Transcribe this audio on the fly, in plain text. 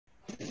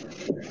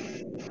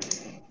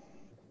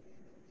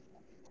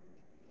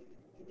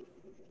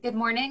Good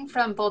morning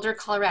from Boulder,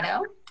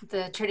 Colorado,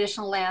 the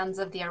traditional lands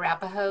of the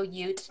Arapaho,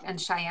 Ute, and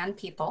Cheyenne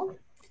people.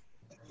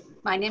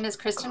 My name is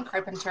Kristen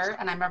Carpenter,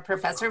 and I'm a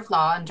professor of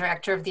law and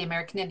director of the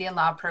American Indian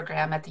Law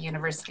Program at the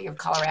University of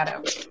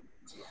Colorado.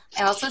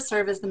 I also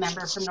serve as the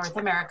member from North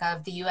America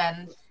of the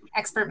UN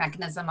Expert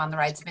Mechanism on the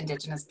Rights of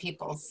Indigenous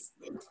Peoples.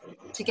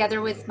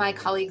 Together with my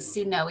colleague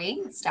Sue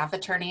Noe, staff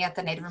attorney at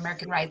the Native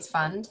American Rights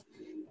Fund,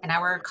 and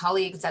our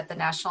colleagues at the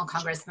National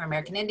Congress of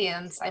American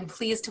Indians, I'm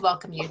pleased to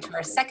welcome you to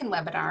our second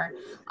webinar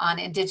on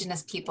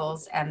Indigenous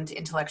peoples and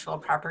intellectual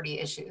property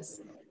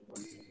issues.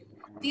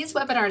 These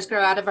webinars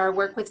grow out of our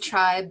work with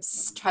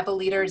tribes, tribal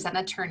leaders, and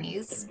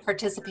attorneys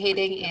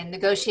participating in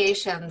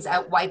negotiations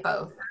at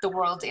WIPO, the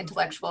World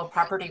Intellectual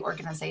Property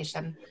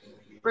Organization,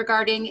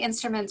 regarding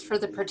instruments for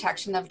the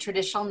protection of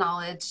traditional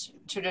knowledge,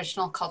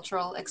 traditional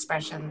cultural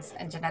expressions,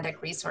 and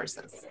genetic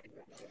resources.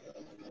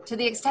 To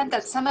the extent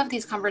that some of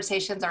these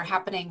conversations are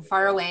happening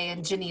far away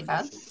in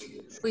Geneva,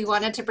 we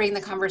wanted to bring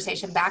the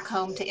conversation back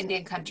home to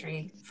Indian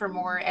country for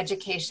more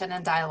education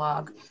and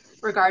dialogue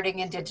regarding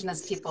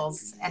Indigenous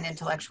peoples and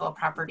intellectual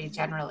property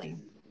generally.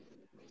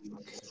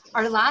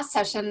 Our last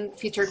session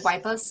featured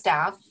WIPO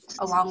staff,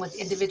 along with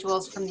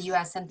individuals from the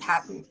US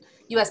Patent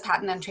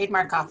and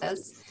Trademark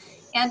Office,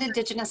 and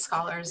Indigenous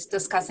scholars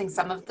discussing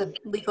some of the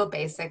legal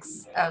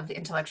basics of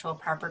intellectual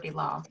property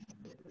law.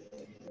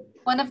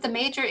 One of the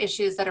major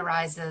issues that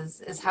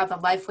arises is how the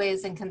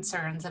lifeways and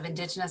concerns of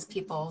Indigenous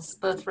peoples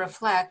both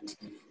reflect,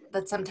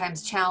 but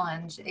sometimes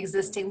challenge,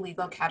 existing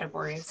legal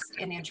categories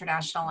in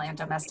international and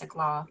domestic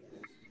law,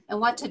 and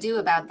what to do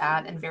about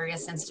that in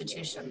various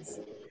institutions.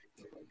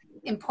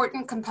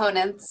 Important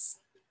components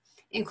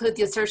include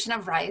the assertion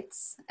of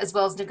rights, as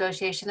well as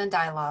negotiation and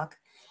dialogue,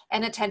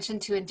 and attention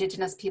to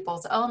Indigenous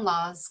peoples' own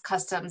laws,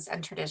 customs,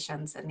 and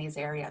traditions in these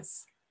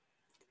areas.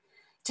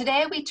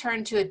 Today, we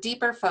turn to a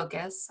deeper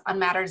focus on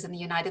matters in the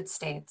United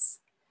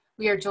States.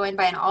 We are joined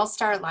by an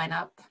all-star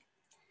lineup.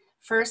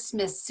 First,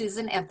 Ms.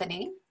 Susan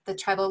Anthony, the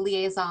Tribal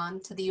Liaison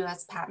to the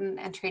US Patent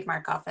and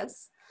Trademark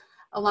Office,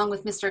 along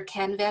with Mr.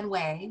 Ken Van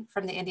Wey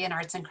from the Indian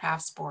Arts and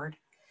Crafts Board.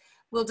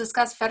 We'll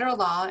discuss federal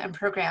law and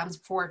programs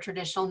for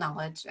traditional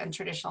knowledge and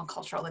traditional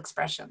cultural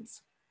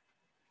expressions.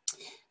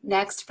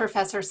 Next,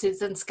 Professor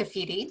Susan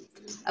Scafidi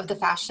of the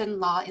Fashion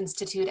Law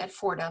Institute at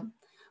Fordham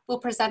will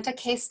present a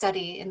case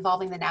study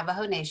involving the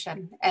Navajo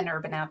Nation and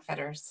Urban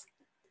Outfitters.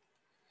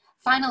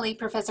 Finally,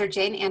 Professor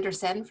Jane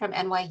Anderson from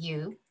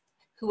NYU,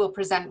 who will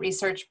present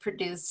research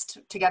produced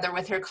together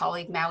with her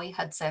colleague Maui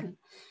Hudson,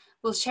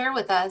 will share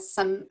with us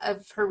some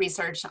of her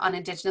research on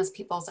Indigenous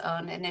peoples'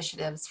 own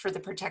initiatives for the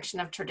protection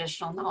of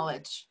traditional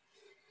knowledge.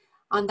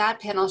 On that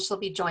panel, she'll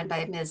be joined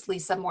by Ms.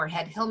 Lisa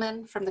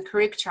Moorhead-Hillman from the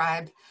Karuk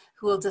tribe,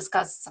 who will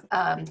discuss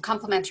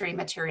complementary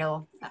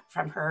material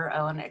from her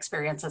own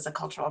experience as a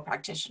cultural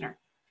practitioner.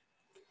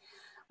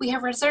 We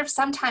have reserved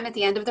some time at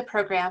the end of the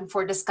program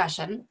for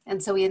discussion,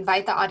 and so we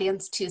invite the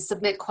audience to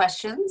submit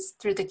questions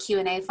through the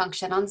Q&A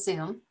function on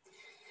Zoom.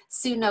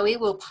 Sue Noe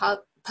will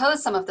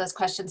pose some of those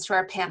questions to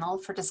our panel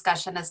for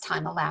discussion as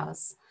time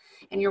allows,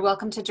 and you're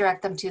welcome to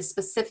direct them to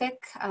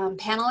specific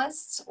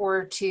panelists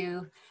or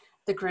to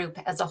the group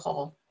as a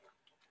whole.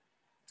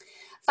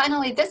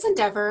 Finally, this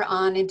endeavor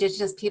on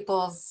Indigenous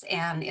peoples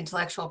and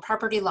intellectual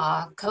property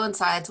law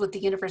coincides with the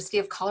University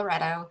of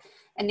Colorado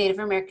and Native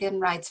American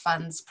Rights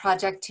Fund's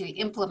project to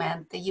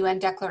implement the UN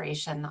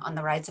Declaration on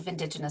the Rights of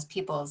Indigenous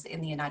Peoples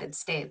in the United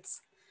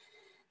States.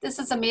 This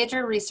is a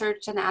major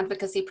research and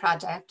advocacy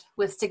project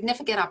with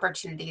significant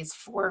opportunities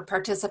for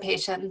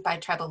participation by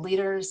tribal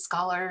leaders,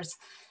 scholars,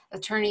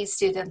 attorneys,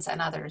 students,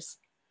 and others.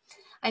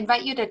 I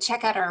invite you to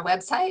check out our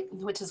website,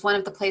 which is one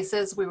of the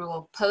places we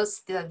will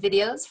post the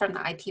videos from the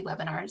IP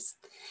webinars.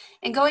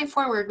 And going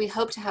forward, we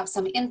hope to have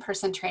some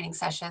in-person training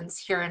sessions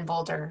here in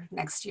Boulder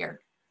next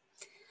year.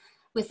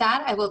 With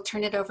that, I will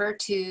turn it over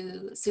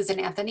to Susan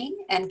Anthony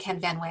and Ken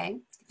Van Wey.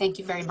 Thank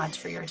you very much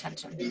for your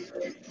attention.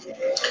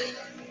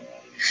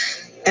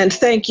 And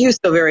thank you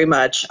so very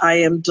much. I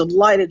am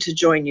delighted to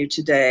join you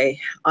today.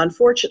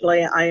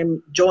 Unfortunately, I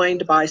am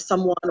joined by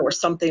someone or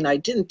something I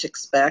didn't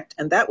expect,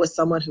 and that was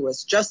someone who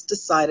has just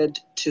decided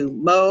to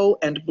mow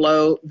and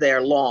blow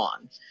their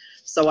lawn.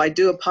 So I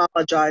do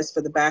apologize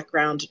for the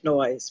background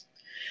noise.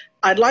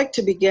 I'd like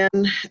to begin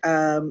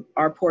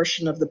our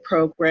portion of the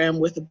program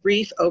with a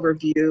brief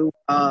overview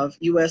of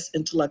U.S.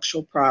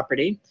 intellectual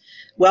property,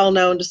 well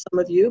known to some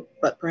of you,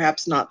 but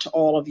perhaps not to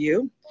all of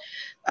you.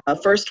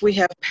 First, we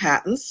have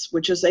patents,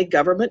 which is a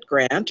government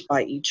grant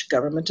by each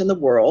government in the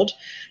world.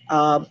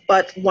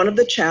 But one of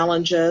the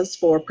challenges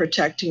for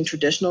protecting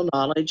traditional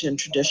knowledge and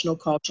traditional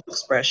cultural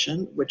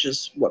expression, which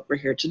is what we're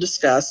here to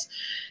discuss,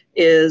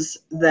 is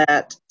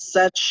that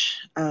such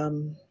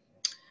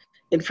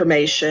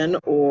information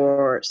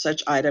or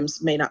such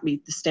items may not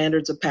meet the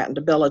standards of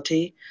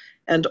patentability.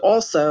 And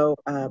also,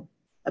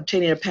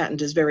 obtaining a patent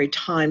is very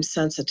time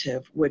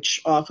sensitive, which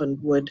often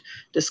would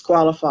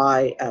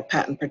disqualify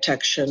patent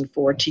protection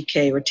for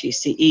TK or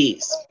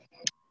TCEs.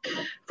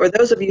 For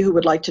those of you who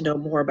would like to know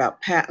more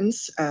about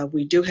patents,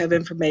 we do have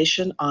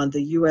information on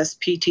the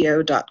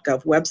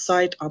uspto.gov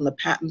website on the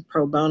Patent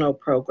Pro Bono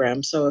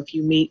program. So if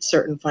you meet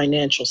certain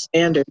financial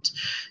standards,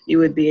 you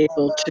would be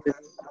able to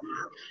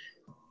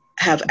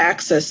have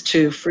access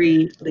to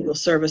free legal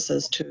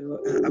services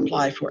to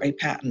apply for a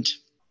patent.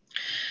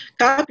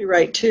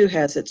 Copyright, too,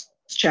 has its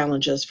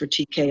challenges for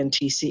TK and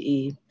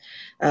TCE.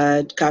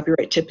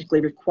 Copyright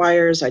typically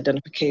requires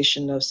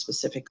identification of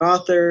specific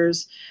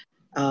authors.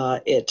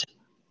 It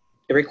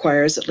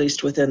requires, at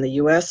least within the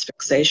US,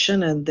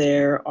 fixation, and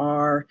there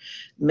are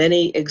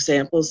many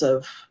examples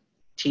of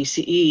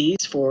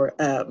TCEs for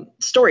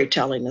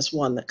storytelling is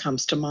one that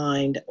comes to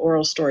mind,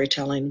 oral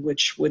storytelling,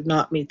 which would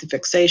not meet the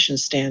fixation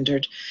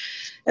standard.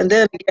 And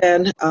then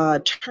again,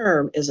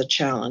 term is a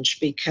challenge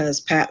because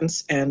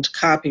patents and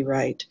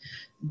copyright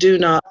do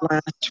not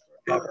last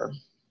forever.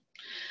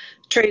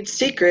 Trade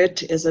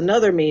secret is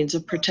another means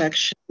of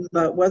protection,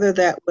 but whether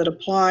that would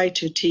apply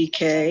to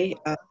TK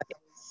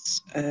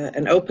is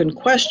an open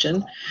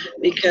question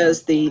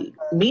because the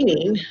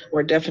meaning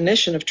or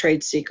definition of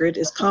trade secret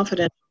is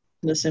confidential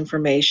business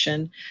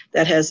information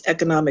that has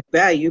economic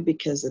value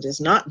because it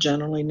is not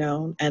generally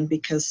known and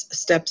because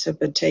steps have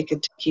been taken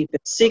to keep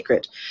it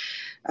secret.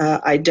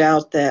 I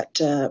doubt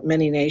that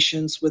many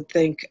nations would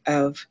think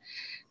of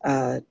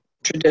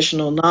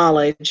traditional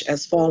knowledge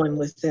as falling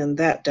within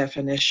that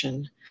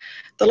definition.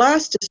 The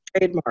last is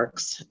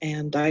trademarks,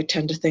 and I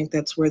tend to think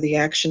that's where the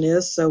action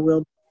is, so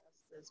we'll do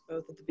this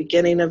both at the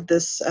beginning of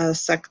this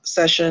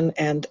session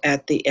and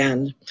at the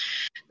end.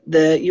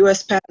 The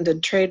U.S. Patent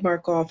and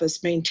Trademark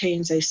Office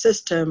maintains a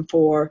system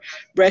for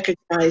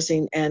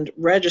recognizing and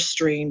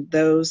registering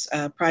those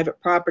private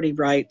property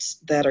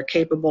rights that are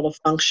capable of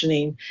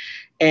functioning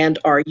and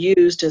are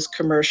used as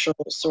commercial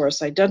source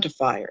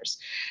identifiers.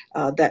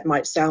 That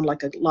might sound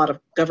like a lot of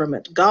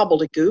government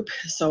gobbledygook,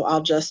 so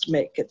I'll just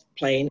make it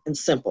plain and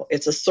simple.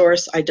 It's a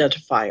source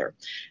identifier.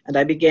 And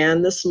I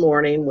began this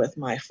morning with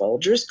my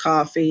Folgers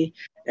coffee,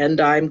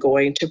 and I'm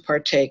going to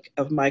partake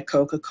of my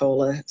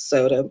Coca-Cola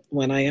soda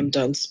when I am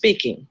done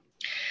speaking.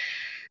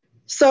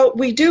 So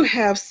we do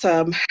have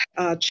some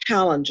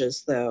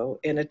challenges, though,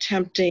 in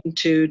attempting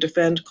to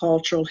defend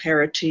cultural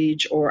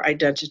heritage or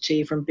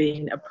identity from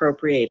being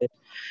appropriated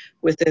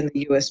within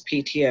the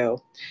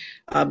USPTO.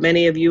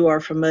 Many of you are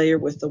familiar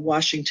with the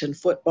Washington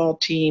football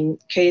team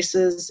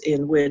cases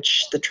in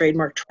which the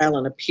Trademark Trial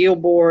and Appeal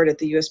Board at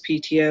the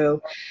USPTO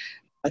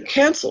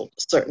canceled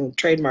certain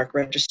trademark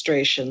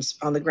registrations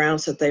on the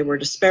grounds that they were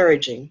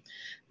disparaging.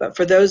 But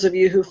for those of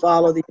you who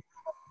follow the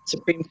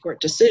Supreme Court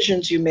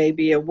decisions, you may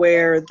be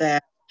aware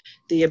that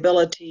the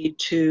ability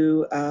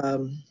to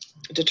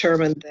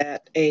determine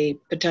that a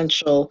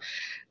potential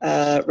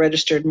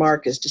registered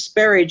mark is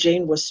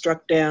disparaging was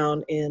struck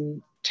down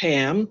in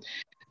TAM,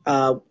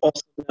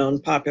 also known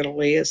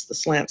popularly as the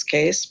Slants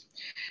case.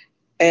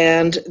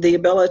 And the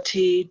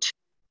ability to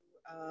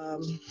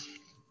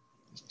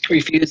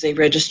refuse a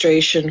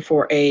registration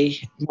for a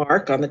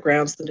mark on the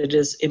grounds that it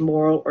is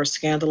immoral or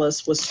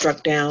scandalous was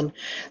struck down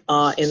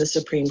in the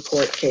Supreme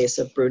Court case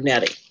of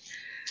Brunetti.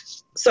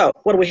 So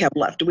what do we have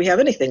left? Do we have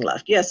anything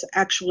left? Yes,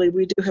 actually,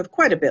 we do have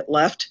quite a bit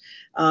left.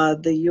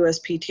 The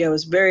USPTO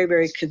is very,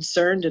 very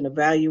concerned in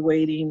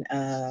evaluating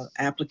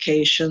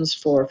applications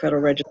for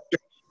federal registration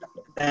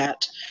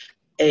that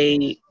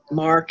a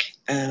mark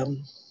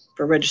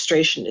for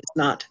registration is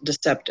not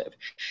deceptive.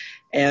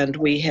 And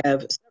we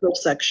have several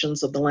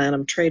sections of the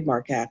Lanham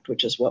Trademark Act,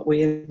 which is what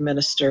we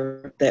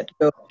administer, that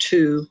go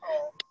to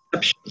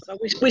deception. So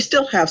we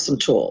still have some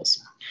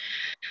tools.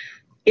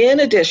 In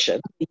addition,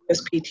 the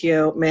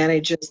USPTO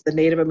manages the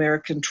Native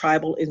American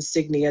Tribal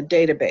Insignia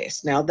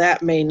Database. Now,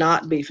 that may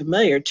not be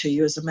familiar to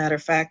you. As a matter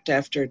of fact,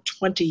 after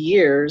 20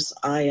 years,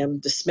 I am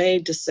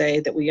dismayed to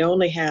say that we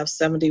only have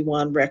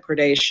 71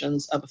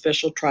 recordations of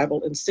official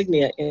tribal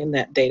insignia in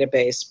that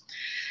database.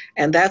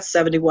 And that's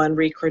 71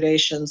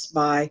 recordations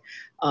by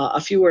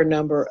a fewer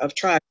number of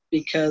tribes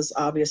because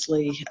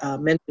obviously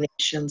many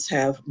nations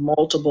have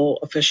multiple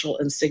official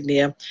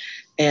insignia,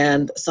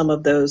 and some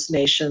of those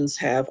nations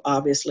have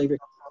obviously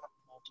recorded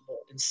multiple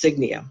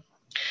insignia.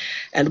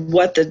 And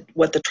what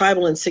the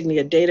Tribal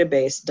Insignia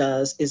Database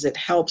does is it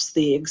helps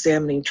the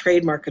examining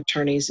trademark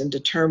attorneys in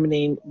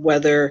determining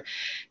whether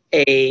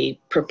a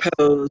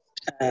proposed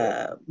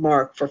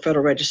mark for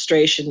federal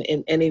registration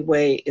in any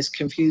way is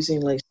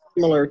confusingly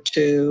similar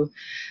to,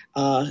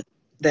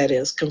 that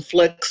is,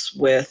 conflicts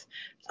with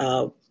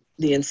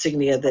the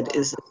insignia that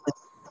is.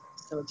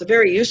 So it's a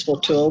very useful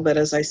tool, but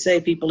as I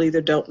say, people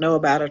either don't know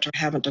about it or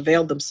haven't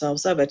availed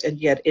themselves of it, and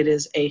yet it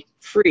is a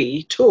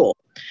free tool.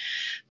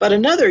 But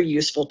another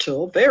useful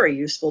tool, very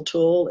useful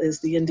tool, is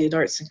the Indian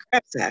Arts and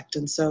Crafts Act.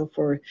 And so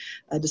for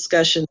a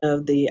discussion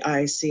of the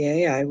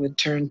ICA, I would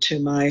turn to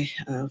my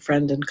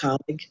friend and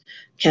colleague,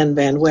 Ken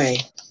Van Wey.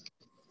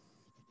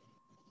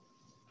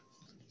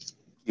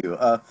 Thank you.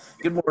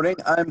 Good morning.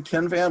 I'm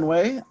Ken Van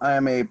Wey. I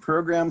am a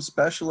program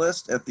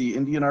specialist at the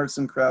Indian Arts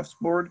and Crafts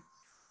Board,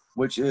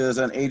 which is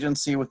an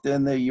agency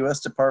within the U.S.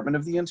 Department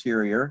of the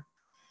Interior.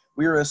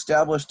 We were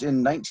established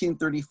in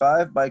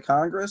 1935 by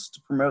Congress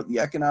to promote the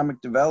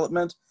economic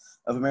development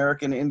of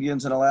American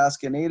Indians and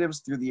Alaska Natives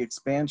through the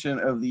expansion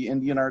of the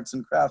Indian arts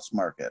and crafts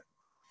market.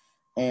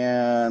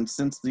 And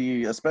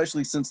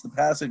especially since the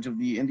passage of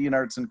the Indian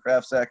Arts and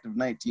Crafts Act of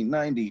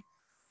 1990,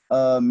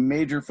 a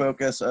major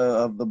focus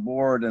of the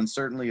board and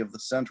certainly of the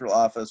central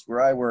office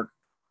where I work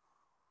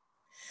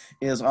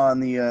is on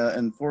the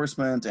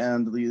enforcement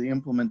and the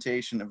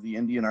implementation of the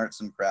Indian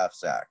Arts and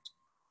Crafts Act.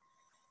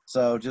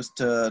 So just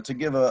to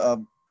give a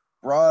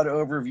broad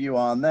overview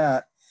on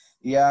that,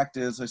 the act,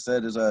 as I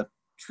said, is a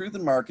truth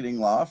in marketing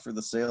law for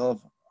the sale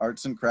of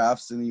arts and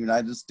crafts in the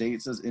United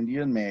States as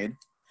Indian made.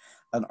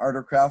 An art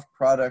or craft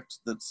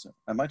product that's,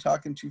 am I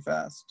talking too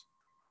fast?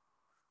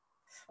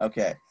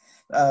 Okay,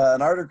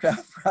 an art or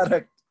craft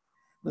product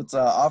that's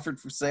offered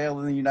for sale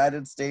in the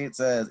United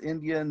States as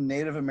Indian,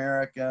 Native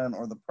American,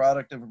 or the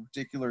product of a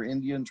particular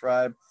Indian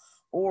tribe,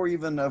 or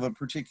even of a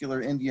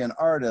particular Indian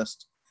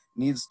artist,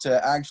 needs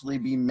to actually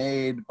be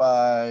made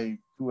by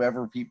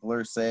whoever people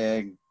are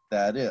saying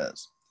that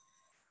is.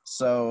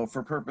 So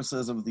for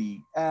purposes of the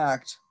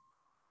act,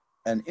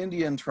 an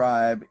Indian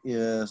tribe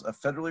is a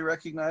federally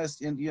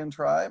recognized Indian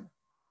tribe,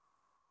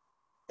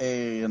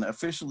 an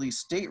officially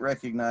state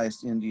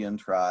recognized Indian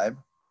tribe,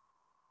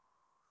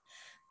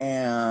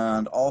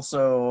 and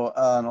also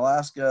an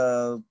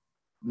Alaska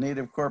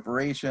Native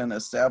corporation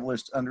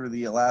established under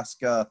the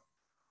Alaska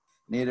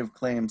Native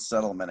Claims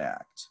Settlement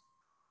Act.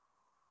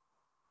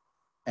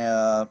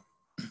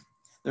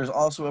 There's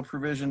also a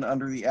provision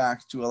under the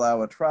act to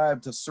allow a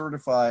tribe to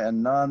certify a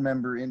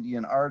non-member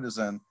Indian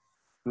artisan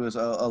who is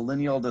a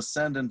lineal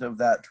descendant of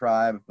that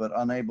tribe but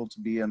unable to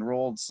be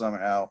enrolled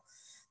somehow.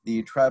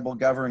 The tribal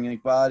governing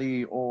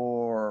body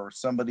or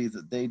somebody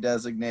that they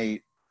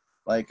designate,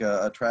 like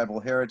a tribal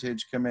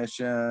heritage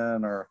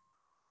commission or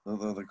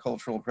the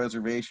cultural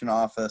preservation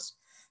office,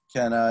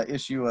 can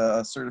issue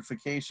a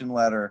certification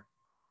letter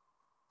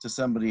to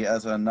somebody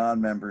as a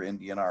non-member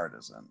Indian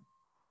artisan.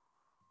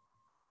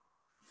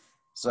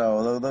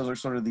 So those are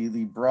sort of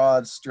the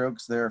broad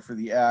strokes there for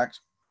the act.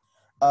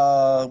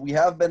 We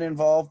have been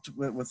involved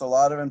with a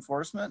lot of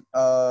enforcement.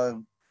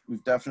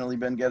 We've definitely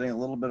been getting a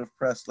little bit of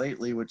press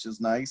lately, which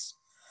is nice.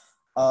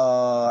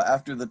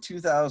 After the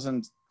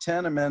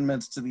 2010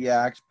 amendments to the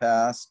act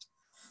passed,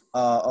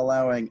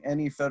 allowing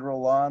any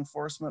federal law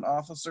enforcement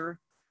officer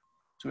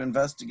to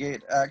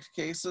investigate act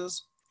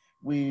cases,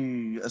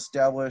 we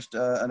established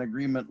an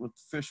agreement with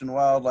the Fish and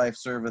Wildlife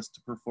Service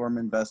to perform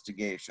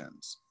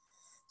investigations.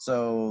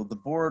 So the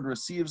board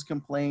receives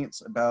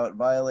complaints about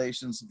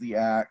violations of the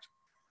act.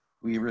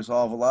 We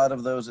resolve a lot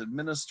of those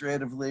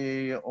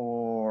administratively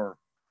or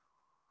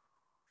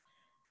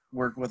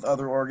work with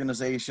other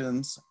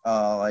organizations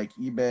like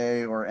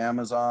eBay or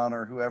Amazon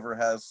or whoever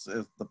has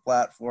the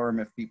platform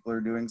if people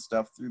are doing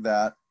stuff through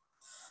that.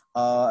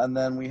 And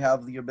then we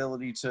have the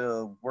ability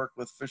to work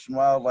with Fish and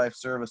Wildlife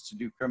Service to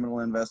do criminal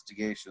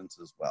investigations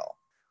as well.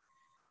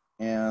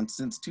 And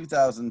since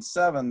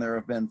 2007, there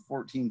have been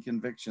 14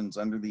 convictions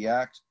under the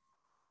act,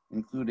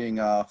 including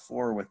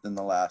 4 within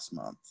the last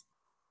month.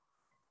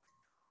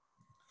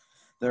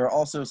 There are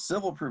also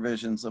civil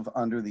provisions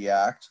under the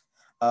act,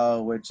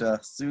 which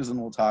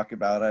Susan will talk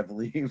about, I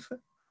believe,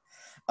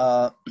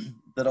 that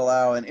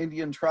allow an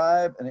Indian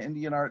tribe, an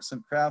Indian arts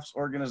and crafts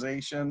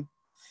organization,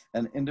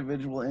 an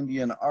individual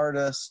Indian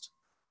artist,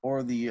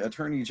 or the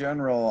Attorney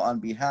General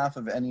on behalf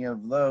of any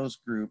of those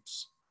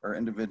groups or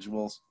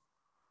individuals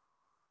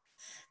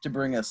to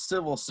bring a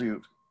civil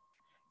suit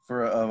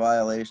for a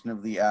violation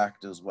of the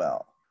act as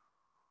well.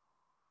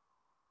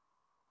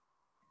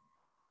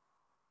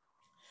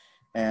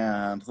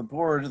 And the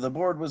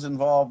board was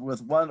involved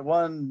with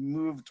one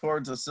move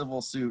towards a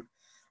civil suit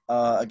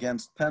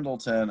against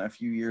Pendleton a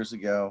few years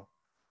ago,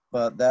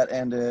 but that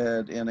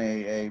ended in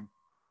a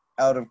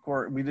out of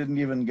court. We didn't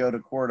even go to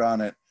court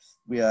on it.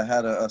 We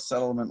had a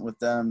settlement with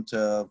them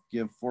to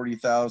give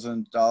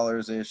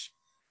 $40,000-ish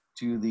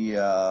to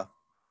the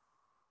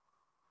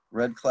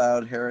Red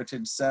Cloud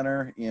Heritage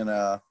Center in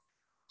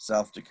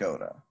South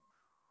Dakota.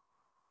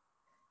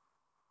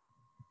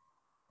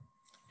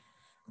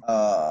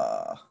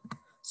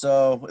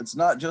 So it's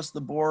not just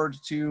the board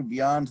too.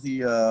 Beyond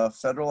the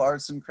Federal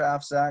Arts and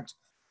Crafts Act,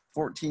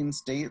 14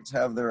 states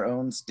have their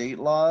own state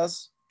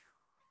laws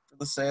for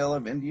the sale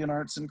of Indian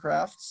arts and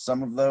crafts.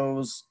 Some of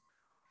those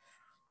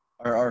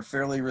are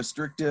fairly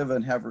restrictive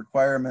and have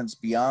requirements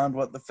beyond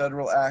what the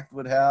federal act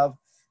would have,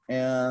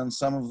 and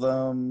some of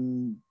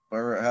them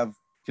have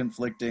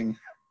conflicting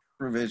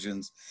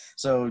provisions.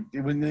 So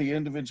when the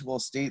individual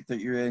state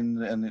that you're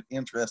in and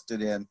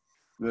interested in,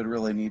 you would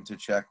really need to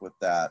check with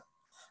that.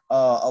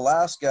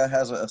 Alaska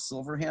has a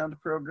Silver Hand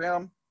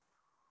program,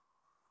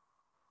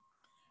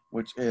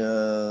 which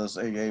is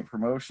a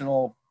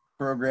promotional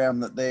program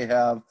that they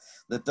have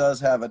that does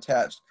have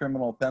attached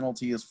criminal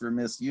penalties for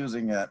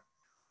misusing it,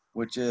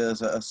 which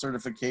is a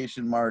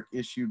certification mark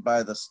issued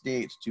by the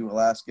state to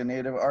Alaska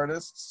Native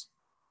artists.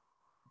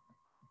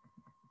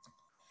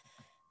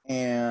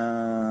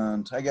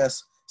 And I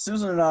guess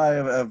Susan and I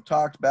have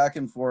talked back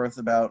and forth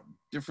about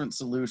different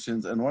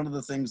solutions. And one of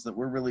the things that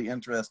we're really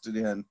interested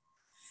in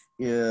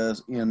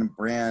is in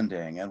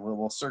branding. And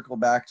we'll circle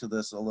back to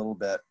this a little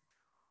bit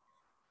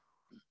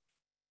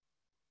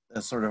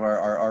as sort of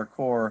our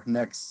core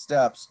next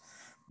steps.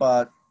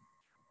 But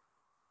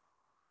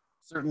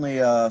certainly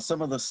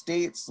some of the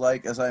states,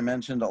 like, as I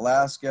mentioned,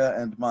 Alaska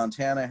and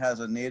Montana has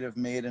a Native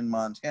Made in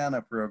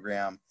Montana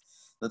program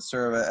that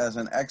serve as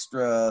an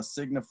extra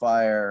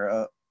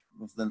signifier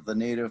of the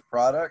native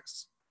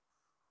products.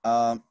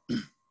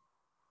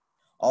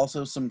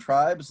 Also, some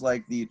tribes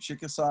like the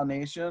Chickasaw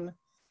Nation,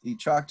 the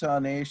Choctaw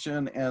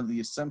Nation, and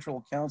the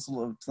Central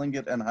Council of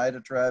Tlingit and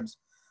Haida Tribes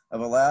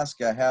of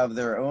Alaska have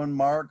their own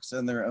marks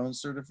and their own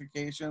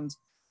certifications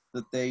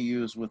that they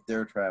use with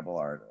their tribal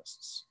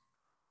artists.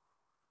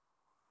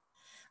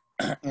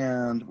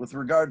 And with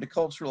regard to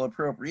cultural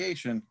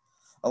appropriation,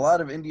 a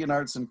lot of Indian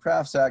Arts and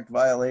Crafts Act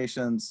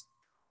violations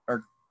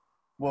are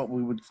what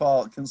we would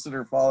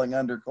consider falling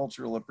under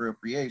cultural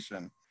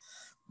appropriation.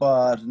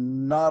 But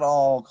not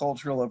all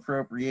cultural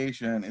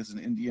appropriation is an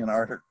Indian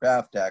Art or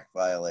Craft Act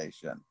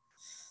violation.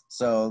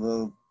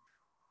 So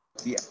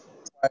the act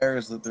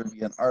requires that there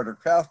be an art or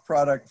craft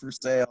product for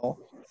sale,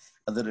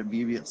 that it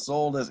be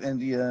sold as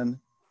Indian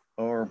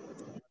or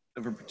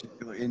of a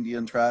particular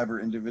Indian tribe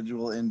or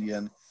individual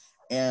Indian,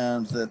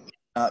 and that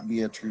not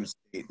be a true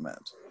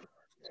statement.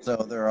 So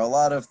there are a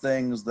lot of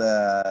things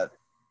that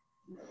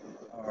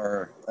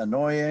are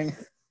annoying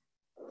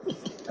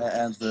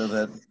and so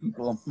that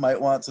people might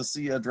want to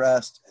see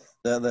addressed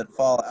that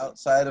fall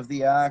outside of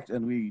the act,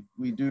 and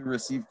we do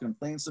receive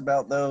complaints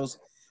about those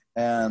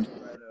and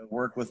try to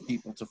work with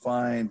people to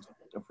find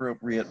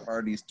appropriate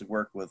parties to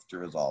work with to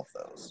resolve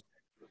those.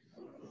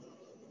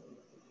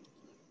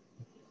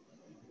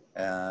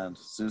 And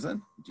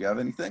Susan, do you have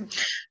anything?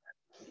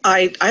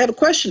 I have a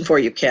question for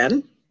you,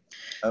 Ken.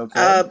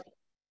 Okay.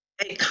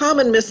 A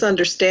common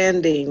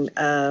misunderstanding,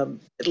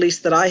 at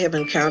least that I have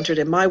encountered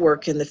in my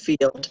work in the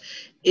field,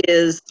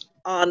 is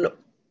on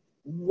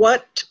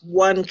what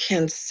one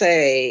can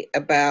say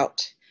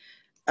about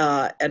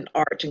an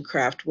art and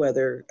craft,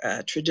 whether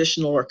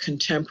traditional or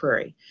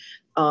contemporary.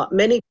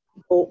 Many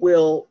people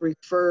will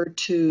refer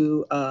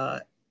to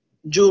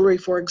jewelry,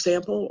 for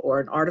example, or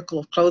an article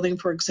of clothing,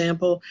 for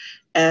example,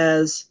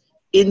 as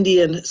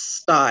Indian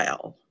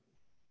style.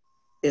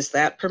 Is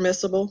that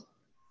permissible?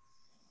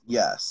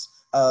 Yes.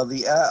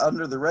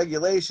 Under the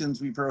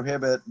regulations, we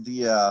prohibit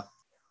the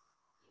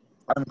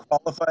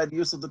unqualified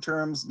use of the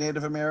terms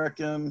Native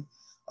American,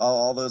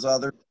 all those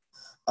other,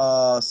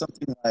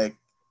 something like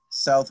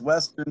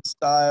Southwestern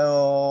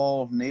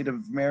style,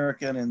 Native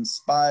American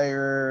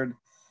inspired,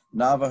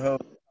 Navajo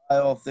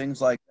style, things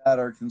like that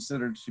are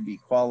considered to be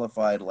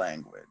qualified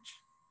language.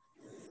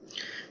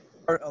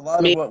 A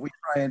lot of what we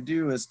try and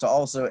do is to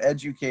also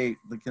educate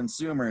the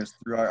consumers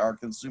through our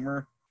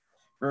consumer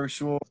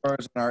brochures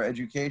and our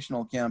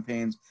educational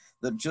campaigns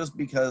that just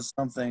because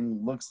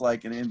something looks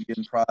like an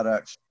Indian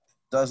product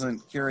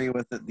doesn't carry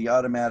with it the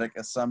automatic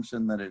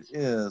assumption that it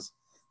is,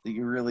 that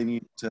you really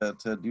need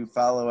to do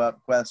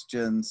follow-up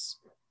questions,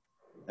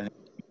 and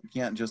you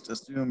can't just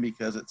assume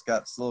because it's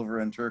got silver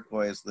and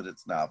turquoise that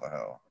it's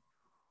Navajo.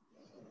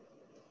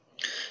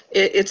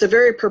 It's a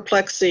very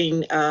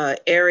perplexing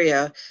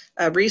area.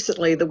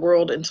 Recently, the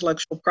World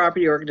Intellectual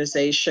Property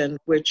Organization,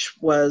 which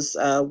was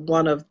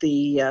one of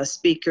the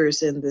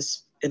speakers in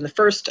the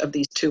first of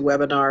these two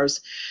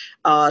webinars,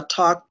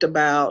 talked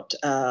about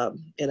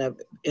in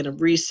a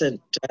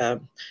recent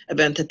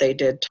event that they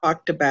did,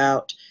 talked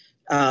about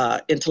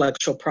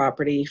intellectual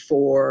property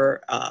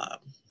for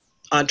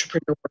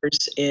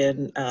entrepreneurs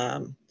in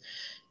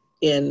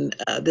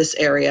this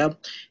area,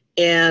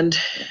 and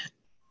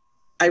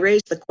I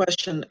raised the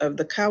question of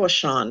the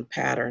Kawashan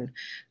pattern.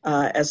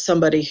 As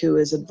somebody who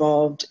is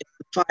involved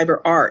in fiber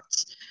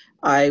arts,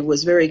 I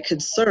was very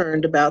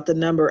concerned about the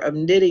number of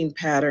knitting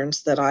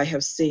patterns that I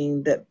have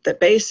seen that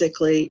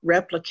basically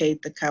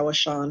replicate the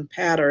Kawashan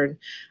pattern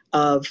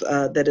of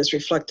that is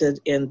reflected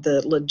in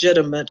the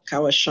legitimate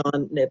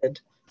Kawashan knitted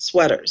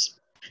sweaters.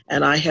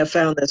 And I have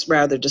found this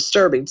rather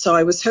disturbing. So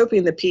I was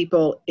hoping the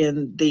people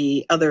in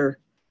the other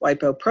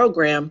WIPO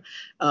program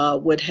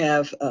would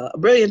have a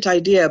brilliant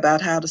idea about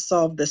how to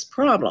solve this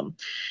problem.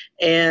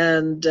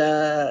 And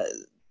the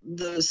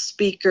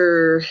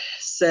speaker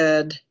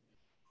said,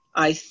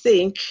 I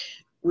think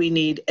we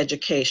need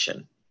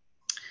education.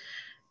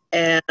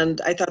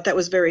 And I thought that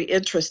was very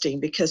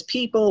interesting because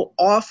people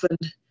often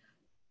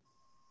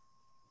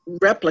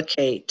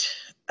replicate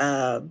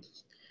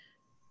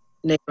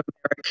Native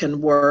American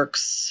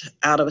works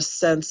out of a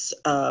sense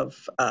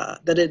of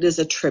that it is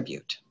a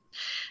tribute.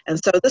 And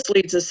so this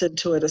leads us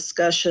into a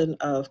discussion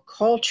of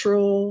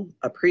cultural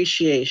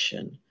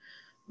appreciation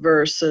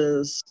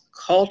versus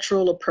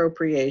cultural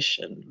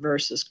appropriation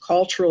versus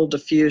cultural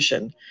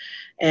diffusion.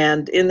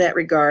 And in that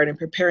regard, in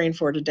preparing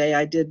for today,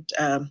 I did,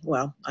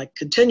 I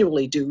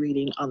continually do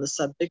reading on the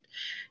subject.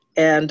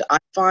 And I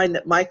find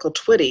that Michael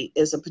Twitty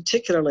is a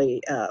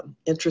particularly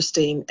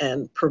interesting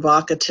and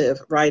provocative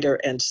writer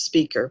and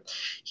speaker.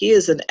 He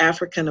is an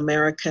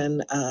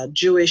African-American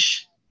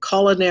Jewish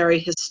culinary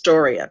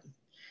historian.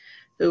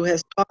 who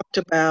has talked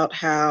about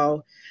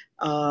how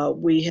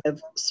we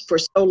have for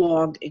so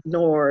long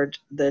ignored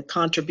the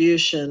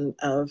contribution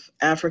of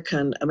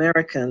African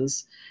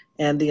Americans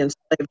and the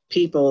enslaved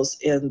peoples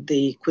in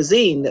the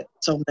cuisine that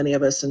so many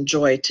of us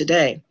enjoy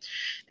today.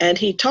 And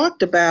he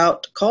talked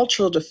about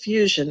cultural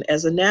diffusion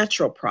as a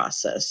natural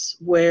process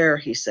where,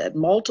 he said,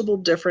 multiple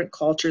different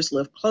cultures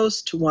live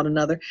close to one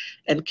another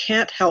and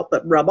can't help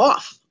but rub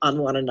off on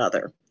one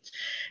another.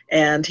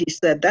 And he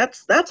said,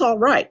 that's all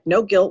right.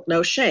 No guilt,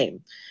 no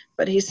shame.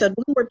 But he said,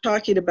 when we're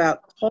talking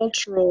about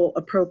cultural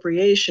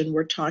appropriation,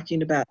 we're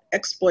talking about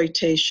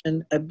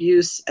exploitation,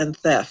 abuse, and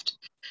theft.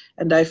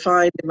 And I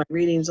find in my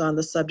readings on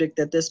the subject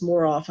that this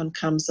more often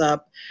comes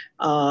up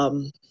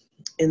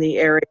in the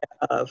area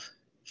of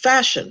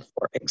fashion,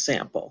 for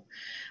example.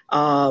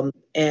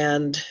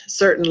 And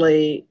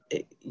certainly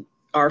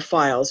our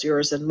files,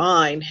 yours and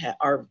mine,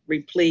 are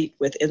replete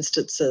with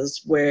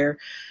instances where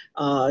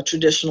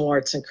traditional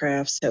arts and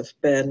crafts have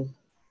been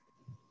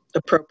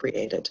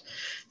appropriated.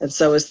 And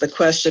so is the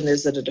question,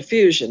 is it a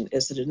diffusion?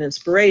 Is it an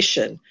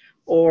inspiration?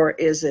 Or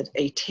is it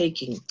a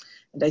taking?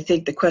 And I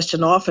think the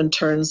question often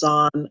turns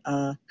on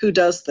who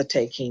does the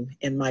taking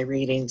in my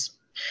readings.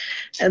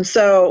 And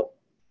so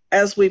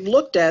as we've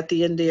looked at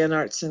the Indian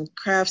Arts and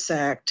Crafts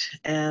Act,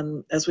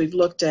 and as we've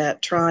looked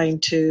at trying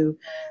to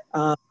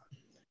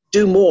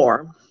do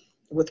more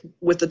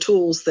with the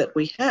tools that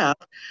we have,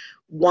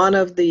 one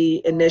of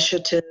the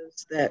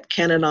initiatives that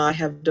Ken and I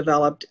have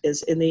developed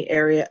is in the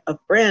area of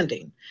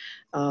branding.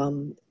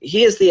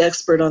 He is the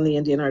expert on the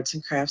Indian Arts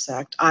and Crafts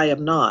Act. I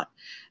am not.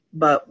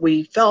 But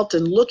we felt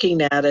in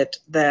looking at it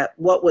that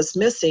what was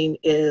missing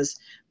is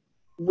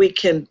we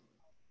can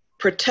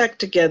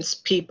protect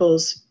against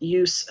people's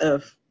use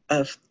of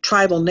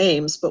tribal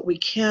names, but we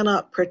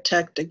cannot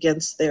protect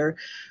against their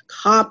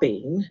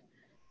copying,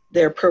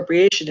 their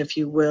appropriation, if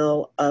you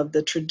will, of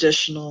the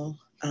traditional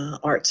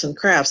arts and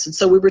crafts. And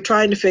so we were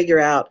trying to figure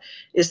out,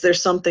 is there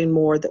something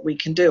more that we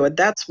can do? And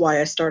that's why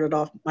I started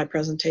off my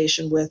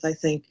presentation with, I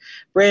think,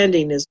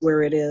 branding is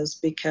where it is,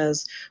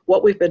 because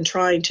what we've been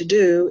trying to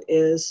do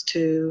is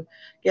to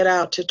get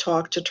out to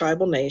talk to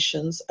tribal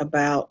nations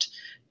about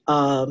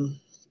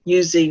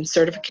using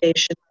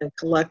certification and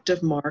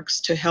collective marks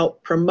to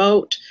help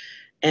promote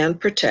and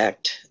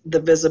protect the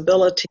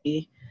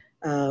visibility,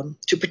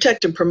 to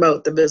protect and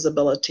promote the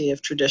visibility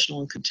of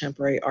traditional and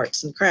contemporary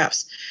arts and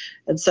crafts.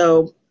 And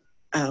so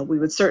we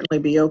would certainly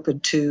be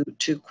open to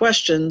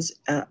questions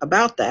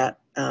about that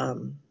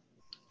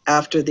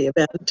after the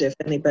event if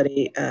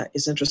anybody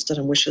is interested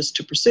and wishes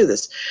to pursue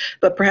this.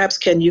 But perhaps,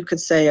 Ken, you could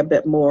say a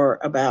bit more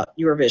about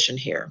your vision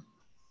here.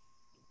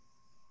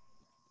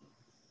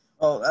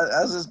 Well,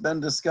 as has been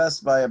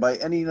discussed by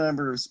any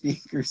number of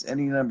speakers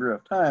any number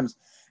of times,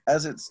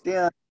 as it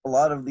stands, a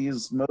lot of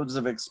these modes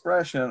of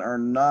expression are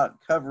not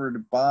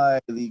covered by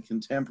the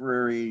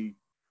contemporary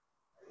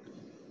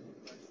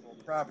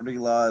property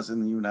laws in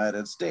the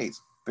United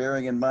States,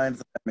 bearing in mind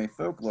that I'm a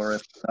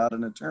folklorist, not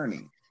an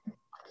attorney.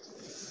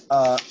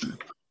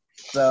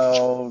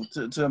 So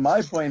to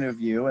my point of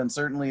view, and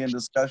certainly in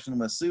discussion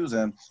with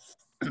Susan,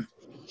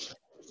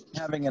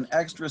 having an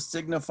extra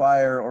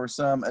signifier or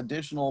some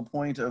additional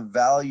point of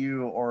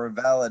value or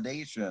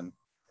validation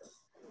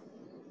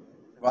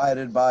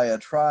provided by a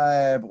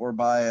tribe or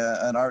by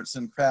an arts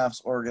and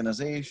crafts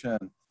organization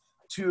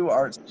to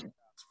arts and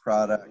crafts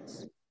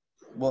products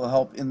will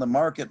help in the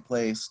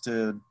marketplace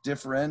to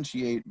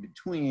differentiate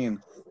between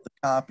the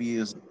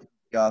copies and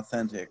the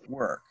authentic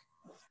work.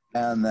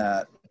 And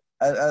that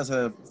as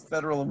a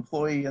federal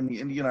employee in the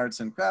Indian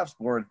Arts and Crafts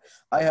Board,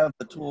 I have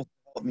the tools to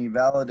help me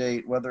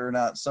validate whether or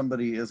not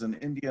somebody is an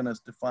Indian as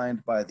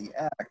defined by the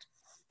Act,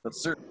 but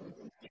certainly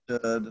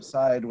to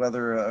decide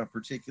whether a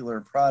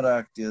particular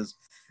product is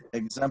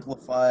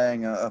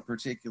exemplifying a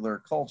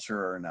particular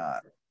culture or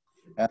not.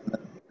 And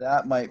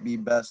that might be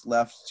best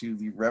left to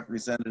the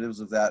representatives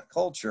of that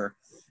culture.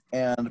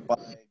 And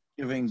by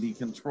giving the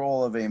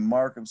control of a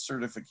mark of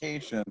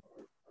certification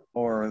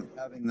or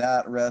having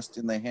that rest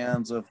in the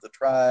hands of the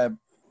tribe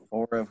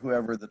or of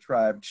whoever the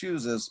tribe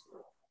chooses,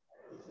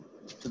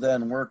 to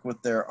then work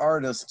with their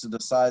artists to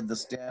decide the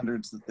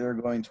standards that they're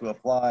going to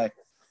apply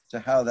to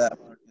how that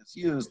mark is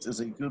used, is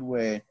a good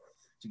way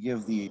to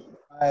give the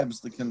tribes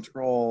the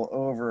control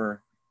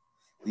over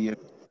the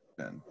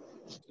expression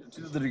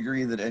to the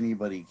degree that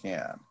anybody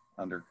can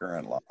under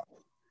current law.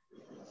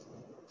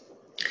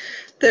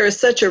 There is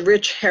such a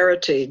rich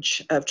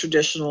heritage of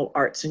traditional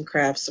arts and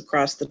crafts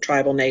across the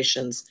tribal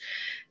nations,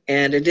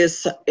 and it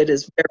is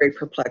very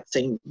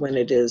perplexing when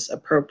it is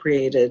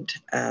appropriated,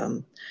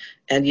 and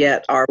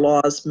yet our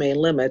laws may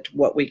limit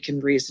what we can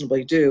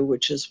reasonably do,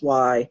 which is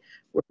why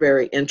we're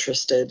very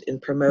interested in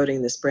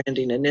promoting this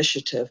branding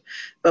initiative.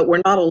 But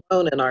we're not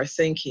alone in our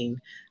thinking.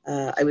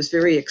 I was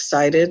very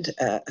excited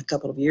a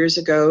couple of years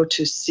ago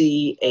to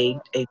see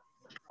a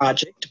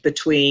project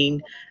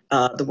between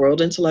the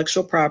World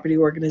Intellectual Property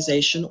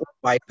Organization, or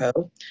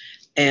WIPO,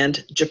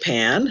 and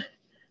Japan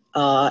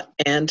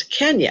and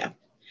Kenya.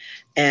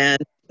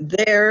 And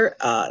there,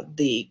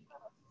 the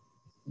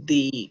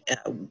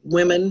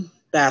women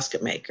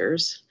basket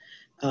makers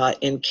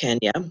in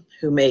Kenya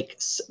who make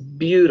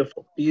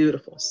beautiful,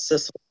 beautiful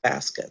sisal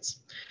baskets.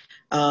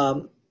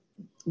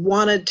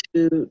 Wanted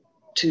to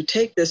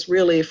take this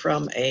really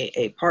from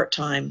a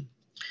part-time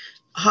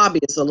hobby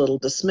is a little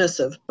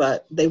dismissive,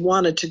 but they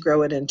wanted to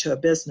grow it into a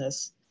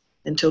business,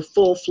 into a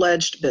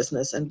full-fledged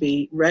business, and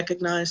be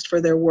recognized for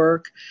their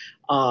work,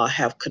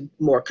 have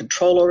more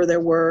control over their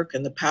work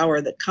and the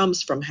power that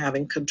comes from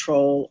having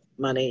control,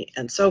 money,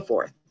 and so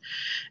forth.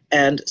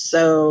 And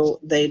so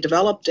they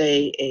developed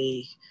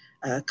a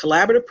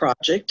collaborative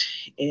project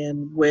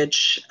in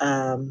which,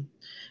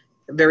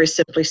 very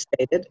simply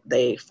stated,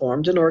 they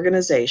formed an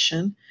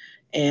organization,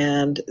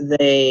 and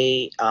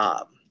they,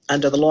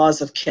 under the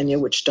laws of Kenya,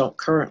 which don't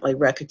currently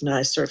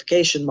recognize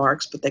certification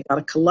marks, but they got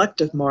a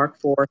collective mark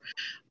for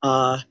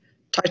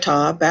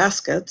Taita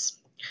baskets.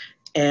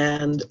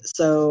 And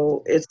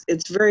so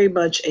it's very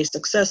much a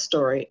success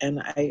story,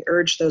 and I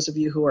urge those of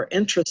you who are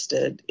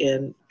interested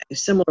in a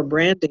similar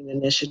branding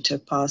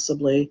initiative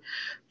possibly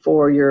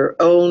for your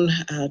own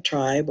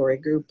tribe or a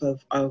group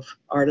of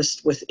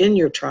artists within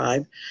your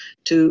tribe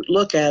to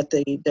look at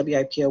the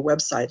WIPO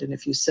website. And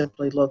if you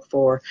simply look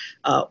for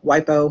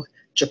WIPO,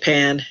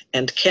 Japan,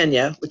 and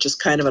Kenya, which is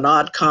kind of an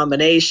odd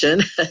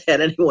combination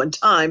at any one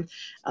time,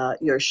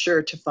 you're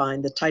sure to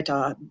find the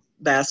Taita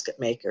basket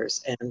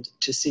makers and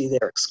to see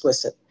their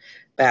exquisite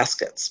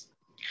baskets.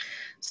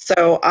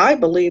 So I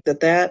believe that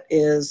that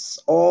is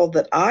all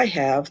that I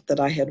have that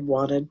I had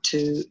wanted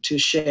to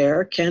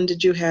share. Ken,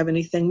 did you have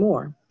anything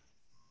more?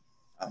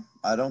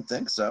 I don't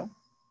think so.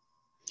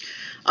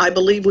 I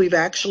believe we've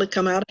actually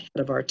come out ahead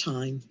of our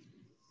time.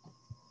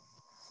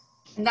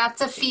 And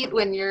that's a feat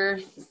when you're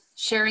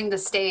sharing the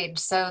stage.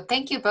 So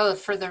thank you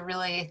both for the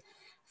really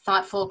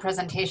thoughtful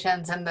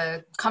presentations and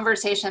the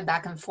conversation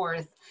back and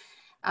forth.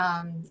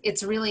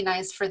 It's really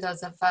nice for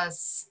those of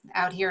us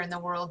out here in the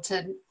world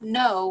to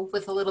know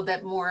with a little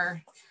bit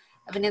more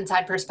of an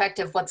inside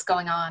perspective what's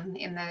going on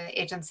in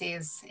the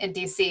agencies in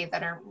DC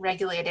that are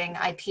regulating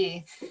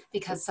IP,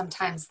 because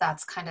sometimes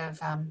that's kind of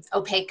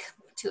opaque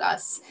to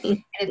us.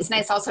 And it's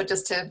nice also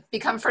just to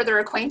become further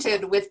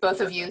acquainted with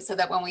both of you so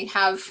that when we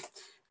have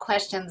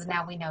questions,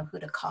 now we know who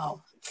to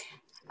call.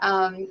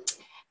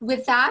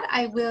 With that,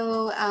 I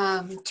will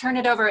turn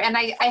it over, and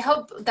I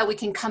hope that we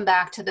can come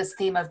back to this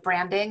theme of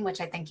branding,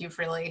 which I think you've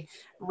really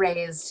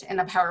raised in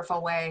a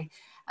powerful way,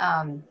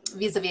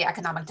 vis-a-vis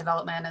economic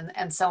development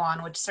and so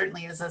on, which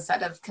certainly is a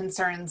set of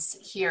concerns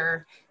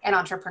here in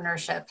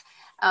entrepreneurship,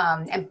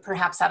 and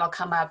perhaps that'll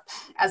come up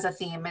as a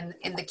theme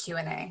in the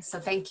Q&A, so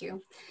thank you.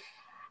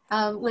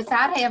 With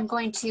that, I am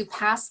going to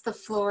pass the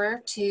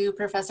floor to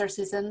Professor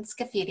Susan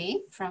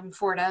Scafidi from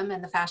Fordham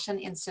and the Fashion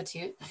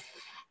Institute.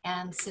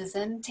 And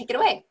Susan, take it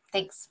away.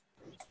 Thanks.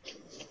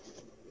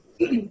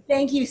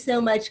 Thank you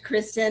so much,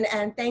 Kristen,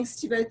 and thanks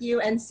to both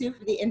you and Sue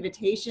for the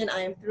invitation.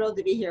 I am thrilled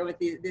to be here with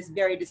this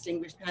very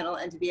distinguished panel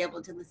and to be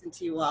able to listen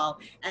to you all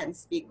and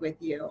speak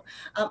with you.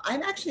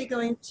 I'm actually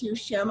going to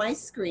share my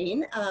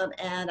screen,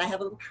 and I have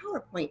a little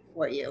PowerPoint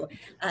for you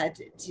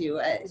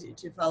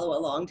to follow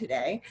along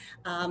today.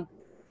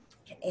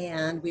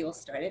 And we will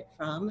start it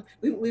from,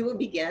 we will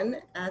begin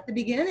at the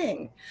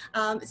beginning.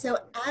 So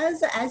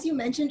as you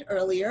mentioned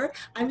earlier,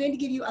 I'm going to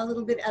give you a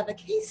little bit of a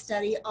case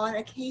study on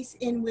a case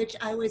in which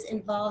I was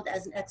involved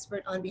as an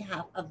expert on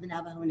behalf of the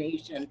Navajo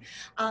Nation.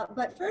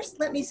 But first,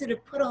 let me sort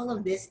of put all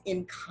of this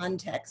in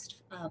context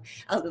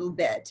a little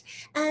bit.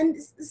 And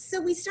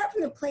so we start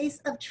from the place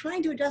of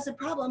trying to address a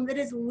problem that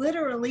is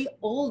literally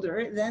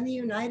older than the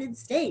United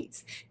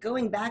States,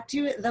 going back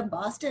to the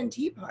Boston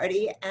Tea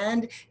Party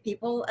and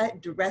people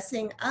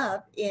dressing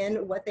up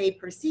in what they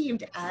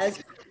perceived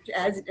as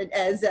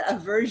a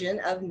version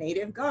of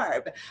Native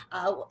garb.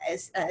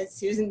 As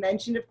Susan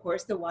mentioned, of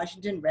course, the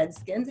Washington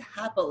Redskins,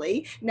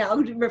 happily now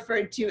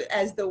referred to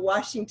as the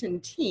Washington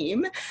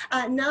team,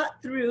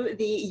 not through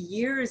the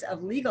years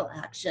of legal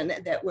action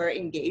that were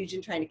engaged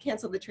in trying to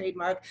cancel the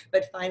trademark,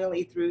 but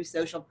finally through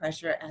social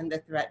pressure and the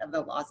threat of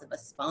the loss of a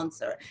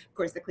sponsor. Of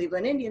course, the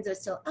Cleveland Indians are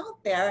still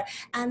out there,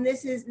 and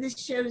this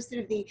shows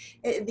sort of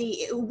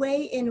the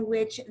way in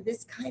which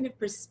this kind of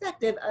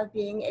perspective of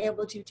being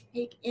able to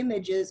take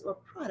images or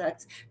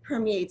products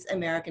permeates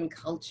American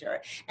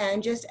culture.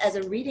 And just as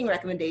a reading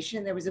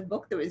recommendation, there was a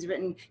book that was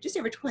written just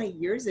over 20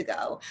 years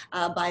ago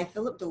by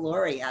Philip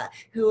Deloria,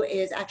 who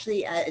is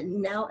actually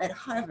now at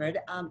Harvard,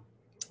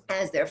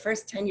 as their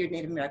first tenured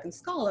Native American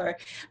scholar,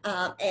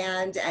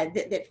 and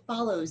that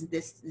follows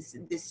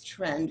this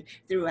trend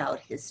throughout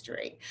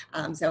history.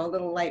 So a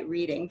little light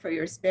reading for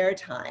your spare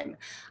time.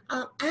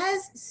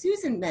 As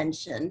Susan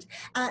mentioned,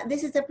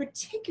 this is a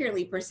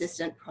particularly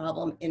persistent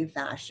problem in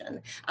fashion,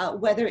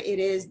 whether it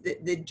is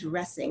the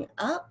dressing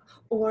up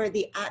or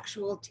the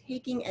actual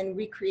taking and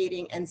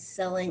recreating and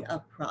selling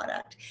of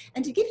product.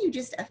 And to give you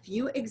just a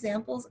few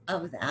examples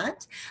of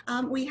that,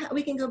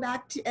 we can go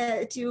back to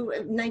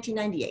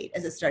 1998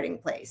 as a starting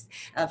place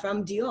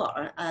from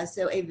Dior.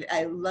 So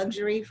a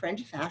luxury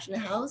French fashion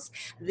house.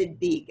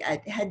 The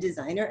head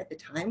designer at the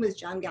time was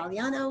John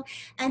Galliano,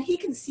 and he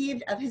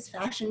conceived of his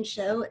fashion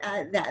show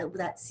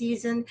that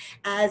season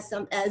as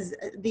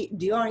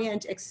the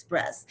Orient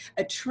Express.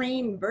 A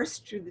train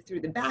burst through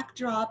the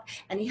backdrop,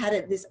 and he had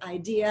this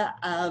idea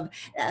of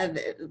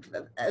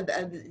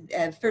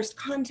first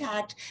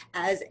contact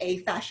as a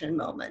fashion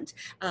moment.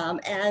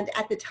 And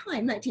at the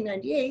time,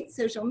 1998,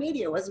 social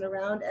media wasn't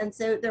around, and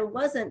so there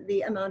wasn't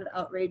the amount of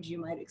outrage you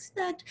might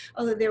expect,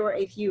 although there were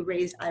a few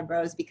raised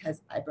eyebrows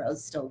because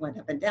eyebrows still went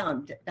up and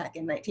down back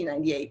in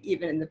 1998,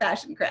 even in the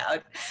fashion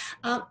crowd.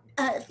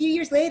 A few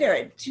years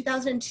later,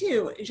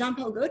 2002,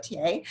 Jean-Paul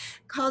Gaultier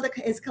called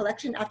his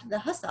collection after the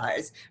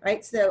Hussars,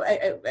 right? So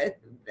a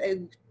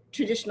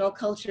traditional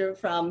culture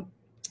from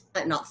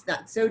not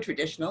so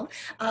traditional,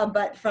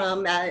 but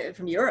from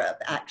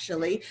Europe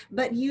actually,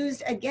 but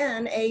used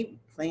again a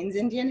Plains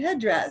Indian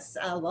headdress,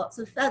 lots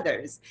of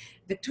feathers.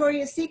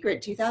 Victoria's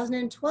Secret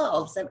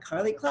 2012 sent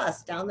Carly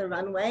Kloss down the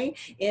runway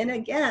in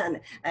again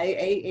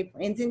a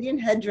Plains Indian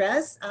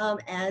headdress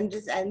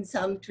and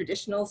some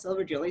traditional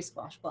silver jewelry,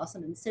 squash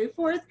blossom, and so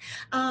forth,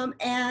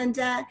 and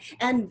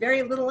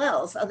very little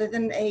else other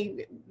than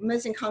a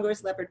most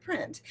incongruous leopard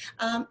print.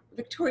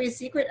 Victoria's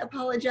Secret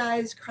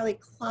apologized, Carly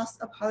Kloss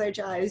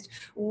apologized.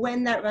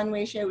 When that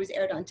runway show was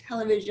aired on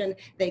television,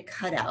 they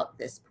cut out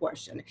this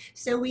portion.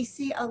 So we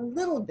see a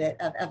little bit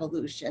of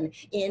evolution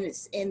in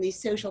the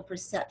social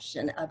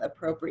perception of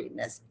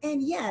appropriateness,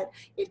 and yet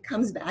it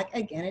comes back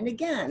again and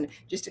again.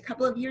 Just a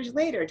couple of years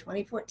later,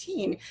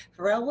 2014,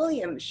 Pharrell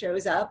Williams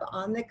shows up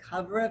on the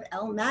cover of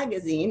Elle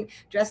magazine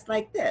dressed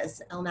like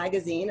this. Elle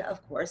magazine,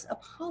 of course,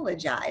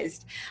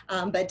 apologized,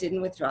 but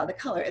didn't withdraw the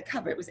cover.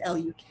 It was Elle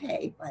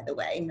UK, by the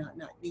way,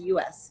 not the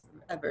US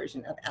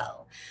version of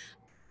Elle.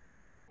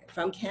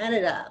 From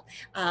Canada.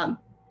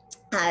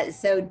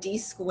 So D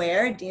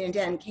Square, Dean and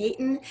Dan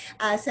Caton,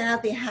 sent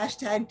out the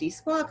hashtag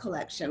DSquaw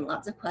collection.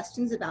 Lots of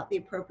questions about the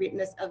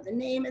appropriateness of the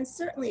name and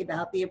certainly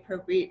about the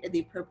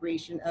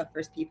appropriation of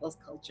First Peoples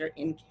culture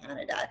in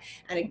Canada.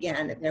 And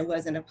again, there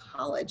was an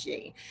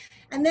apology.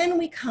 And then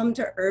we come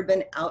to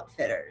Urban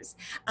Outfitters,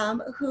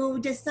 who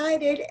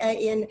decided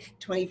in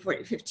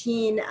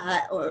 2015,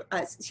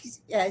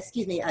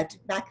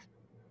 back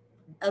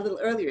a little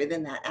earlier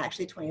than that,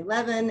 actually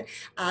 2011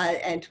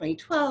 and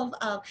 2012,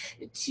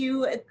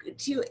 to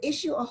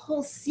issue a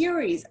whole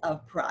series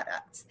of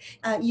products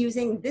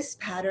using this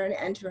pattern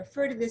and to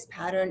refer to this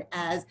pattern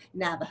as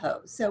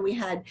Navajo. So we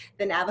had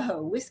the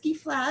Navajo whiskey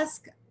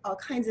flask, all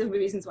kinds of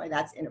reasons why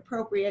that's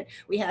inappropriate.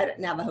 We had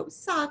Navajo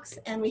socks,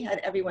 and we had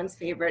everyone's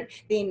favorite,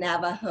 the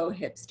Navajo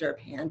hipster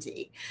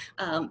panty.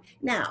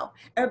 Now,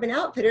 Urban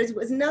Outfitters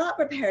was not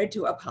prepared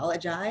to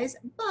apologize,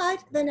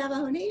 but the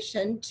Navajo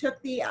Nation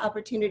took the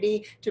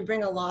opportunity to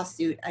bring a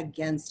lawsuit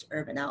against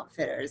Urban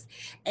Outfitters,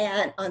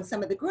 and on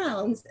some of the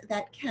grounds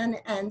that Ken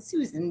and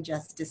Susan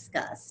just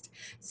discussed.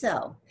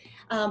 So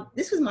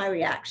this was my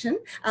reaction,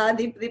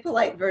 the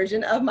polite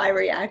version of my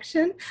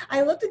reaction.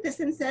 I looked at this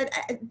and said,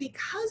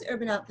 because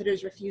Urban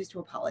Outfitters refused to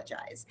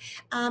apologize,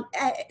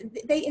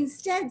 they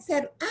instead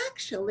said,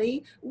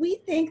 actually, we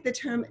think the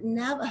term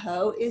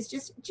Navajo is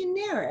just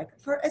generic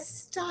for a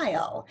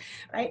style,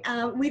 right?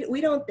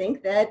 We don't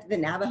think that the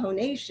Navajo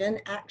Nation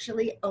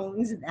actually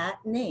owns that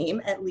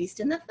name, at least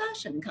in the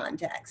fashion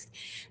context.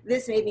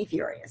 This made me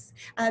furious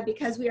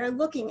because we are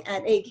looking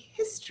at a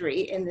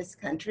history in this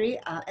country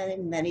and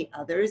in many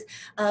others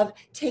of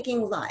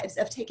taking lives,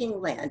 of taking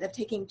land, of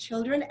taking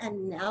children,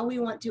 and now we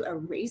want to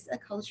erase a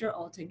culture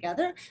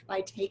altogether by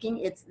taking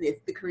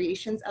the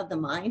creations of the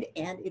mind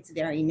and its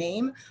very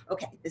name.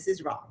 Okay, this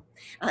is wrong.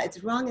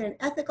 It's wrong at an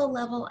ethical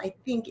level. I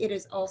think it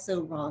is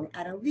also wrong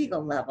at a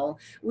legal level,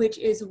 which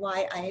is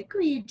why I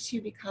agreed to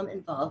become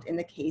involved in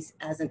the case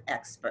as an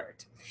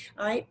expert.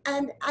 All right,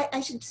 and I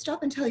should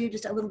stop and tell you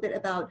just a little bit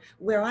about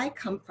where I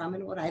come from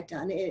and what I've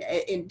done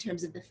in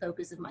terms of the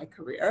focus of my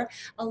career.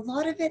 A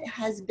lot of it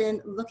has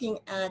been looking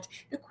at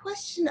the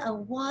question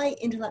of why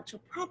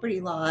intellectual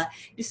property law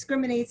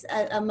discriminates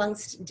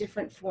amongst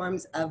different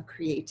forms of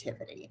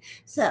creativity.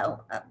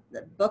 So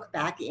the book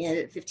back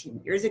in 15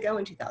 years ago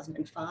in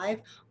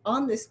 2005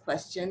 on this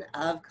question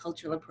of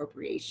cultural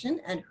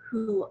appropriation and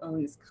who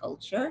owns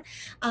culture.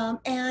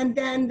 And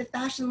then the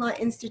Fashion Law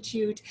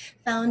Institute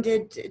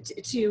founded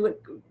to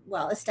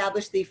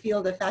establish the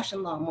field of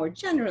fashion law more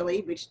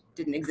generally, which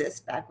didn't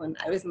exist back when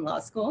I was in law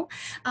school.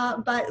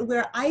 But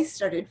where I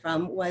started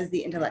from was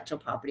the intellectual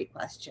property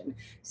question.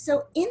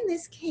 So in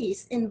this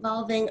case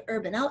involving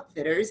Urban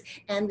Outfitters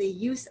and the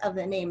use of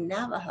the name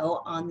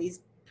Navajo on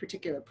these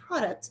particular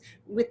products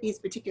with these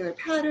particular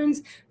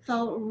patterns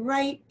fell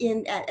right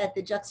in at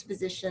the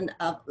juxtaposition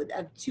of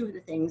two of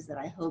the things that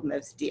I hold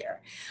most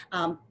dear.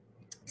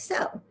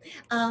 So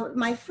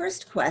my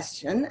first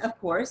question, of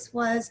course,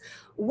 was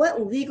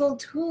what legal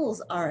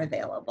tools are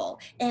available.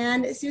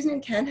 And Susan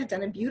and Ken have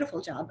done a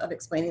beautiful job of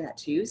explaining that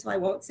to you, so I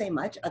won't say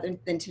much other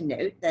than to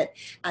note that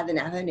the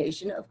Navajo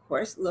Nation, of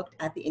course, looked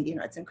at the Indian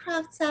Arts and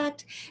Crafts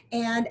Act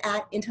and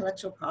at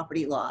intellectual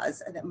property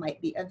laws that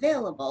might be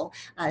available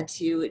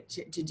to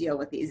deal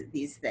with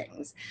these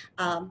things.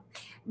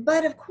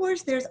 But of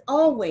course, there's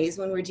always,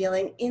 when we're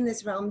dealing in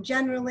this realm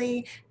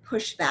generally,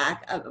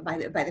 pushback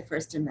by the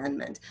First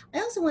Amendment. I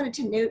also wanted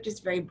to note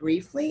just very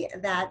briefly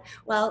that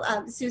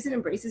while Susan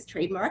embraces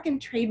trademark,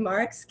 and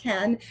trademarks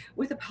can,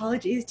 with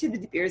apologies to the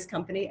De Beers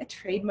Company, a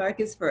trademark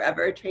is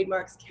forever.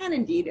 Trademarks can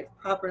indeed, if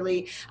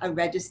properly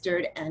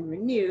registered and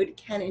renewed,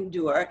 can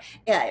endure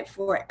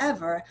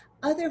forever.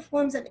 Other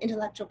forms of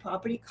intellectual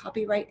property,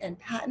 copyright and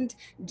patent,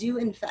 do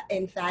in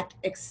fact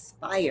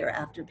expire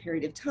after a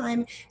period of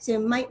time, so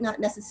might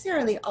not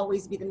necessarily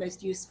always be the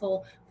most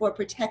useful for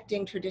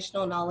protecting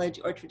traditional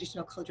knowledge or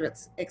traditional cultural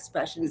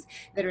expressions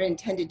that are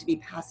intended to be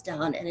passed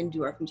down and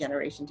endure from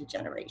generation to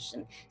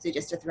generation. So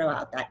just to throw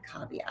out that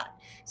caveat.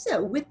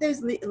 So with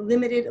those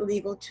limited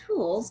legal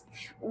tools,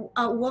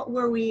 what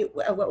were we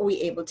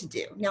able to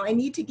do? Now I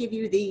need to give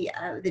you the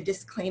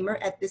disclaimer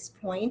at this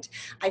point.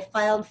 I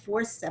filed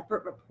 4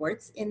 separate reports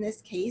in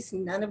this case,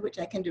 none of which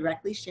I can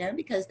directly share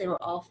because they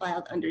were all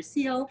filed under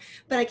seal,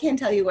 but I can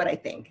tell you what I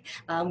think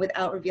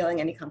without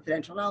revealing any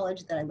confidential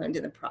knowledge that I learned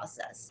in the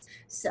process.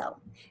 So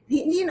the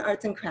Indian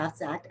Arts and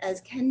Crafts Act, as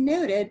Ken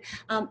noted,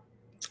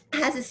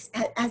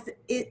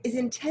 is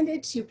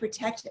intended to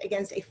protect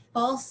against a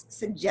false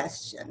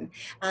suggestion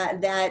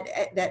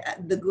that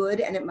the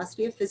good, and it must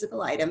be a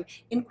physical item,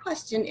 in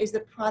question is the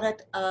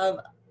product of,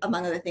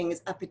 among other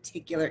things, a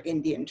particular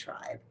Indian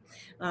tribe.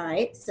 All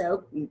right,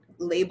 so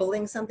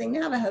labeling something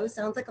Navajo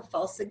sounds like a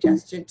false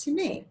suggestion to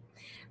me.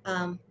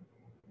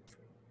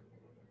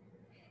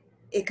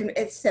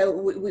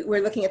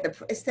 We're looking at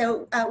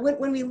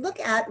when we look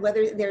at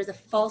whether there's a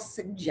false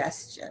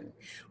suggestion,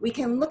 we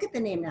can look at the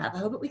name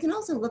Navajo, but we can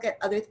also look at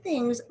other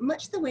things,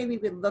 much the way we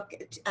would look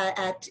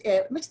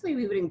much the way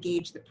we would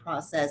engage the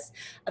process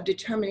of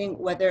determining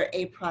whether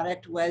a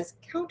product was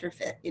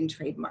counterfeit in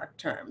trademark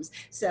terms.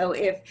 So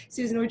if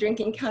Susan were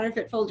drinking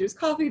counterfeit Folgers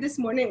coffee this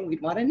morning,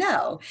 we'd want to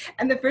know.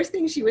 And the first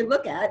thing she would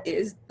look at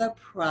is the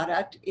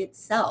product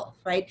itself,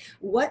 right?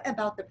 What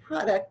about the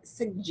product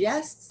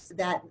suggests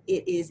that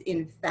it is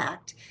in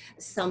fact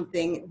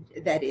something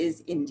that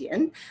is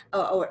Indian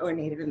or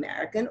Native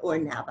American or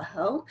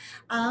Navajo?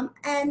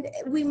 And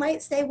we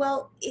might say,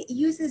 well, it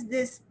uses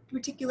this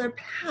particular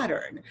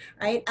pattern,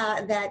 right,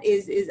 that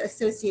is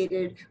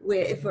associated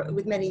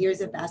with many years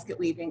of basket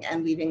weaving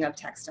and weaving of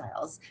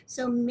textiles.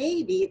 So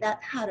maybe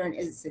that pattern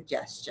is a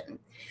suggestion.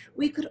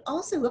 We could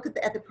also look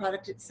at the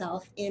product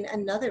itself in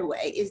another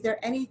way. Is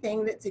there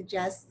anything that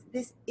suggests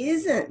this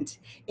isn't,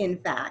 in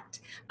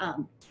fact,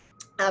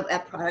 a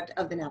product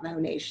of the Navajo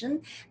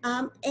Nation?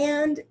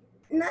 And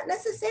not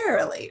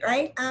necessarily,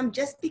 right?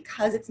 Just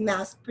because it's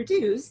mass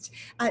produced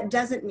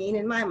doesn't mean,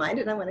 in my mind,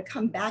 and I want to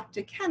come back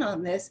to Ken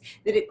on this,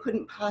 that it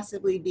couldn't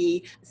possibly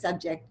be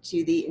subject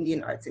to the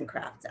Indian Arts and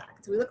Crafts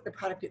Act. So we look at the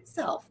product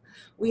itself.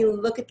 We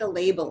look at the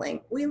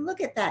labeling. We look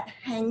at that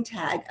hang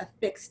tag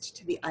affixed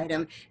to the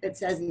item that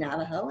says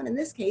Navajo. And in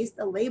this case,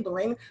 the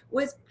labeling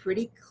was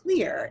pretty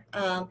clear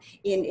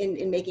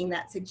in making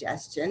that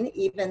suggestion,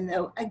 even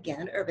though,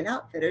 again, Urban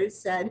Outfitters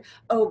said,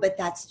 oh, but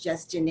that's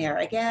just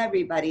generic.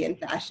 Everybody in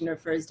fashion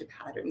refers to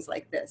patterns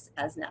like this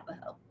as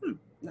Navajo.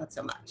 Not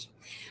so much.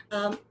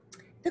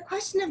 The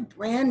question of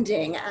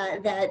branding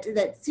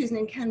that Susan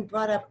and Ken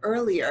brought up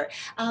earlier,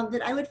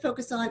 that I would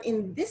focus on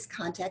in this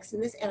context,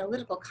 in this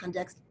analytical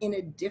context, in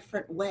a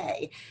different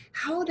way.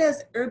 How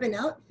does Urban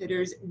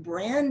Outfitters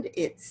brand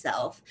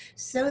itself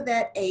so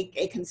that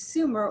a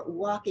consumer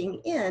walking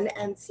in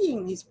and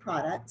seeing these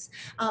products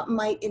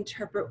might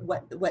interpret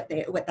what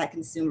that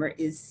consumer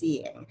is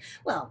seeing?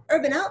 Well,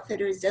 Urban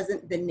Outfitters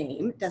the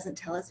name doesn't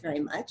tell us very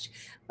much,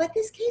 but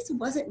this case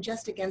wasn't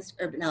just against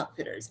Urban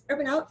Outfitters.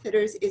 Urban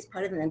Outfitters is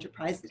part of an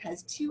enterprise that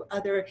has 2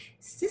 other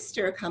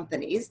sister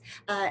companies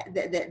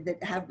that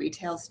have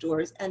retail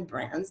stores and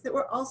brands that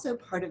were also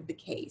part of the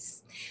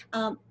case.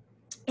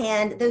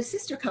 And those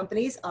sister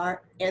companies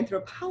are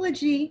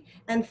Anthropologie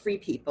and Free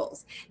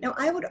Peoples. Now,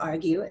 I would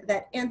argue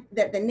that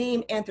the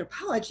name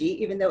Anthropologie,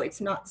 even though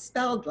it's not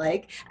spelled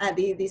like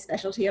the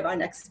specialty of our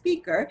next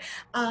speaker,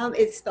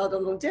 it's spelled a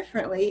little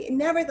differently,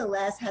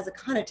 nevertheless has a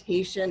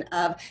connotation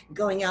of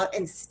going out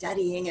and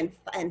studying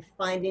and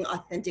finding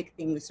authentic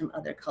things from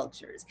other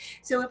cultures.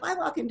 So if I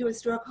walk into a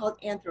store called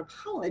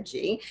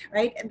Anthropologie,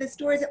 right, the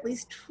store is at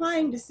least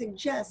trying to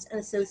suggest an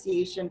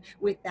association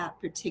with that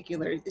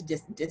particular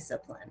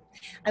discipline.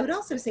 I would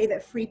also say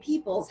that Free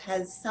Peoples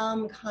has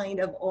some kind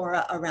of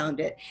aura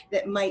around it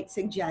that might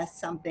suggest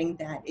something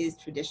that is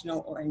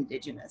traditional or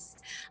indigenous.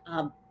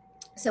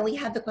 So we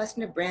have the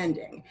question of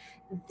branding.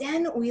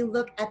 Then we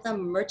look at the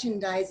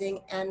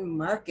merchandising and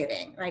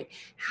marketing, right?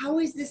 How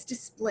is this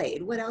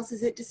displayed? What else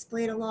is it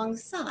displayed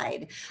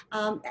alongside?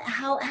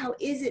 How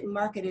is it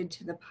marketed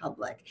to the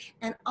public?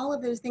 And all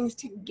of those things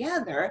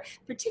together,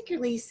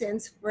 particularly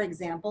since, for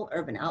example,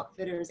 Urban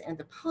Outfitters,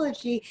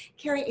 Anthropologie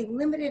carry a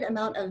limited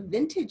amount of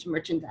vintage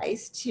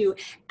merchandise to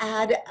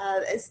add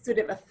a sort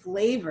of a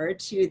flavor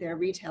to their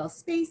retail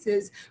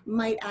spaces,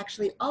 might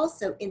actually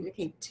also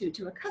indicate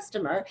to a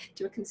customer,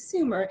 to a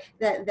consumer,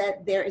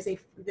 that there is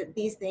that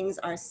these things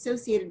are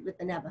associated with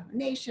the Navajo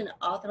Nation,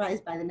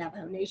 authorized by the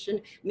Navajo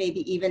Nation,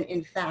 maybe even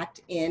in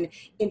fact in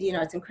Indian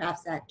Arts and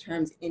Crafts Act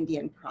terms,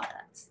 Indian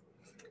products.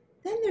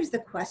 Then there's the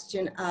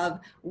question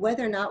of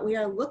whether or not we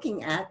are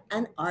looking at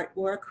an art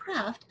or a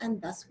craft, and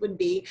thus would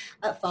be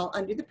fall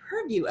under the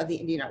purview of the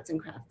Indian Arts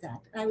and Crafts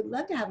Act. And I would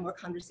love to have more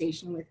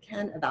conversation with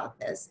Ken about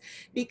this,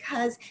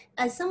 because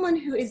as someone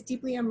who is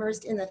deeply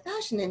immersed in the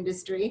fashion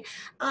industry,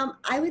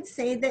 I would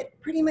say that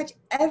pretty much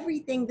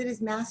everything that is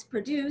mass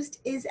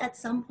produced is at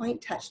some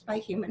point touched by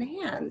human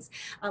hands,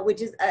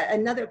 which is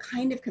another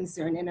kind of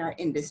concern in our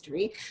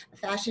industry.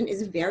 Fashion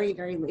is very,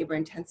 very labor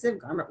intensive.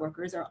 Garment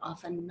workers are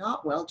often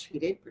not well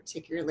treated,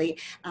 particularly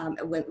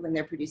when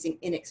they're producing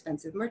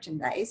inexpensive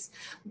merchandise.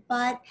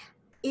 But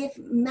if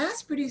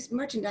mass-produced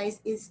merchandise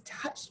is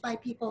touched by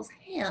people's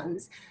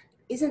hands,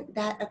 isn't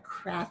that a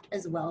craft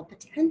as well,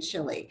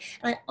 potentially?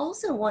 And I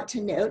also want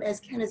to note, as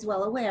Ken is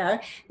well aware,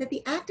 that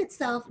the Act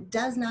itself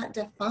does not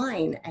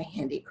define a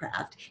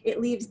handicraft. It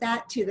leaves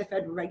that to the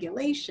federal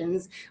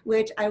regulations,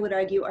 which I would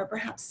argue are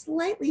perhaps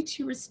slightly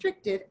too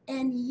restrictive,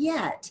 and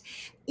yet,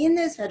 in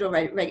those federal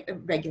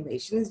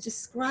regulations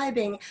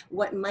describing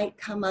what might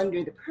come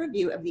under the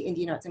purview of the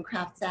Indian Arts and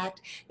Crafts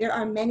Act, there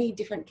are many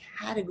different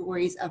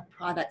categories of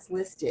products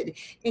listed,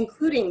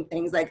 including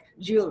things like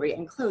jewelry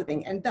and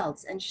clothing and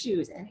belts and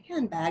shoes and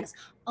handbags,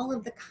 all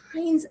of the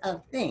kinds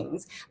of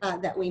things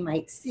that we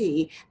might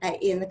see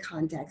in the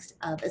context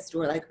of a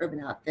store like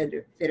Urban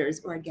Outfitters,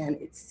 or again,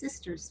 its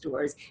sister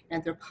stores,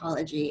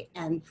 Anthropologie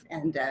and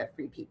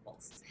Free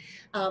Peoples.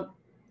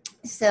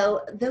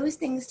 So those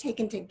things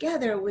taken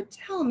together would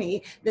tell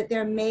me that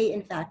there may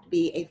in fact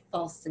be a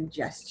false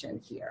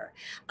suggestion here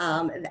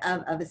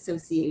of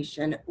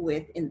association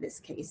with, in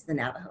this case, the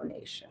Navajo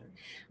Nation.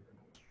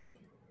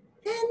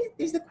 Then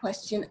there's the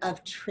question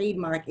of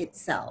trademark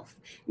itself.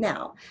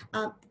 Now,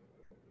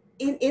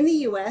 in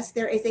the US,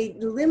 there is a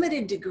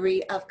limited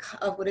degree of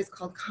what is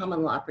called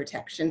common law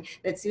protection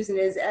that Susan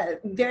is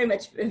very,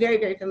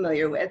 very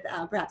familiar with,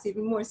 perhaps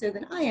even more so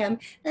than I am.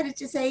 That is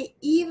to say,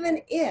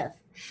 even if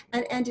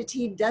an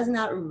entity does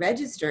not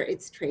register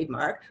its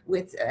trademark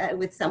with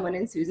someone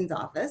in Susan's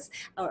office,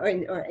 or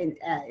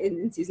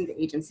in Susan's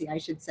agency, I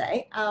should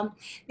say,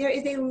 there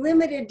is a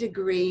limited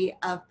degree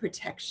of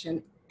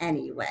protection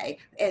anyway,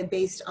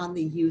 based on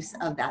the use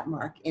of that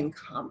mark in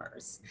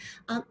commerce.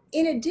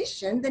 In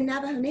addition, the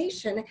Navajo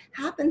Nation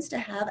happens to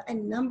have a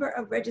number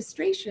of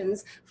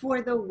registrations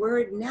for the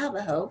word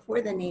Navajo,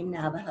 for the name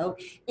Navajo,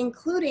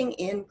 including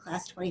in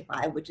Class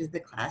 25, which is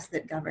the class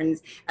that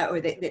governs or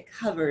that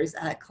covers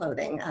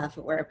clothing,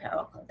 footwear,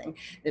 apparel, clothing,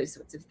 those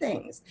sorts of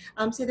things.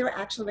 So there are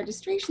actual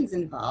registrations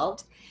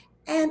involved.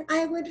 And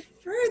I would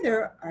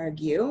further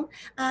argue,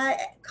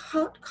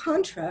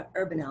 contra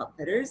Urban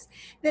Outfitters,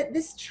 that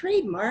this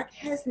trademark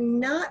has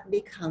not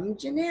become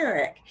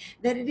generic,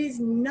 that it is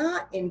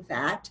not, in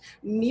fact,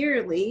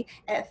 merely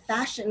a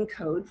fashion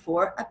code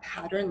for a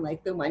pattern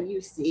like the one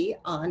you see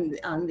on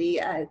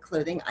the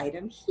clothing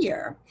item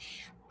here.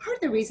 Part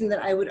of the reason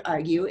that I would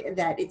argue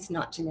that it's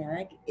not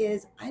generic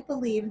is I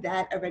believe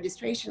that a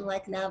registration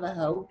like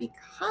Navajo,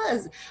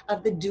 because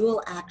of the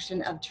dual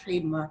action of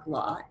trademark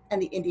law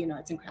and the Indian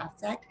Arts and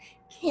Crafts Act,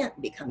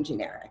 can't become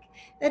generic.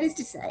 That is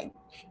to say,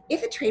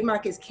 if a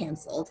trademark is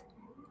canceled,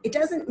 it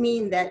doesn't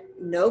mean that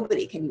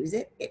nobody can use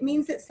it. It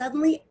means that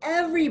suddenly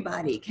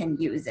everybody can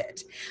use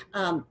it.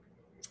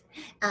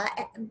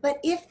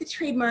 But if the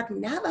trademark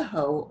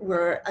Navajo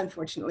were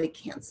unfortunately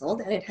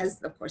canceled, and it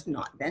has of course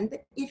not been,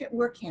 but if it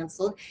were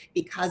canceled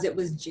because it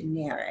was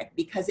generic,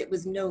 because it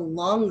was no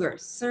longer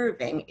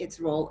serving its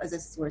role as a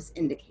source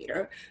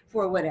indicator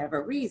for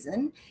whatever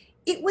reason,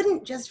 it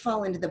wouldn't just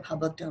fall into the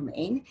public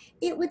domain.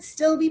 It would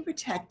still be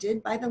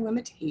protected by the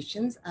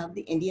limitations of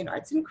the Indian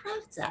Arts and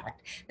Crafts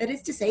Act. That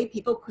is to say,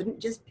 people couldn't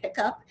just pick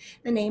up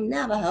the name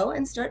Navajo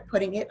and start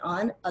putting it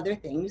on other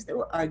things that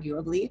were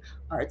arguably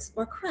arts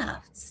or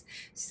crafts.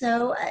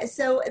 So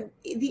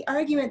the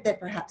argument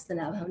that perhaps the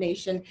Navajo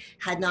Nation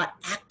had not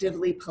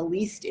actively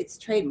policed its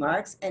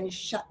trademarks and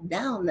shut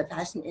down the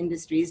fashion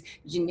industry's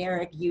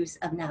generic use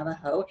of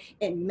Navajo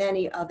in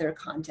many other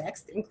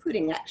contexts,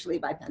 including actually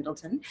by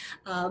Pendleton,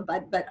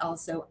 but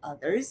also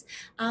others.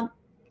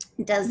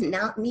 does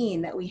not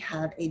mean that we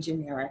have a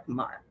generic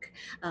mark,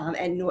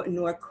 and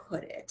nor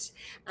could it.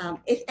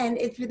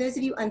 If for those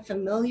of you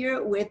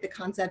unfamiliar with the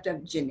concept of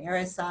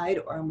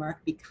genericide or a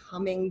mark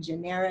becoming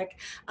generic,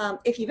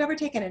 if you've ever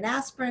taken an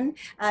aspirin,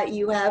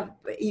 you have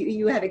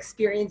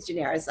experienced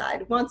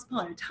genericide. Once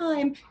upon a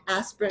time,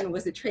 aspirin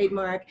was a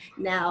trademark.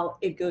 Now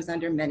it goes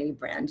under many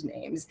brand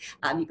names.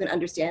 You can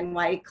understand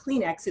why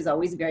Kleenex is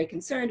always very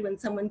concerned when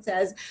someone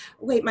says,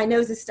 "Wait, my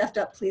nose is stuffed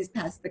up, please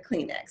pass the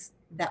Kleenex."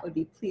 That would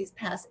be, "Please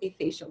pass a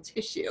facial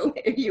tissue,"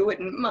 if you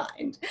wouldn't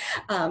mind.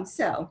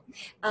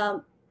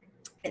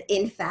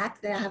 In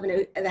fact,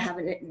 the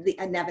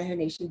Navajo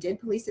Nation did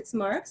police its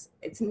marks.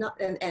 It's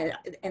not,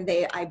 and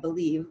they, I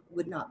believe,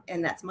 would not,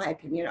 and that's my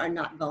opinion, are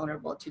not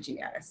vulnerable to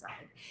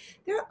genericide.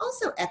 There are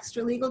also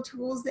extra legal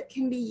tools that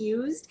can be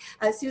used.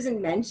 Susan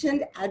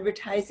mentioned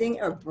advertising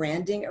or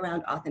branding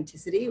around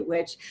authenticity,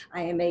 which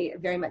I am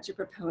very much a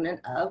proponent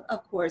of.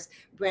 Of course,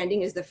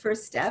 branding is the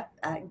first step.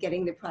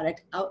 Getting the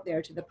product out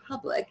there to the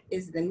public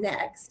is the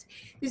next.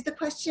 There's the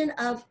question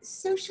of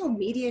social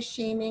media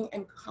shaming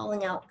and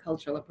calling out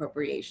cultural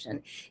appropriation.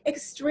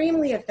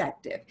 Extremely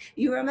effective.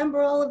 You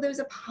remember all of those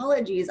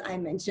apologies I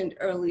mentioned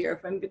earlier,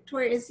 from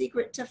Victoria's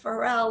Secret to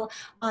Pharrell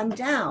on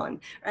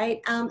down,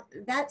 right?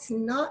 That's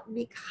not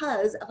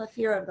because of a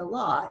fear of the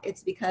law.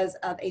 It's because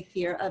of a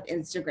fear of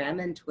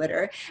Instagram and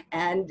Twitter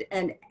and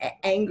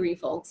angry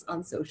folks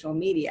on social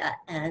media.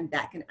 And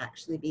that can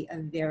actually be a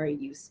very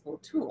useful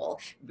tool,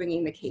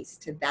 bringing the case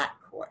to that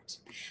court.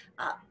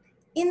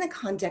 In the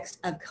context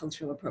of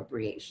cultural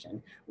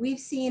appropriation, we've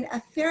seen a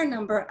fair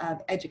number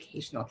of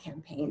educational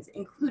campaigns,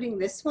 including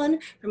this one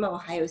from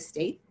Ohio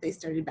State. They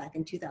started back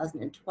in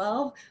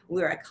 2012.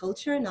 We're a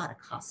culture, not a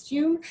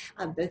costume,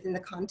 both in the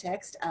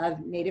context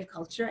of Native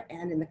culture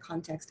and in the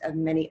context of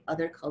many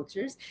other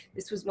cultures.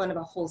 This was one of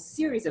a whole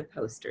series of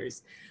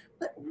posters.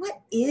 But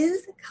what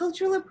is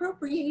cultural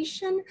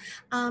appropriation?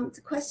 It's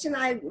a question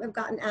I've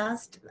gotten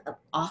asked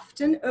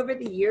often over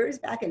the years.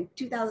 Back in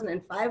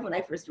 2005, when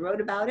I first wrote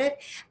about it,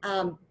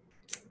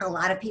 a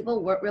lot of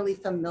people weren't really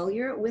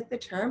familiar with the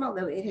term,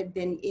 although it had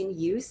been in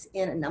use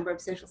in a number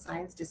of social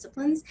science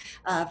disciplines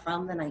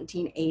from the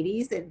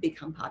 1980s. It had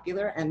become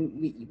popular,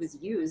 and it was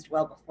used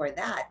well before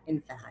that,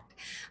 in fact.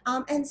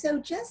 And so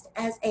just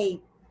as a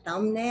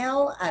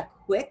thumbnail, a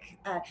quick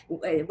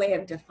way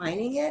of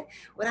defining it,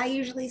 what I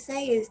usually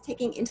say is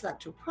taking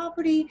intellectual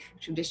property,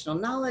 traditional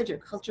knowledge, or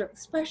cultural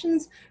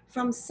expressions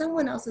from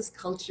someone else's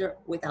culture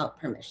without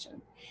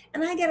permission.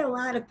 And I get a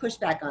lot of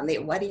pushback on the,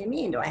 what do you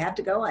mean? Do I have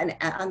to go and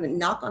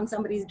knock on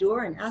somebody's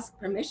door and ask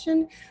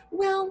permission?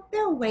 Well,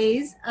 there are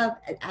ways of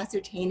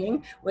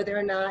ascertaining whether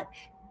or not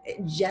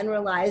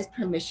generalized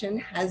permission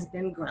has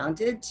been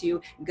granted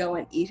to go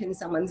and eat in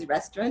someone's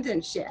restaurant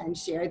and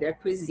share their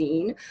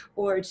cuisine,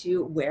 or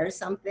to wear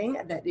something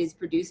that is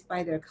produced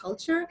by their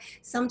culture.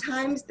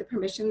 Sometimes the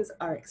permissions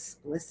are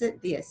explicit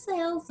via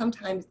sale,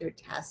 sometimes they're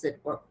tacit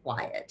or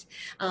quiet.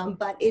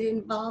 But it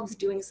involves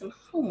doing some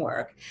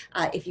homework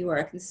if you are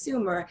a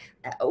consumer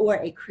or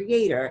a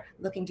creator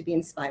looking to be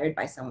inspired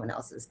by someone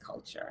else's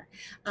culture.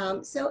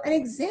 So an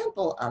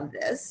example of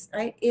this,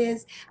 right,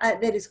 is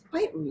that is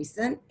quite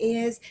recent,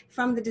 is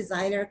from the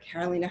designer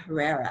Carolina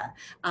Herrera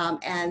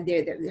and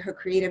her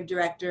creative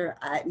director,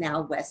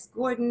 now Wes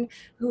Gordon,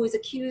 who was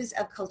accused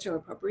of cultural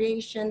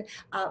appropriation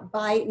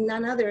by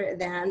none other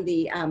than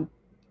the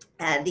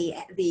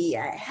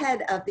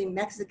head of the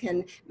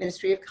Mexican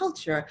Ministry of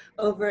Culture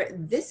over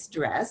this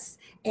dress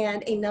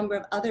and a number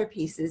of other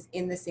pieces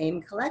in the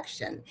same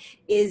collection.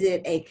 Is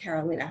it a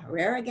Carolina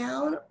Herrera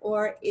gown,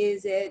 or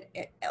is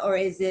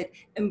it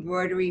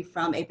embroidery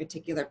from a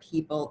particular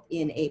people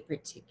in a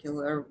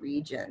particular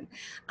region?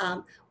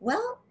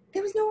 Well,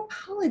 there was no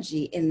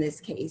apology in this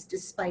case,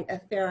 despite a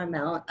fair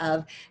amount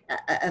of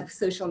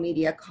social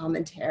media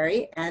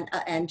commentary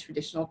and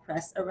traditional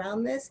press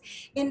around this.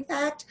 In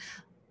fact,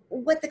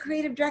 what the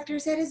creative director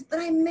said is, "But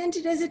I meant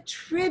it as a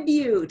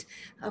tribute."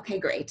 Okay,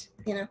 great.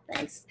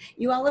 Thanks.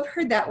 You all have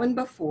heard that one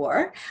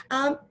before.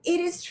 It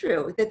is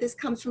true that this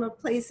comes from a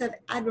place of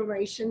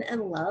admiration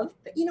and love,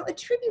 but a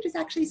tribute is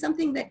actually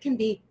something that can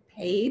be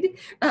paid.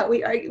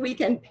 We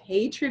can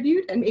pay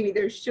tribute, and maybe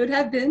there should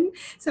have been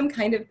some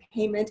kind of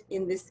payment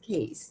in this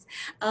case.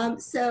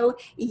 So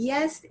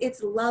yes,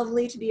 it's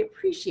lovely to be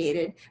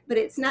appreciated, but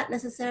it's not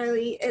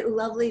necessarily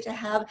lovely to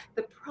have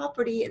the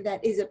property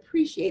that is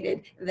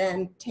appreciated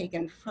then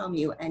taken from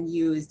you and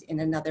used in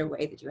another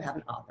way that you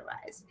haven't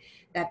authorized.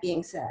 That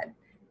being said,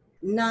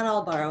 not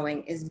all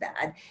borrowing is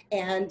bad.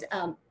 And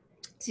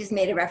she's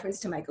made a reference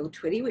to Michael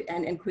Twitty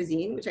and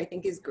cuisine, which I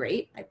think is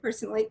great. I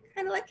personally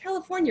kind of like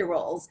California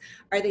rolls.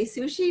 Are they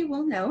sushi?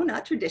 Well, no,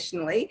 not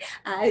traditionally,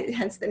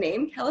 hence the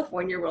name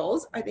California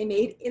rolls. Are they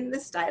made in the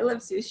style of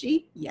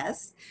sushi?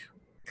 Yes.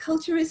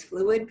 culture is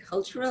fluid.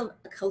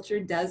 Culture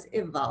does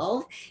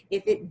evolve.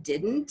 If it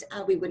didn't,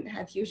 we wouldn't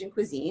have fusion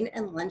cuisine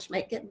and lunch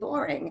might get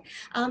boring.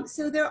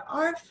 So there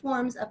are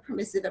forms of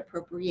permissive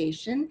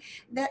appropriation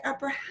that are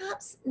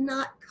perhaps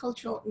not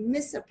cultural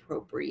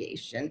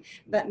misappropriation,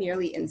 but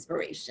merely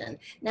inspiration.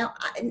 Now,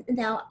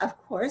 of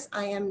course,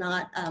 I am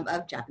not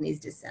of Japanese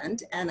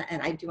descent, and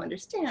I do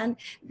understand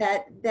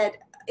that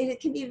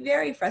it can be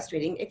very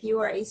frustrating if you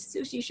are a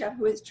sushi chef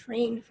who has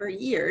trained for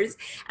years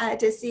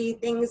to see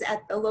things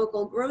at the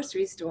local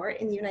grocery store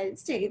in the United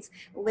States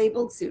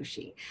labeled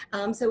sushi.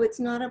 So it's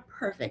not a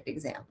perfect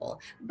example,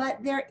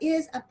 but there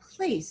is a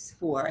place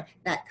for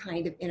that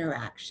kind of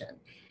interaction.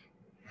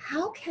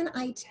 How can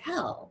I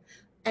tell?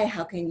 And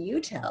how can you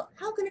tell?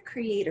 How can a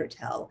creator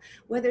tell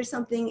whether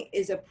something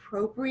is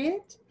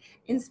appropriate,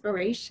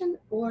 inspiration,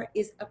 or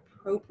is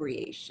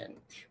appropriation?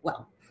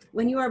 Well,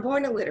 when you are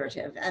born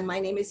alliterative, and my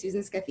name is Susan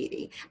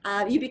Scafidi,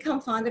 you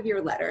become fond of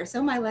your letter.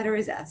 So my letter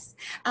is S.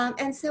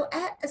 And so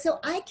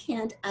I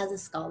can't, as a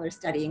scholar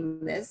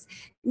studying this,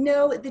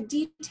 know the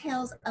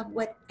details of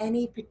what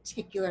any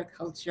particular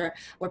culture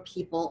or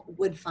people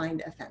would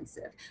find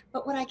offensive.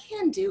 But what I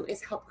can do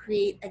is help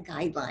create a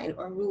guideline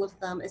or a rule of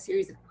thumb, a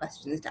series of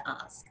questions to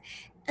ask.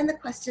 And the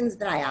questions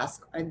that I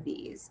ask are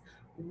these.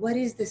 What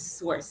is the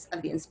source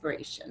of the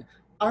inspiration?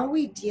 Are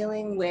we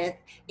dealing with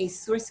a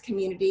source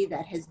community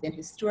that has been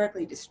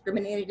historically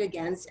discriminated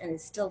against and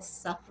is still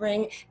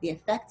suffering the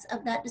effects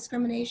of that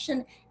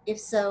discrimination? If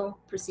so,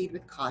 proceed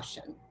with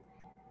caution.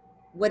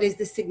 What is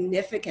the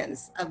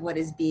significance of what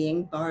is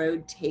being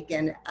borrowed,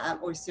 taken,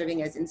 or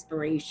serving as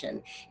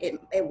inspiration?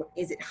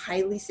 Is it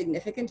highly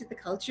significant to the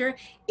culture?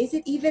 Is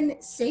it even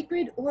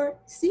sacred or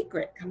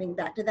secret? Coming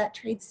back to that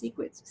trade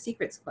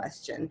secrets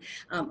question,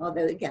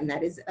 although again,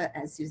 that is,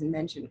 as Susan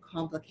mentioned,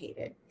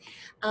 complicated.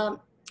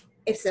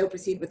 If so,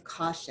 proceed with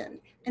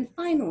caution. And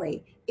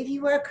finally, if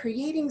you are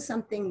creating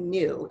something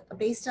new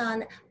based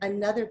on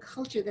another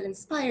culture that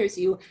inspires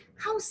you,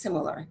 how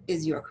similar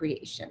is your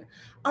creation?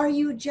 Are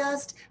you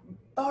just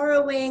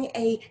borrowing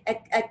a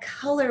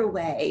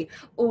colorway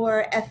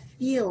or a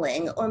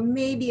feeling or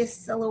maybe a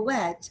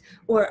silhouette,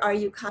 or are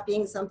you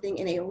copying something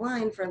in a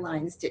line for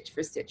line, stitch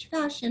for stitch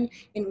fashion,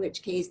 in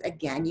which case,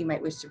 again, you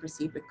might wish to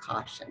proceed with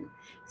caution.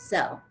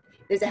 So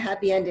there's a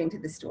happy ending to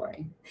the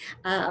story.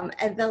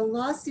 And the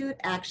lawsuit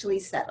actually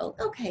settled.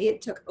 Okay,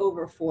 it took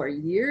over 4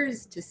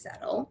 years to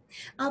settle,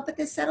 but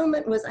the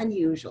settlement was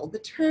unusual. The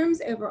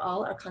terms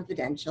overall are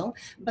confidential,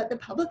 but the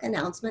public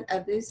announcement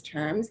of those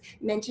terms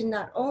mentioned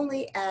not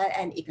only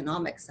an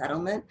economic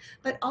settlement,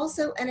 but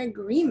also an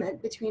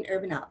agreement between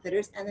Urban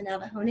Outfitters and the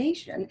Navajo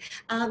Nation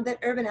that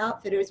Urban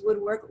Outfitters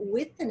would work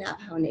with the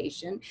Navajo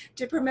Nation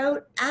to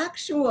promote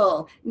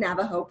actual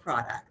Navajo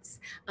products.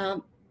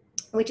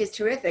 Which is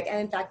terrific, and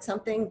in fact,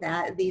 something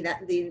that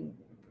the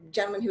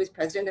gentleman who was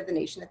president of the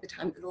nation at the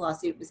time that the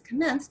lawsuit was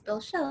commenced,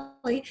 Bill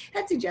Shelley,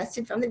 had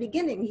suggested from the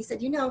beginning. He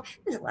said, you know,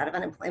 there's a lot of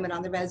unemployment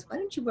on the res. Why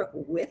don't you work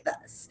with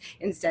us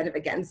instead of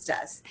against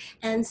us?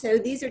 And so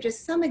these are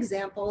just some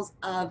examples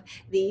of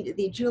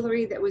the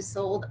jewelry that was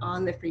sold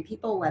on the Free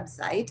People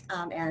website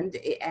and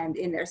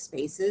in their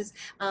spaces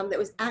that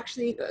was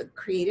actually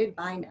created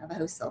by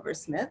Navajo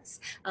silversmiths,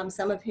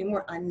 some of whom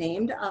were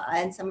unnamed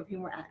and some of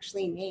whom were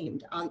actually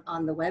named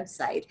on the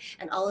website.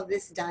 And all of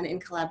this done in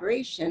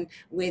collaboration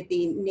with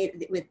the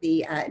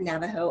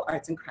Navajo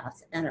Arts and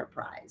Crafts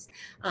Enterprise.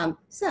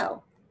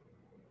 So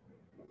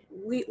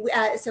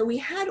we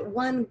had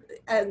one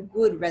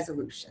good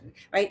resolution,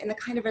 right? And the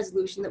kind of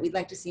resolution that we'd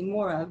like to see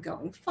more of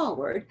going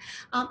forward.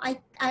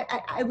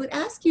 I would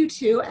ask you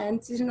to,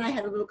 and Susan and I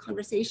had a little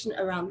conversation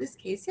around this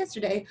case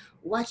yesterday,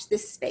 watch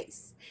this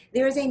space.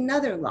 There is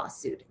another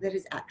lawsuit that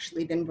has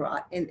actually been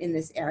brought in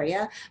this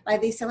area by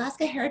the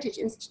Silaska Heritage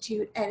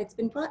Institute, and it's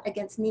been brought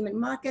against Neiman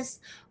Marcus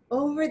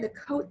over the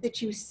coat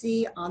that you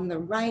see on the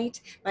right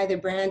by the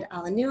brand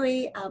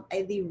Alanui,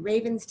 the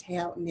Raven's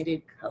Tail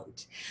knitted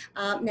coat.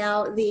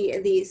 Now,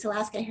 the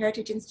Silaska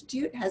Heritage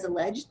Institute has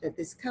alleged that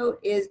this coat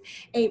is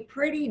a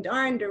pretty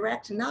darn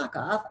direct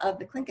knockoff of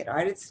the Tlingit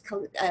artist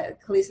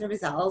Kalisa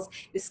Rizal's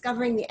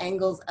Discovering the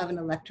Angles of an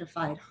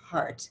Electrified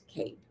Heart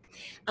cape.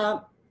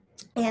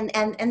 And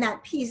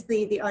that piece,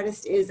 the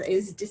artist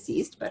is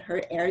deceased, but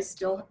her heirs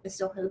still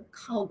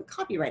hold the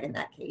copyright in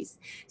that case.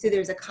 So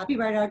there's a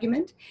copyright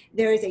argument.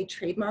 There is a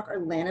trademark or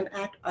Lanham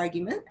Act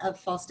argument of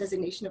false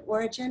designation of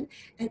origin.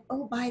 And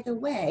oh, by the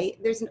way,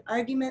 there's an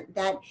argument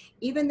that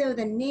even though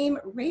the name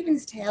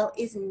Raven's Tail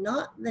is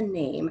not the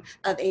name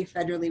of a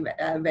federally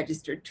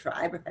registered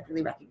tribe or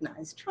federally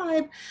recognized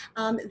tribe,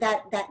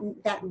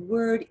 that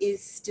word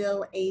is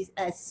still a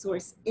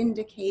source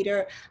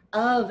indicator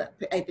of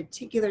a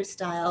particular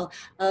style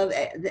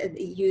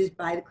used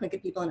by the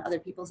Tlingit people and other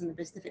peoples in the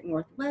Pacific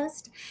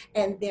Northwest,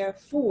 and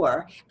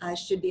therefore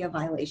should be a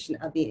violation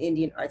of the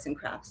Indian Arts and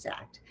Crafts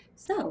Act.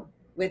 So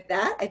with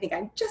that, I think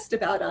I'm just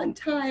about on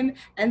time,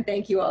 and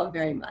thank you all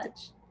very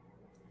much.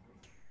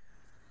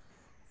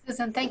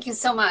 Susan, thank you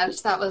so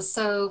much. That was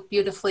so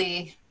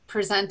beautifully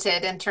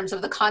presented in terms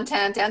of the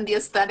content and the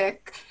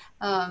aesthetic.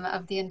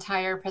 of the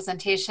entire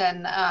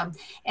presentation.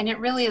 And it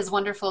really is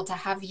wonderful to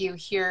have you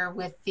here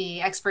with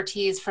the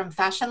expertise from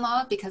fashion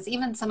law, because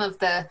even some of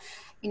the,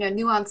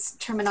 nuanced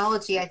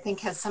terminology I think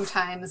has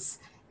sometimes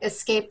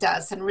escaped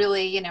us, and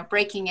really,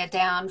 breaking it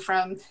down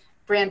from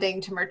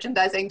branding to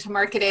merchandising to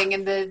marketing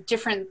and the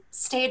different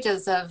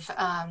stages of,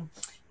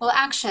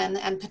 action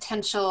and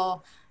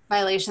potential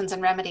violations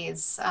and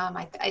remedies,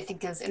 I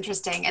think is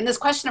interesting. And this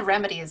question of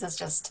remedies is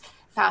just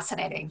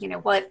fascinating.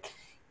 What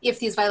if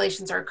these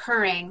violations are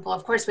occurring? Well,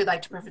 of course, we'd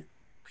like to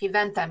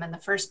prevent them in the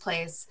first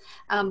place.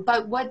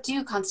 But what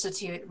do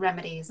constitute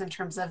remedies in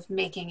terms of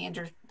making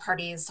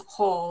inter-parties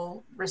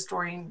whole,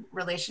 restoring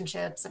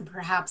relationships, and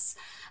perhaps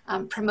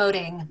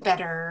promoting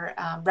better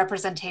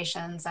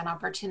representations and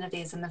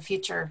opportunities in the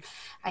future,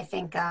 I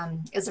think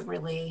is a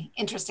really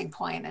interesting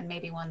point, and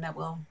maybe one that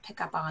we'll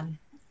pick up on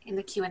in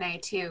the Q&A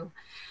too.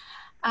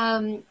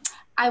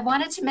 I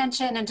wanted to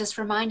mention and just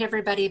remind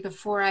everybody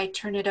before I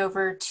turn it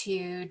over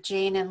to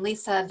Jane and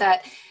Lisa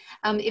that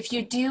if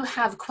you do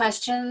have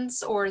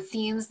questions or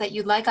themes that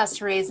you'd like us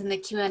to raise in the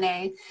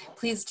Q&A,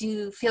 please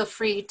do feel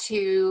free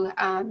to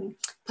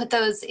put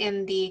those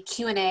in the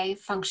Q&A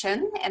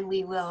function, and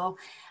we will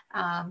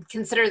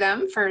consider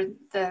them for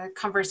the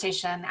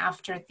conversation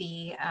after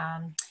the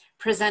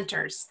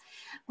presenters.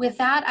 With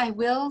that, I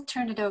will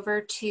turn it over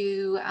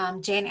to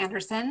Jane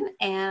Anderson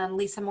and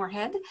Lisa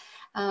Moorhead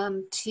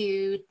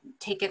to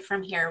take it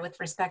from here with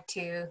respect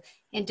to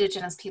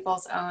Indigenous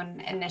people's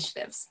own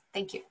initiatives.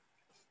 Thank you.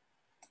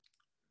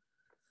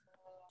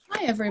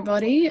 Hi,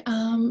 everybody.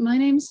 My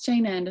name's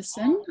Jane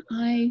Anderson.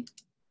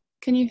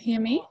 Can you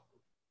hear me?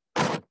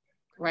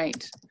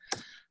 Great.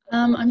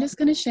 I'm just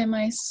going to share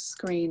my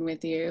screen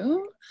with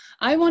you.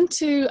 I want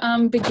to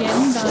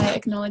begin by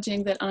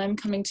acknowledging that I'm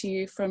coming to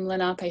you from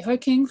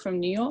Lenape-Hoking from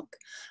New York.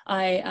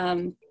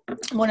 I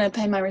want to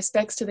pay my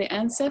respects to the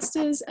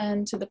ancestors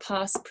and to the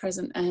past,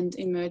 present, and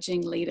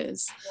emerging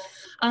leaders.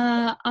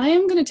 I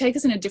am going to take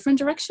us in a different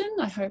direction.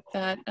 I hope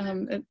that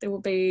there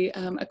will be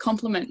a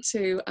compliment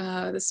to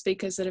the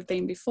speakers that have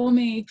been before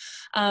me.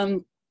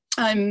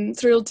 I'm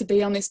thrilled to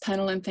be on this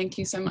panel, and thank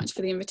you so much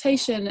for the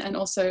invitation, and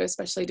also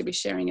especially to be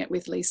sharing it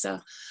with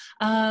Lisa.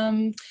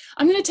 I'm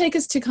going to take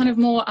us to kind of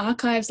more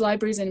archives,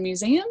 libraries, and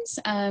museums,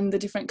 and the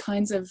different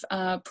kinds of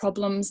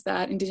problems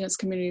that Indigenous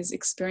communities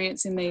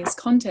experience in these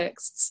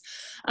contexts.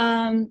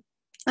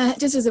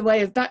 Just as a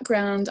way of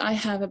background, I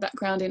have a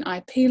background in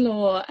IP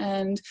law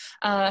and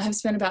have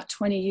spent about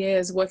 20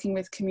 years working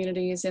with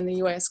communities in the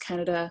US,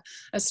 Canada,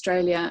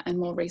 Australia, and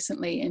more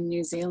recently in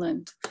New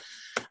Zealand.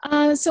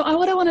 So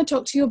what I want to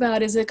talk to you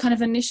about is a kind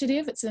of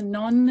initiative. It's a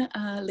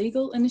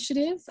non-legal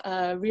initiative,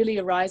 really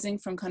arising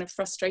from kind of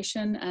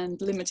frustration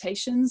and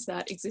limitations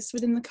that exist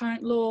within the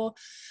current law,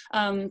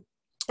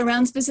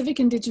 around specific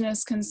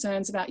Indigenous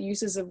concerns about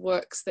uses of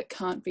works that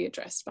can't be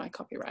addressed by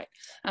copyright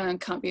and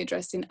can't be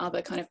addressed in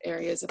other kind of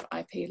areas of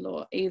IP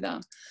law either.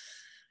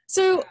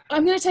 So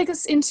I'm going to take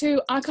us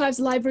into archives,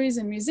 libraries,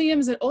 and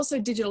museums, and also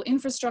digital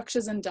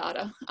infrastructures and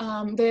data.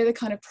 They're the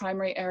kind of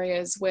primary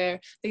areas where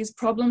these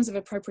problems of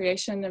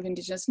appropriation of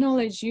Indigenous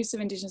knowledge, use of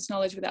Indigenous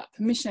knowledge without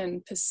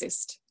permission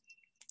persist.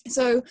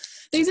 So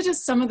these are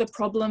just some of the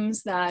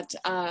problems that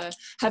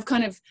have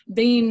kind of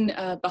been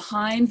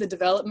behind the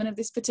development of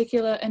this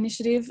particular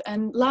initiative,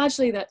 and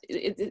largely that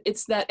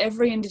it's that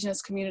every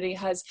Indigenous community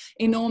has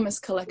enormous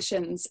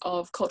collections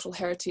of cultural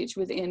heritage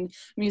within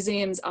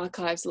museums,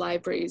 archives,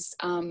 libraries,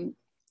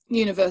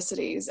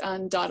 universities,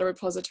 and data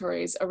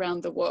repositories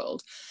around the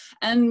world.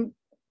 And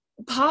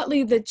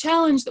partly the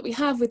challenge that we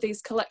have with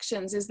these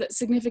collections is that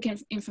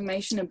significant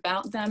information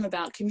about them,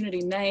 about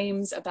community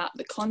names, about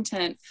the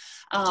content,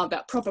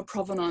 about proper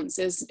provenance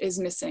is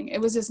missing.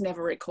 It was just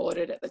never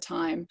recorded at the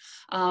time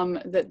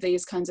that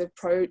these kinds of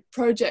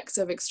projects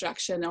of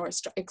extraction or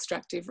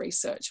extractive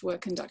research were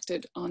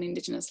conducted on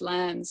Indigenous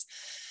lands.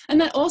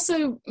 And that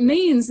also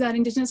means that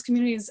Indigenous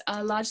communities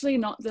are largely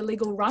not the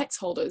legal rights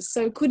holders,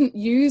 so couldn't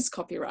use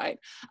copyright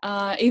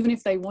even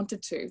if they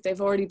wanted to.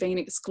 They've already been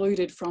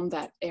excluded from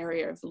that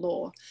area of law.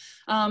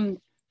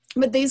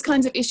 But these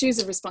kinds of issues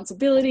of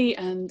responsibility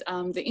and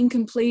the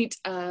incomplete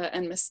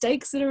and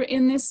mistakes that are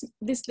in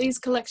these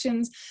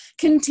collections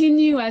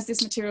continue as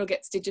this material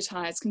gets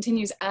digitized,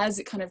 continues as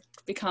it kind of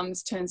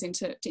turns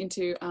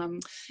into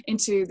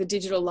the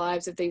digital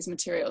lives of these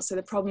materials. So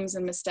the problems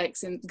and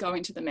mistakes go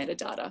into the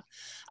metadata.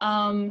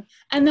 And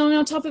then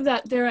on top of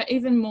that, there are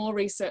even more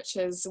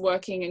researchers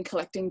working and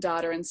collecting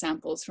data and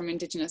samples from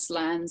Indigenous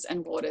lands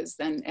and waters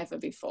than ever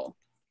before.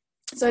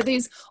 So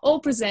these all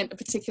present a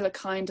particular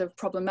kind of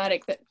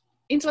problematic that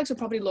intellectual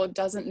property law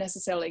doesn't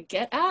necessarily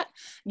get at,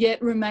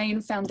 yet remain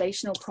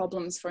foundational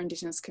problems for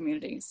Indigenous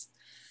communities.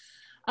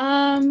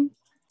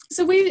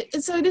 So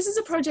this is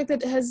a project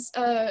that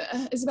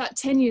is about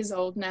 10 years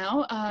old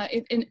now.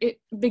 It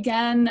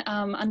began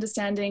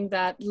understanding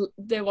that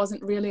there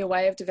wasn't really a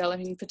way of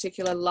developing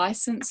particular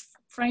license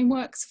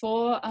frameworks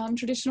for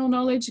traditional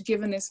knowledge,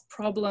 given this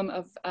problem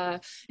of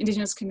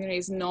Indigenous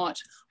communities not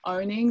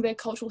owning their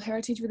cultural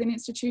heritage within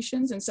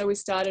institutions. And so we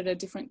started a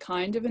different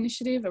kind of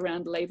initiative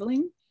around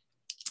labelling.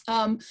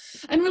 And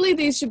really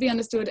these should be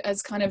understood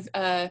as kind of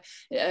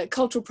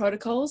cultural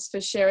protocols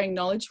for sharing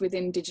knowledge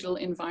within digital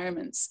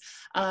environments.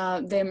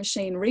 They're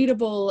machine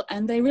readable,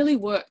 and they really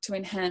work to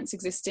enhance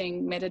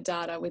existing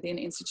metadata within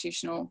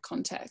institutional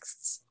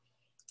contexts.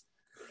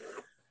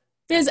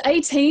 There's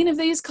 18 of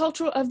these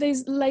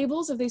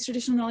labels, of these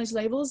traditional knowledge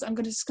labels. I'm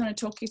just going to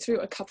talk you through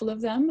a couple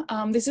of them.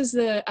 This is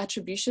the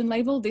attribution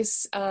label.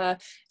 This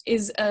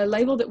is a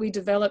label that we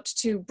developed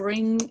to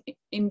bring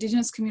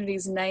Indigenous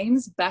communities'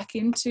 names back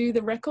into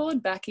the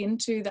record, back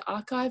into the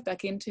archive,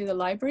 back into the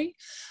library.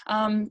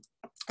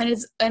 And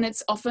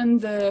it's often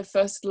the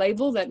first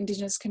label that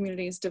Indigenous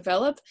communities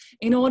develop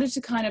in order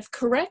to kind of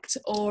correct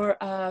or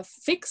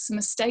fix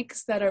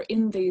mistakes that are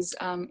in these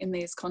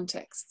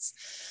contexts.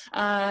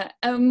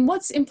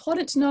 What's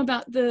important to know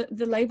about the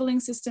labeling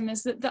system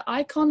is that the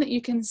icon that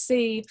you can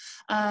see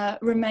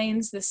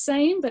remains the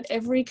same, but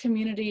every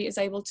community is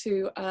able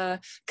to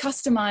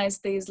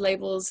customize these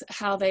labels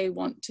how they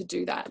want to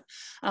do that,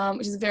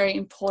 which is a very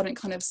important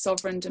kind of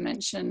sovereign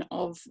dimension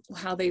of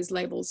how these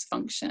labels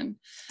function.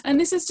 And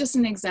this is just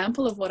an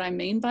example of what I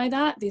mean by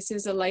that. This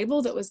is a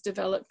label that was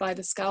developed by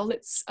the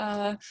Scowlitz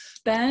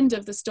band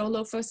of the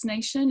Stolo First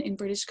Nation in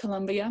British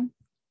Columbia.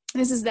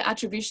 This is the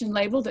attribution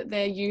label that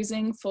they're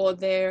using for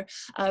their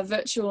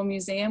virtual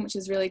museum, which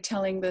is really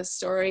telling the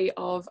story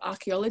of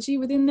archaeology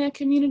within their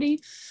community.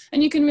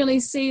 And you can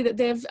really see that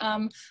they've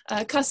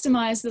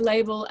customized the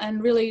label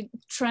and really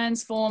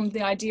transformed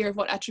the idea of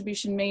what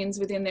attribution means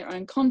within their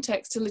own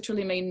context to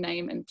literally mean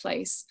name and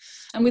place.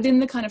 And within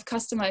the kind of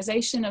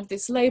customization of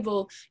this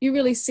label, you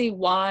really see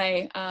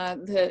why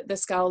the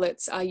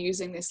Scowlitz are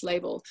using this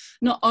label,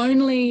 not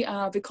only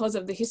because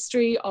of the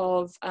history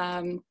of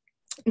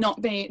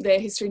their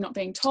history not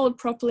being told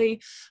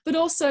properly, but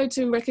also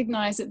to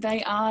recognize that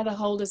they are the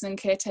holders and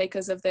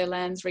caretakers of their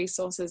lands,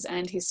 resources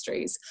and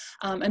histories,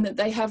 and that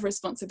they have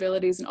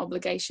responsibilities and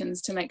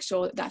obligations to make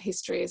sure that that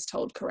history is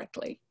told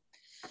correctly.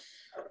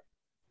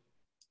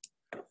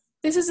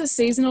 This is a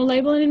seasonal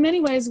label, and in many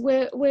ways,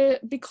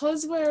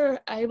 because we're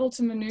able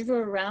to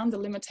maneuver around the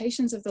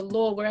limitations of the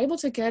law, we're able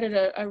to get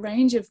at a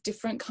range of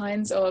different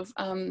kinds of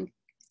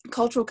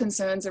cultural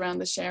concerns around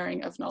the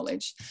sharing of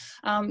knowledge.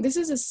 This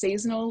is a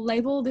seasonal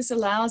label. This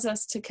allows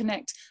us to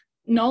connect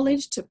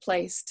knowledge to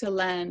place, to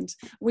land.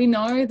 We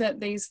know that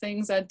these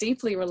things are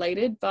deeply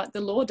related, but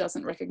the law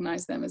doesn't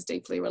recognize them as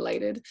deeply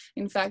related.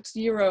 In fact,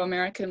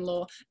 Euro-American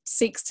law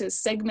seeks to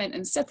segment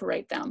and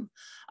separate them.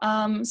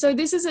 So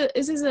this is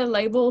a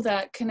label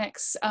that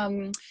connects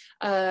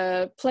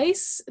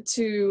place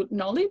to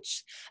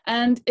knowledge,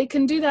 and it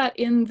can do that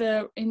in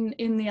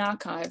the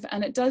archive.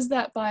 And it does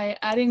that by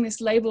adding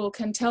this label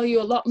can tell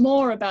you a lot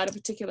more about a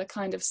particular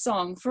kind of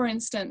song. For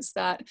instance,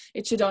 that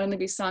it should only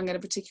be sung at a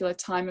particular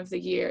time of the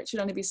year. It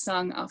should only be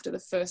sung after the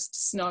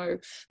first snow,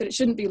 that it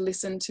shouldn't be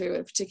listened to at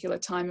a particular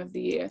time of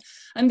the year.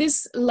 And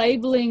this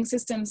labeling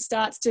system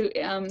starts to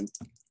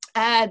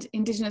add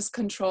Indigenous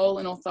control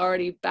and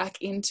authority back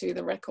into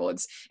the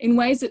records in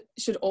ways that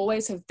should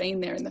always have been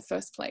there in the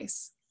first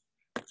place.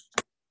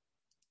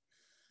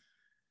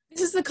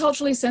 This is the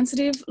culturally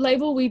sensitive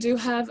label. We do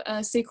have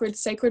a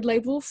sacred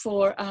label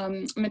for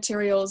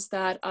materials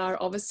that are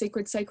of a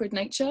sacred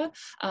nature.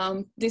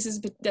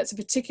 That's a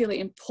particularly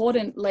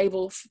important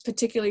label,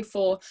 particularly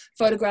for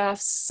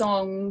photographs,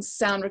 songs,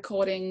 sound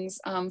recordings,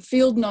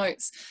 field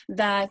notes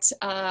that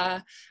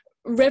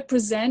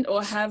represent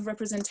or have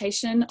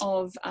representation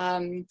of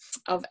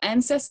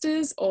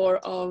ancestors or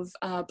of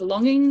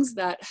belongings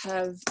that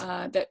have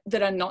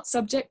that are not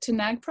subject to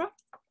NAGPRA.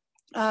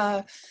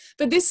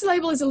 But this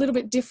label is a little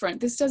bit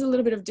different. This does a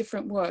little bit of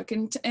different work,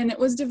 and it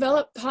was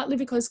developed partly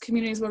because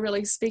communities were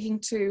really speaking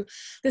to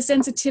the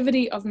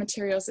sensitivity of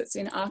materials that's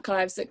in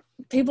archives that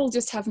people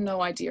just have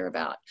no idea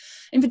about.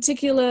 In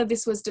particular,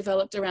 this was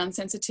developed around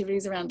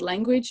sensitivities around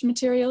language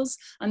materials,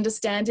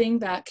 understanding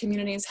that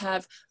communities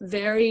have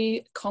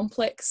very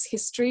complex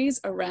histories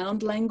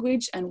around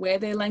language and where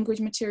their language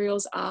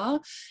materials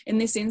are. In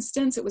this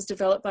instance, it was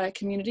developed by a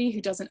community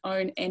who doesn't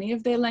own any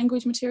of their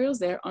language materials.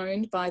 They're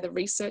owned by the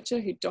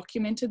researcher who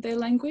documented their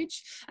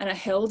language and are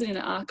held in an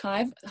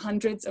archive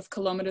hundreds of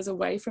kilometers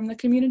away from the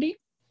community.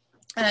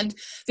 And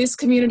this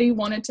community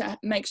wanted to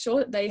make sure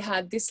that they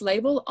had this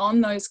label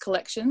on those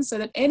collections so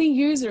that any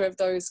user of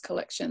those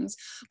collections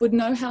would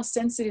know how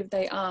sensitive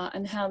they are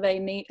and how they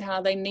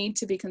need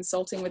to be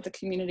consulting with the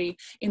community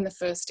in the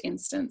first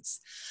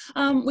instance.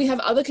 We have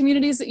other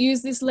communities that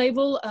use this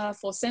label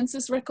for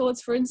census records,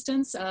 for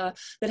instance,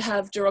 that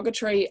have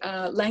derogatory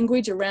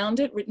language around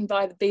it written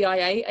by the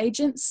BIA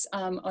agents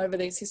over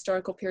these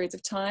historical periods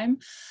of time.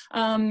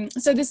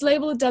 So this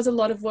label does a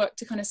lot of work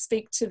to kind of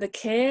speak to the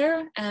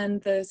care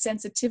and the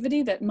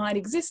sensitivity that might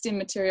exist in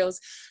materials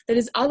that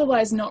is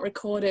otherwise not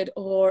recorded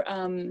or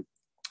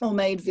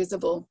made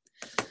visible.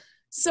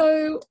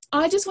 So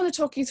I just want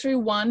to talk you through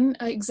one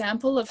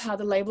example of how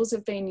the labels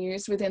have been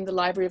used within the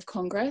Library of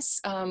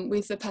Congress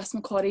with the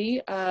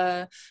Passamaquoddy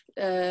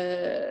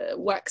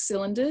wax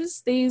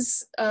cylinders.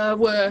 These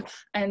were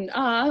and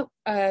are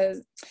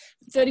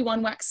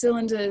 31 wax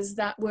cylinders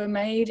that were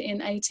made in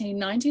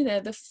 1890.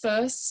 They're the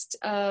first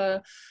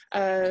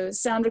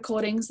sound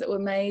recordings that were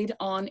made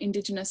on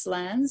Indigenous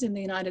lands in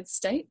the United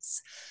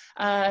States.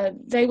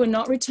 They were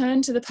not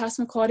returned to the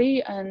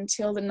Passamaquoddy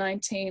until the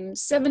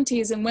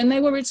 1970s, and when they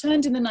were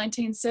returned in the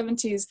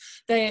 1970s,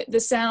 the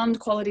sound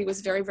quality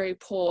was very, very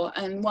poor.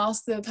 And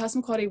whilst the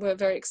Passamaquoddy were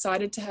very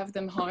excited to have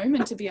them home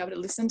and to be able to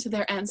listen to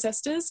their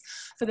ancestors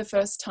for the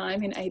first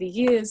time in 80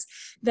 years,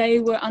 they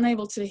were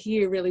unable to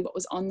hear really what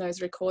was on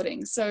those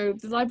recordings. So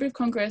the Library of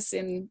Congress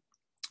in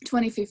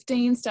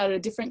 2015 started a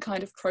different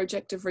kind of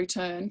project of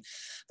return,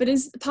 but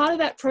as part of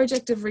that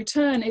project of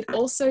return, it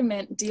also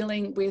meant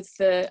dealing with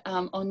the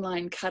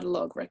online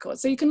catalogue record.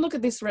 So you can look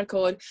at this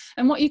record,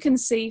 and what you can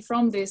see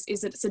from this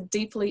is that it's a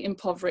deeply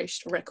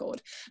impoverished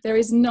record. There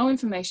is no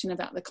information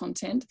about the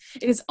content.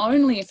 It is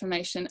only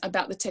information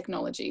about the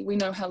technology. We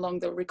know how long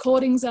the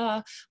recordings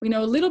are. We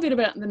know a little bit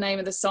about the name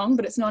of the song,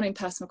 but it's not in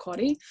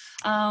Passamaquoddy.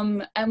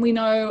 And we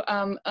know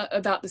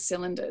about the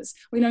cylinders.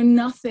 We know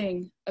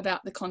nothing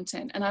about the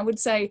content. And I would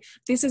say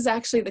this is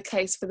actually the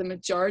case for the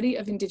majority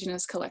of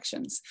Indigenous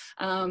collections,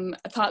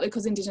 partly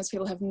because Indigenous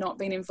people have not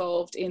been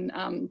involved in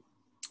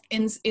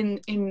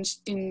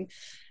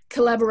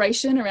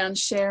collaboration around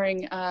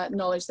sharing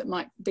knowledge that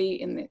might be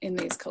in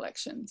these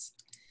collections.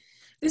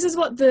 This is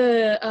what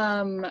the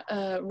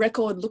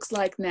record looks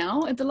like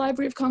now at the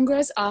Library of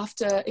Congress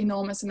after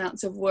enormous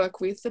amounts of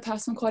work with the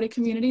Passamaquoddy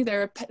community.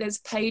 There's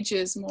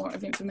pages more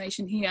of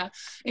information here.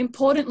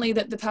 Importantly,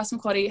 that the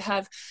Passamaquoddy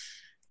have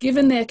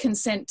given their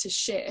consent to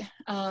share.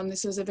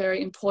 This was a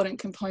very important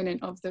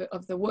component of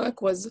the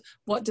work, was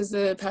what does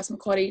the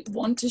Passamaquoddy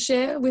want to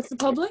share with the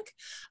public?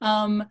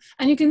 And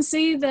you can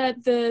see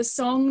that the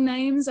song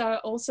names are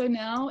also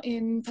now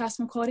in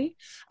Passamaquoddy,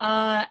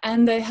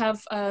 and they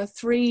have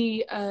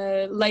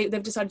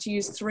they've decided to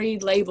use 3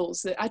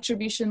 labels: the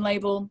attribution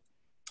label,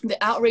 the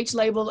outreach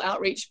label,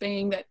 outreach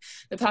being that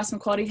the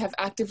Passamaquoddy have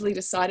actively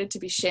decided to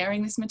be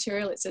sharing this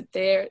material. It's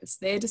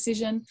their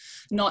decision,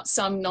 not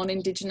some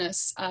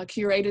non-Indigenous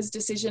curator's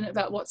decision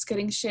about what's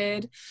getting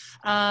shared,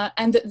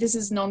 and that this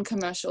is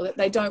non-commercial, that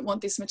they don't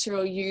want this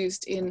material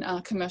used in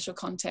commercial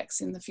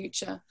contexts in the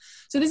future.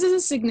 So this is a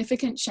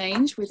significant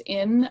change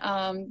within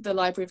the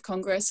Library of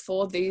Congress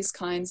for these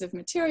kinds of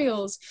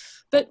materials.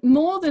 But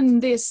more than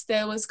this,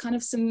 there was kind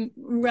of some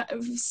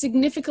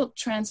significant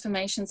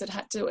transformations that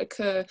had to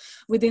occur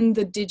within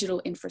the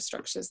digital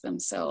infrastructures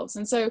themselves.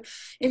 And so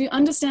if you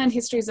understand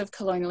histories of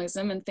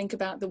colonialism and think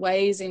about the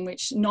ways in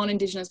which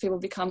non-Indigenous people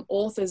become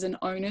authors and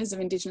owners of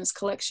Indigenous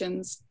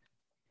collections,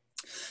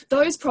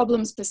 those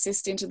problems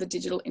persist into the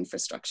digital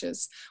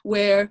infrastructures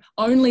where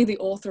only the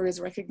author is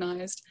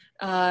recognised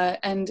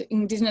and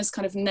Indigenous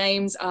kind of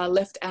names are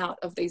left out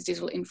of these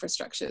digital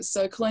infrastructures.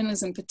 So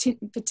colonialism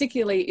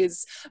particularly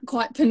is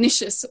quite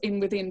pernicious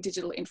within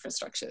digital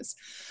infrastructures.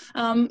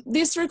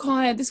 This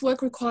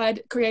work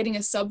required creating a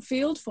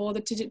subfield for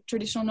the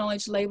traditional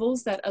knowledge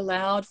labels that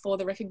allowed for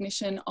the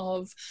recognition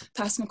of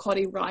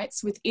Passamaquoddy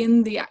rights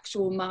within the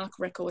actual mark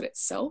record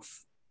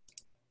itself.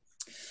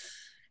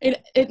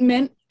 It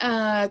meant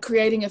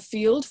creating a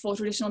field for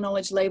traditional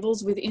knowledge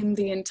labels within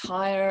the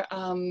entire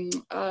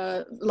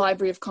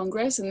Library of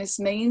Congress, and this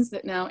means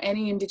that now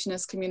any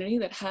Indigenous community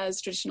that has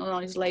traditional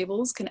knowledge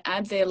labels can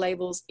add their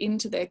labels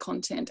into their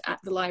content at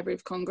the Library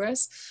of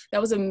Congress.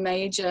 That was a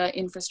major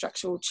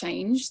infrastructural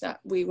change that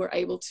we were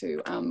able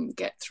to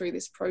get through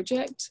this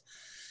project.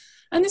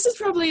 And this is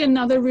probably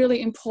another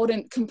really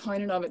important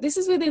component of it. This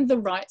is within the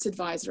rights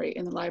advisory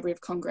in the Library of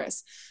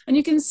Congress. And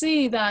you can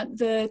see that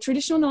the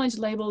traditional knowledge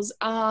labels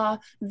are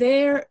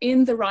there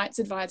in the rights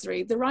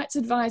advisory. The rights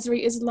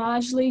advisory is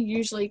largely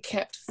usually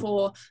kept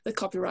for the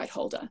copyright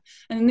holder.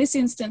 And in this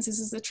instance, this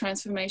is the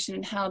transformation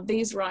in how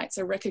these rights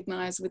are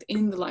recognized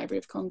within the Library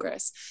of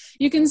Congress.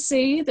 You can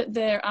see that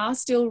there are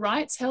still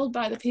rights held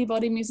by the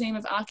Peabody Museum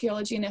of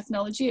Archaeology and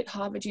Ethnology at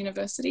Harvard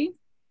University.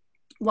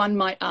 One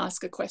might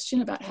ask a question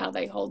about how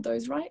they hold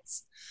those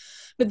rights.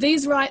 But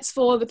these rights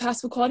for the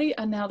Passamaquoddy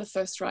are now the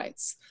first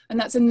rights. And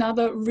that's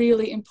another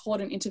really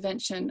important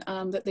intervention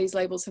that these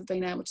labels have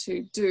been able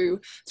to do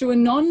through a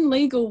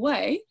non-legal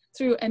way,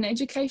 through an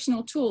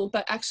educational tool,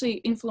 but actually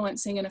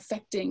influencing and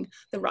affecting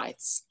the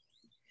rights.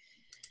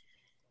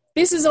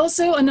 This is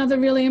also another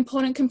really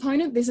important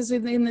component. This is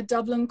within the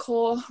Dublin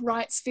Core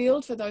rights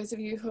field for those of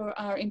you who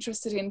are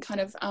interested in kind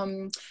of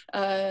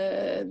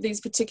these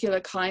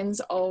particular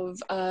kinds of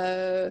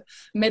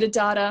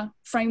metadata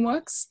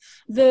frameworks.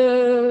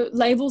 The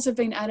labels have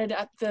been added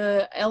at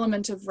the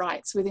element of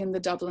rights within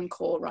the Dublin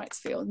Core rights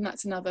field, and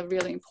that's another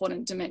really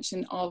important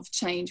dimension of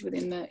change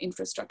within the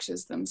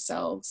infrastructures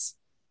themselves.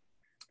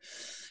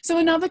 So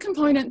another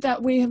component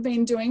that we have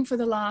been doing for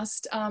the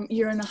last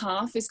year and a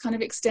half is kind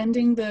of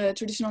extending the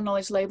traditional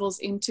knowledge labels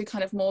into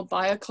kind of more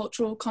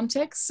biocultural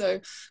contexts.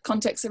 So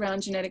contexts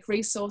around genetic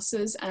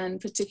resources,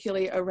 and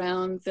particularly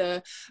around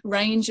the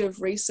range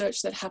of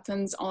research that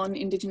happens on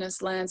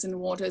Indigenous lands and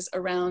waters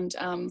around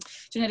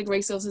genetic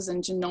resources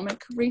and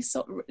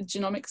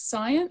genomic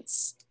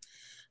science.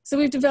 So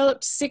we've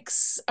developed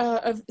six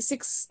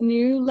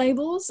new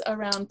labels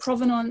around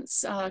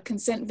provenance,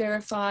 consent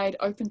verified,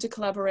 open to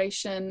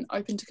collaboration,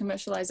 open to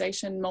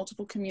commercialization,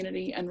 multiple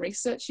community, and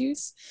research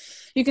use.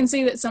 You can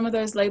see that some of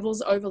those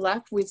labels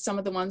overlap with some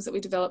of the ones that we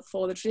developed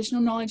for the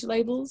traditional knowledge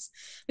labels.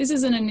 This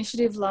is an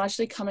initiative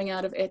largely coming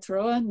out of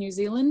Aotearoa, New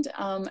Zealand,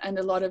 and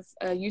a lot of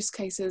use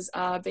cases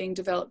are being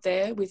developed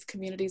there with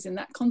communities in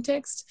that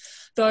context,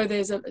 though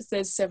there's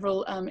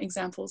several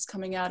examples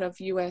coming out of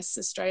US,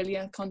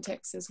 Australia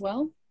context as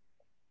well.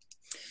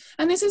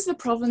 And this is the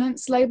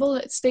provenance label.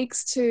 It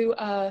speaks to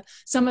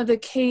some of the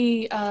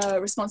key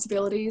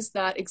responsibilities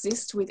that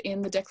exist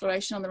within the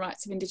Declaration on the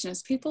Rights of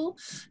Indigenous People,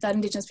 that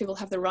Indigenous people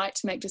have the right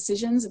to make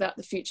decisions about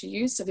the future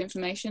use of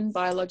information,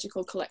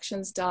 biological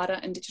collections, data,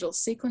 and digital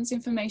sequence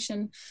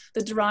information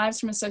that derives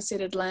from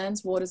associated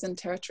lands, waters, and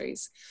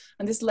territories.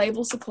 And this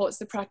label supports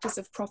the practice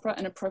of proper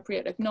and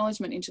appropriate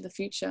acknowledgement into the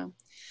future.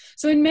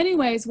 So in many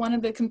ways, one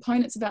of the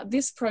components about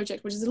this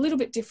project, which is a little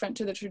bit different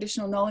to the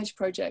traditional knowledge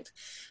project,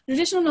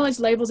 traditional knowledge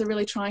labels are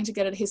really trying to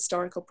get at a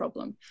historical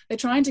problem. They're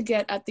trying to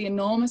get at the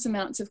enormous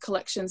amounts of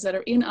collections that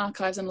are in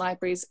archives and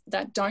libraries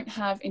that don't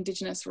have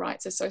Indigenous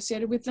rights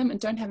associated with them, and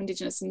don't have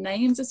Indigenous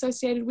names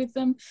associated with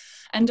them,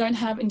 and don't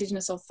have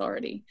Indigenous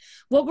authority.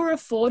 What we're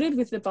afforded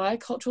with the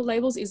biocultural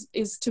labels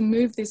is to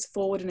move this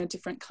forward in a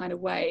different kind of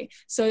way,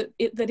 so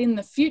that in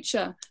the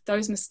future,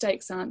 those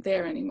mistakes aren't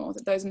there anymore,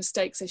 that those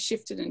mistakes are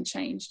shifted and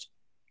changed.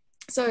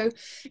 So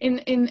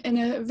in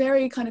a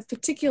very kind of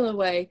particular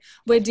way,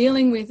 we're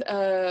dealing with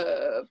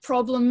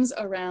problems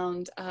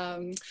around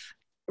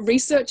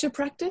researcher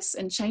practice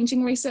and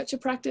changing researcher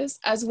practice,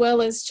 as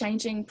well as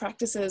changing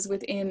practices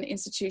within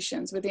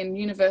institutions, within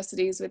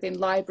universities, within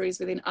libraries,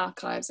 within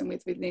archives, and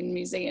within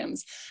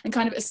museums, and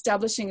kind of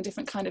establishing a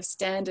different kind of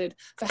standard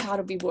for how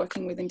to be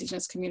working with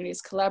Indigenous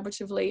communities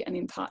collaboratively and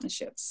in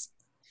partnerships.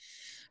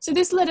 So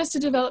this led us to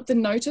develop the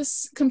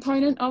notice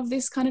component of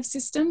this kind of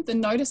system. The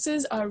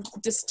notices are a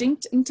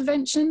distinct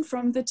intervention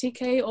from the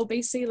TK or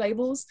BC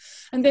labels,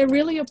 and they're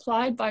really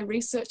applied by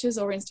researchers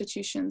or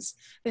institutions.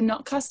 They're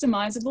not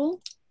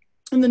customizable.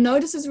 And the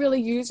notice is really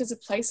used as a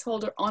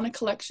placeholder on a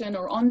collection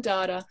or on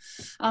data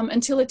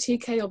until a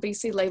TK or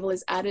BC label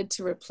is added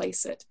to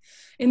replace it.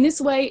 In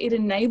this way, it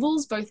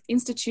enables both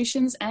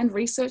institutions and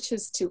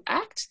researchers to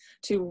act,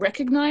 to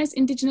recognize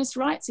Indigenous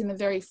rights in the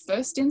very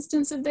first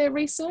instance of their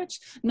research,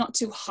 not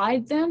to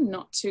hide them,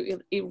 not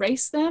to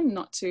erase them,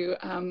 not to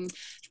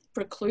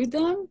preclude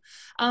them.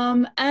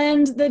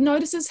 And the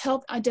notices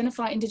help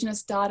identify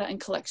Indigenous data and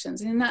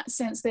collections. And in that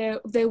sense,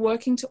 they're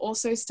working to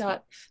also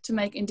start to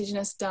make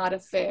Indigenous data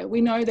fair.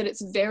 We know that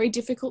it's very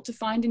difficult to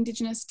find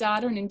Indigenous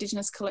data and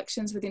Indigenous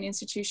collections within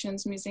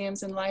institutions,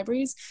 museums, and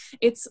libraries.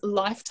 It's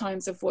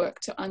lifetimes of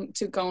work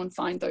to go and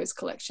find those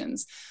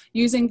collections.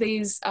 Using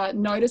these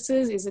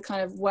notices is a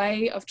kind of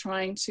way of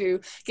trying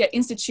to get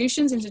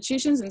institutions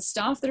and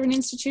staff that are in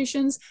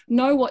institutions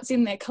know what's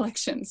in their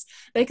collections.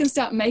 They can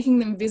start making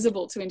them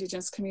visible to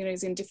Indigenous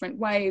communities in different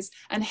ways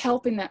and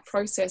help in that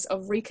process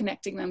of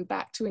reconnecting them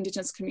back to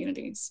Indigenous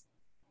communities.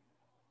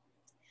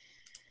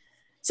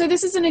 So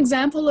this is an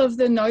example of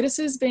the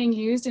notices being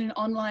used in an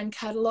online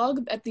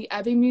catalogue at the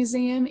Abbey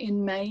Museum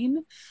in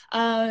Maine.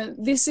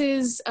 This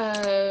is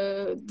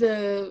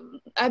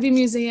the Abbey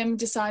Museum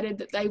decided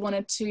that they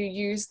wanted to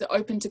use the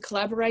Open to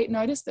Collaborate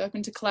notice. The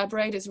Open to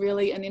Collaborate is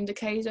really an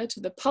indicator to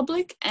the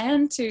public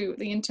and to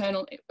the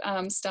internal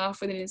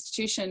staff within an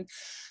institution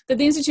that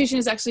the institution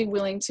is actually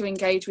willing to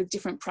engage with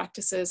different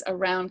practices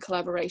around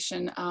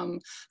collaboration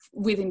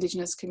with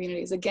Indigenous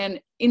communities. Again,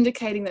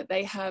 indicating that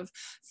they have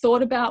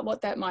thought about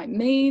what that might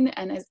mean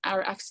and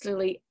are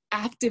actually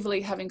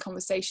actively having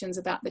conversations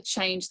about the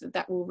change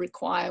that will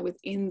require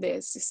within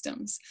their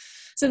systems.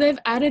 So they've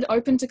added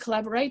Open to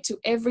Collaborate to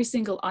every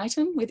single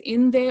item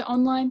within their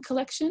online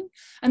collection.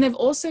 And they've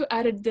also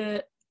added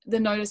the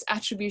notice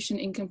attribution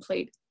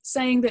incomplete,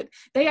 saying that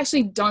they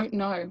actually don't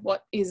know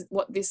what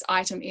this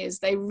item is.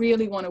 They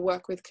really want to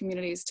work with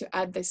communities to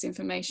add this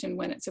information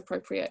when it's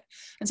appropriate.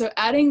 And so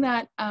adding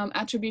that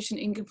attribution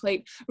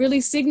incomplete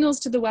really signals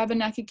to the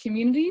Wabanaki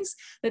communities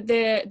that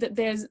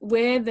there's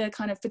where the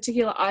kind of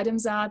particular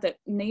items are that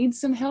need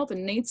some help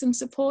and need some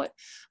support,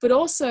 but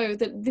also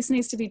that this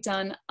needs to be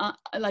done,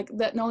 like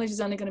that knowledge is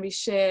only going to be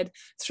shared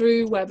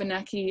through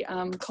Wabanaki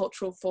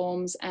cultural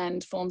forms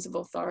and forms of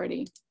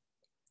authority.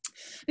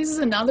 This is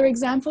another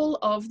example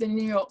of the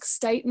New York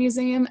State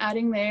Museum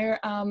adding their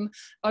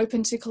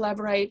open to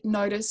collaborate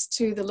notice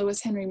to the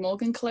Lewis Henry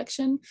Morgan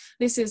collection.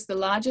 This is the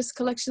largest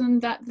collection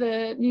that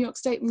the New York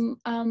State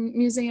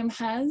Museum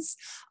has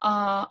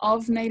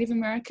of Native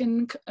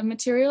American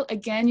material.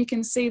 Again, you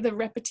can see the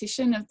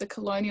repetition of the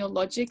colonial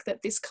logic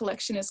that this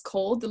collection is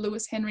called the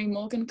Lewis Henry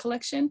Morgan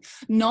collection,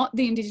 not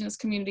the Indigenous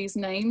communities'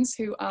 names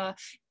who are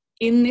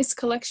in this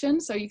collection.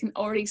 So you can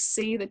already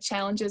see the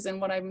challenges and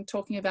what I'm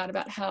talking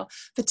about how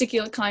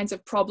particular kinds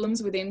of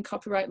problems within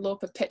copyright law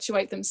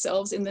perpetuate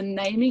themselves in the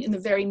naming, in the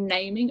very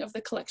naming of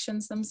the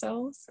collections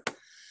themselves.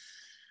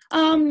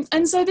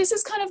 And so this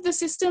is kind of the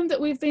system that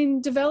we've been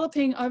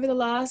developing over the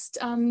last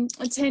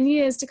 10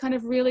 years to kind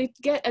of really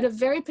get at a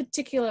very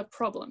particular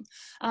problem.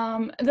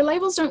 The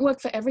labels don't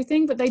work for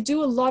everything, but they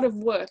do a lot of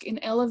work in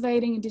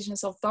elevating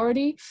Indigenous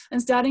authority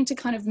and starting to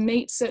kind of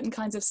meet certain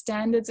kinds of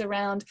standards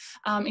around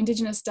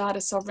Indigenous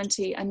data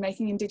sovereignty and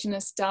making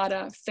Indigenous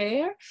data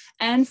fair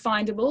and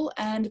findable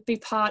and be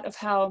part of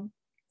how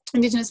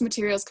Indigenous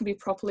materials can be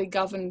properly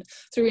governed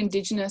through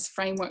Indigenous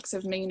frameworks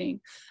of meaning.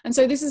 And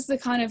so this is the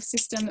kind of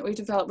system that we've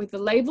developed with the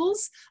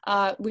labels,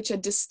 which are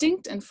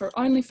distinct and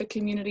only for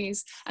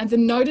communities, and the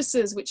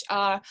notices, which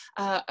are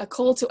a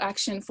call to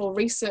action for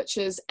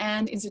researchers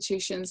and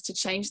institutions to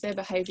change their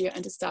behaviour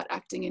and to start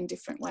acting in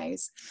different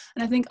ways.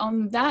 And I think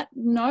on that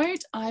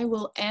note, I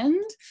will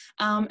end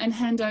and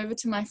hand over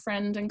to my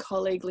friend and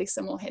colleague,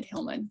 Lisa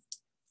Moorhead-Hillman.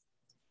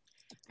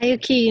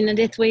 Ayuki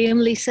Nadith William,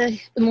 Lisa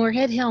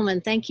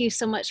Moorhead-Hillman. Thank you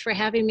so much for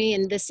having me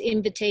in this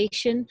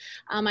invitation.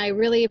 I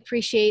really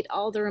appreciate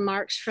all the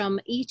remarks from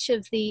each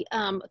of the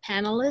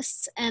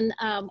panelists, and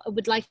I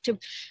would like to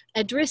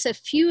address a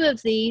few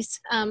of these.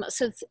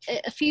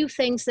 A few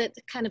things that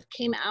kind of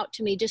came out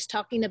to me just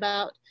talking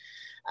about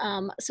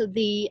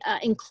the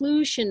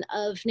inclusion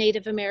of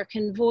Native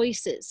American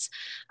voices.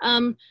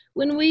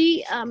 When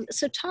we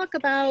talk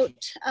about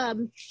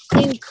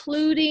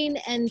including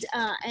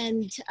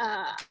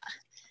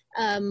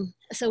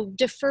so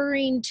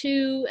deferring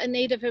to a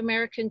Native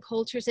American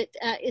cultures, it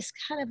is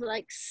kind of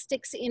like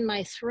sticks in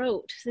my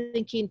throat,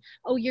 thinking,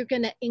 oh, you're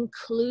going to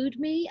include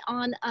me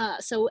on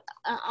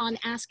on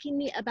asking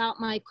me about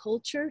my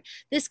culture.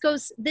 This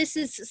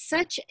is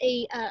such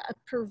a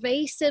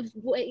pervasive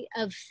way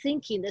of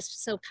thinking.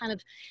 This kind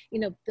of,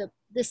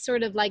 this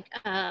sort of like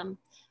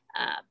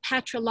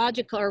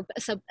patrological or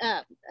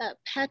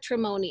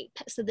patrimony.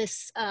 So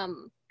this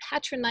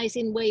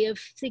patronizing way of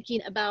thinking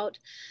about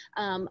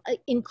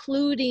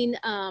including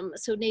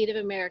Native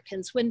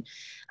Americans. When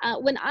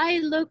I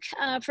look,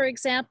 for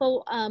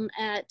example,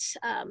 at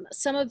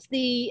some of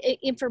the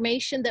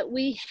information that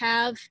we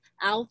have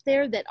out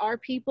there that our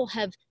people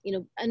have,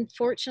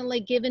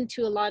 unfortunately given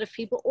to a lot of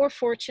people, or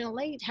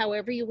fortunately,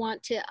 however you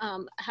want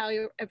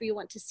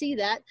to see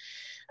that.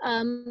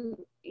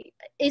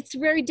 It's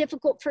very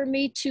difficult for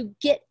me to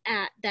get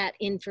at that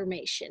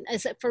information,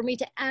 for me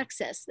to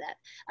access that.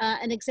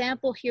 An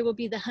example here will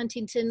be the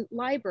Huntington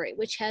Library,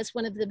 which has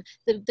one of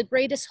the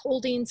greatest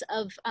holdings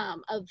of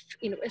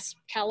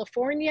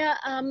California,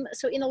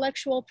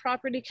 intellectual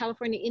property,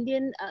 California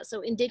Indian,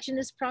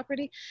 indigenous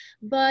property,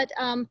 but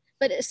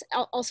it's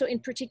also in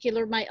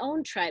particular my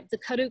own tribe, the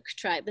Karuk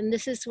tribe, and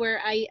this is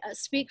where I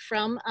speak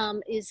from.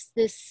 I'm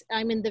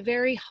in the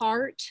very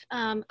heart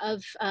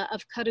of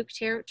Karuk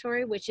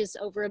territory, which is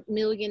over 1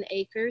 million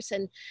acres,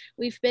 and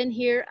we've been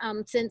here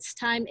since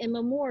time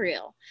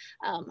immemorial.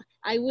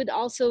 I would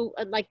also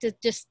like to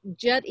just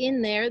jut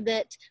in there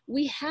that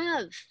we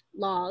have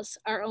laws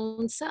our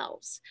own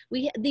selves.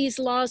 These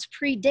laws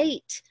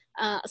predate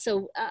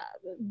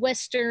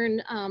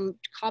Western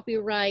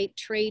copyright,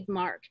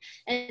 trademark,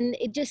 and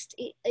it just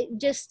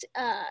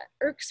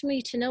irks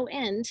me to no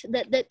end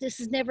that this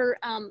is never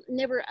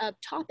a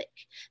topic,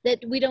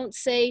 that we don't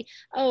say,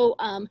 oh,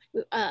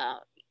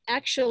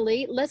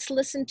 actually, let's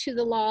listen to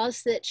the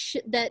laws that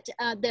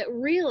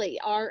really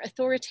are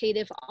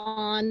authoritative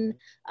on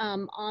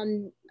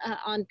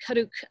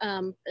Karuk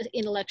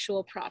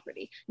intellectual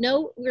property.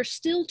 No, we're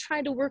still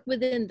trying to work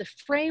within the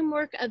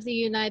framework of the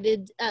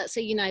United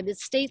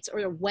States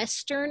or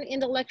Western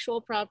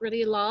intellectual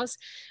property laws,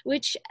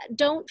 which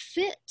don't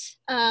fit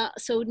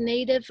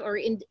Native or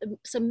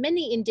so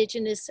many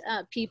indigenous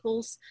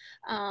people's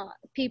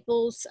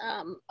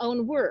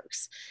own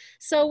works.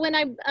 So when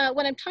I'm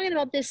talking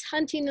about this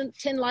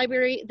Huntington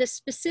Library, the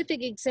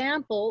specific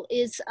example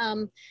is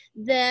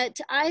that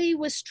I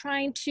was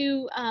trying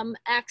to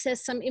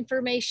access some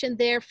information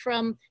there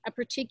from a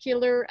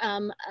particular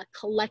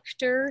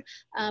collector,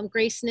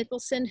 Grace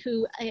Nicholson,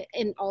 who,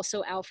 and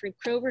also Alfred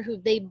Krover,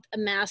 who they've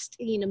amassed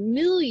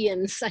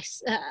millions,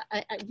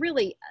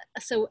 really,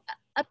 so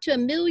up to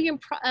 1 million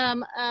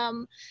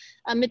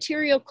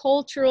material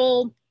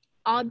cultural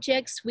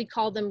objects, we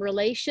call them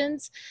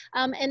relations,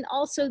 and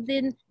also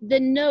then the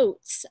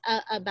notes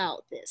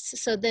about this.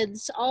 So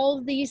there's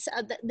all these,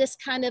 this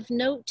kind of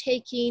note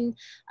taking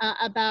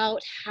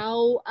about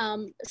how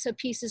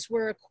pieces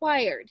were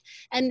acquired.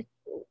 And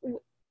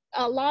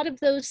a lot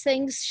of those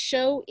things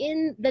show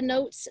in the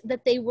notes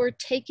that they were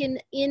taken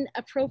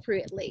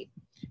inappropriately.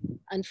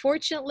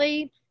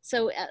 Unfortunately,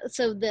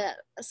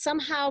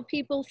 somehow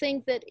people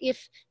think that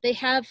if they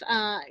have,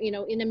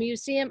 in a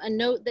museum, a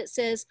note that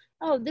says,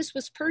 oh, this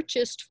was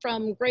purchased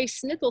from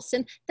Grace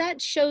Nicholson, that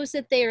shows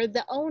that they are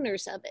the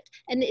owners of it.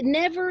 And it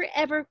never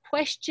ever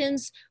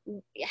questions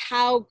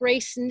how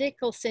Grace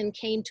Nicholson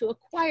came to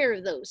acquire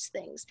those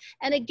things.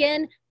 And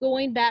again,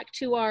 going back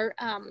to our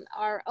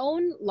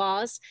own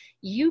laws,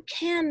 you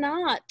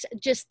cannot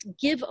just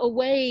give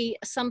away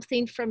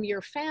something from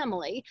your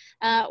family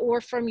or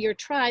from your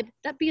tribe.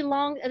 That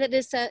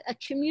is a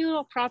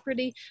communal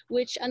property,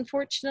 which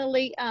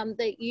unfortunately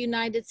the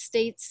United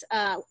States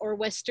or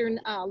Western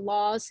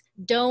laws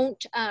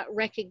don't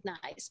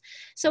recognize.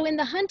 So in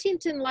the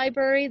Huntington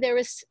Library, there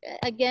is,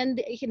 again,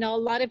 a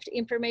lot of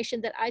information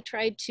that I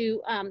tried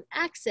to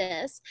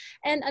access.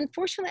 And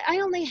unfortunately, I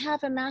only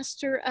have a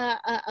Master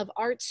of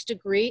Arts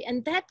degree,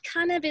 and that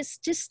kind of is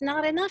just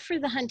not enough for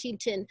the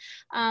Huntington.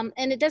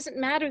 And it doesn't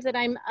matter that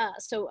I'm a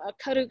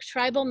Karuk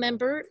tribal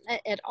member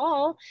at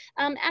all.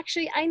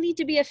 Actually, I need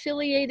to be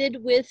affiliated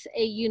with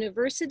a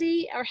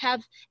university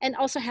and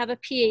also have a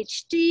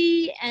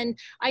PhD, and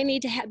I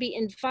need to be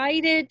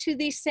invited to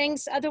these things.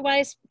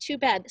 Otherwise, too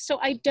bad. So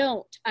I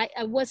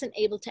wasn't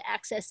able to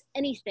access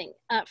anything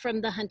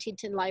from the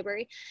Huntington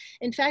Library.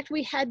 In fact,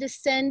 we had to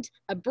send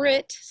a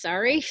Brit,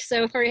 sorry,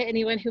 so for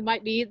anyone who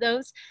might be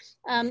those,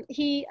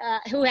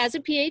 who has a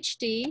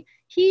PhD,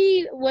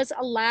 he was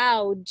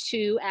allowed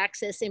to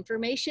access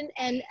information,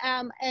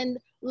 and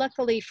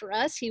luckily for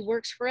us, he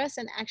works for us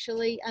and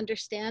actually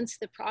understands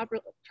the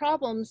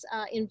problems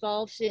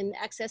involved in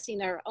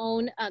accessing our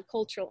own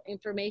cultural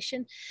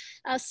information.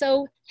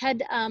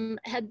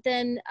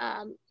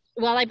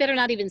 Well, I better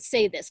not even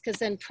say this, because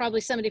then probably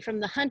somebody from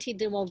the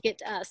Huntington will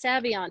get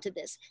savvy onto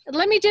this.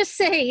 Let me just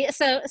say,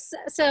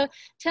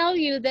 tell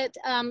you that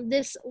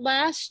this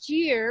last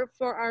year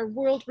for our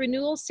World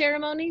Renewal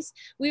ceremonies,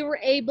 we were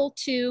able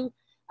to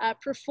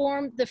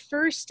perform the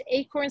first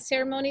acorn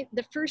ceremony,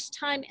 the first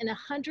time in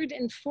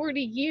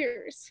 140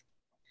 years,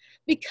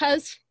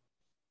 because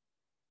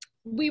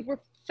we were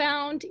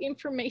found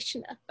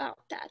information about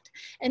that.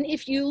 And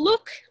if you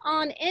look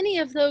on any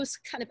of those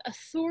kind of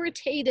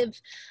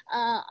authoritative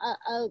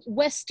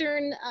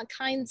Western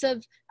kinds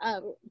of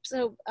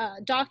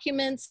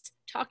documents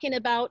talking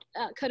about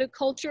Karuk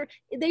culture,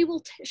 they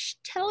will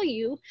tell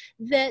you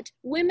that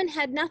women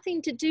had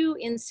nothing to do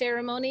in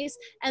ceremonies,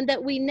 and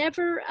that we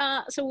never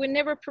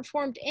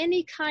performed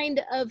any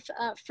kind of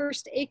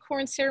first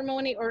acorn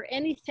ceremony or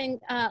anything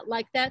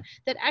like that,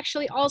 that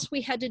actually all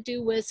we had to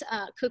do was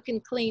cook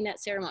and clean at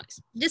ceremonies.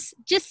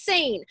 Just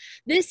saying,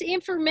 this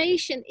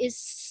information is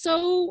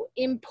so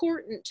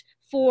important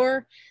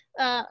for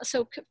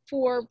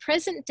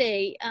present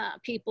day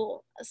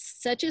people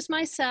such as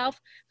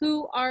myself,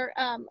 who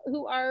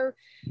are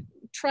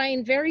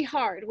trying very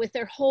hard with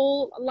their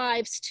whole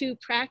lives to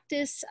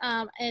practice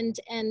and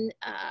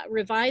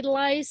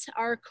revitalize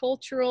our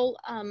cultural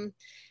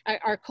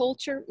our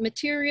culture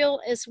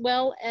material, as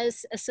well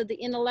as the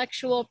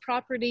intellectual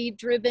property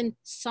driven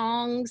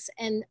songs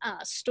and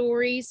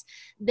stories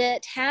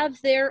that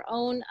have their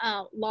own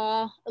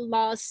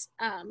laws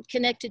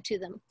connected to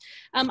them.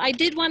 I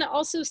did want to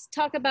also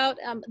talk about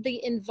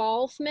the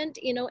involvement,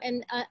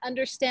 and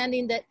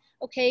understanding that,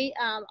 okay,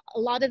 a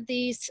lot of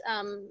this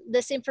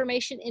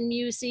information in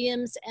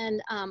museums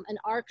and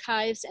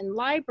archives and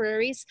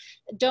libraries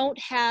don't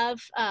have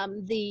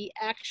the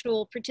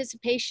actual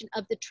participation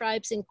of the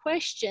tribes in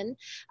question.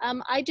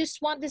 I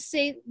just want to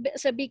say,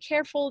 so be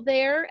careful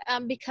there,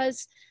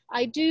 because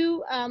I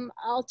do,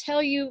 I'll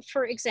tell you,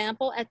 for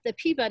example, at the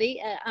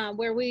Peabody,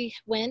 where we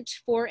went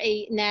for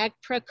a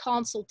NAGPRA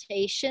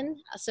consultation,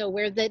 so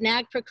where the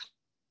NAGPRA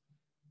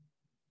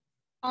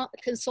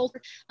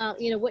consultant,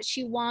 what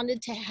she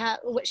wanted to have,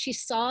 what she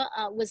saw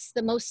was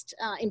the most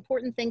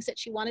important things that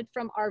she wanted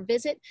from our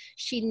visit.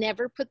 She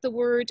never put the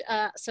word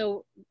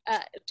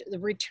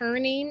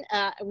returning,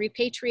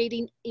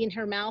 repatriating in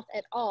her mouth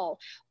at all.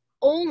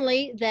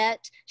 Only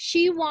that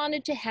she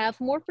wanted to have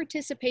more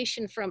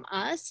participation from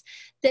us,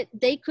 that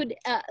they could,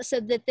 so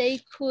that they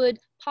could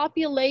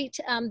populate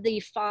the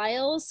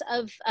files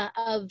of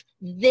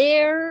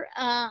their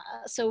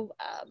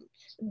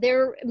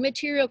their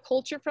material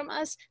culture from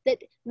us, that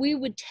we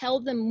would tell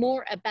them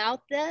more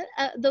about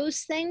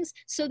those things,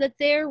 so that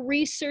their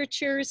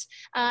researchers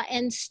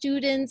and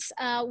students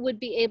would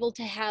be able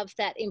to have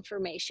that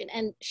information.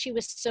 And she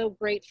was so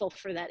grateful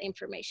for that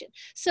information.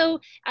 So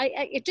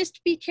I just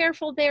be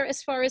careful there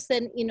as far as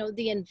then,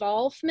 the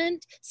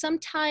involvement.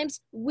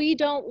 Sometimes we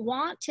don't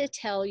want to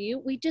tell you,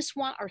 we just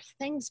want our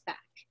things back.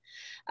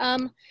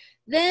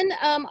 Then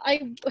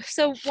I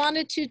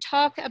wanted to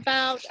talk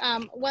about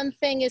one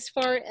thing as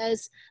far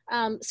as,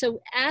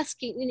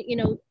 asking,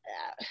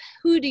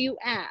 who do you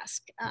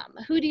ask?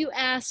 Who do you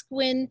ask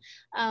when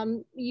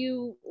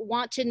you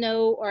want to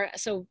know, or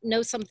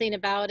know something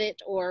about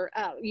it, or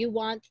you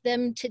want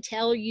them to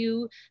tell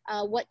you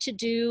what to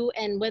do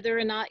and whether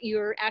or not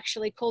you're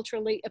actually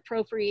culturally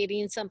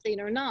appropriating something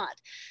or not?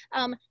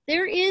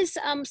 There is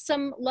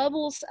some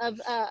level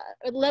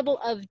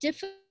of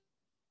difficulty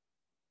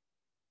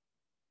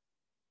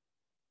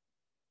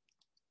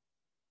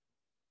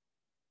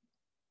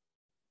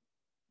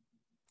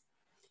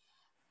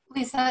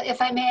Lisa,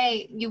 if I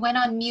may, you went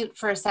on mute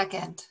for a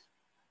second.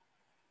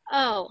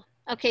 Oh,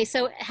 okay.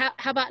 So how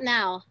about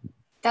now?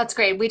 That's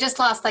great. We just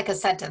lost like a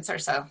sentence or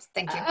so.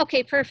 Thank you.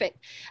 Okay, perfect.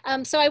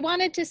 So I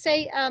wanted to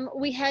say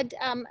we had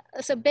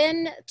so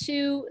been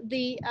to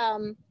the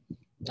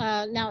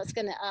now it's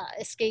going to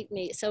escape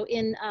me. So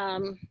in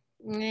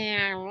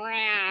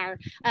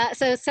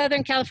so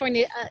Southern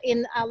California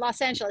in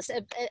Los Angeles,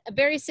 a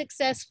very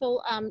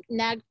successful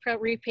NAGPRA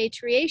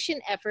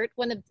repatriation effort,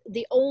 one of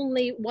the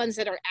only ones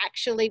that are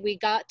actually, we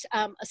got,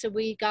 so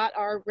we got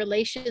our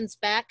relations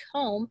back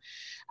home.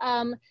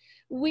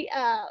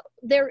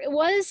 There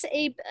was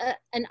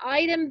an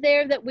item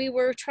there that we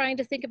were trying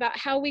to think about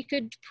how we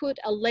could put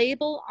a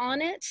label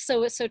on it.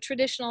 So it's a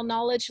traditional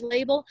knowledge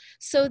label,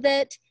 so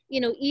that,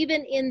 you know,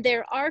 even in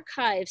their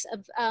archives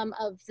of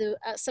the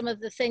some of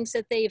the things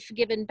that they've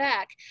given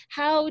back,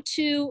 how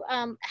to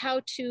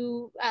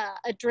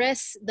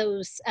address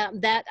those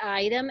that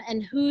item,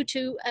 and who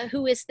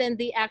is then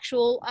the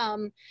actual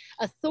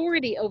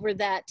authority over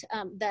that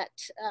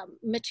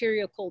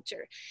material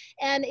culture.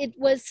 And it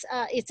was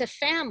it's a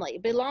family,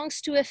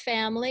 belongs to a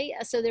family.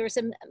 So there was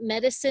a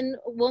medicine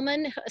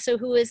woman, so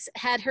who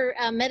had her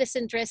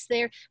medicine dress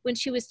there when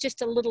she was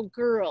just a little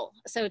girl.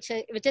 So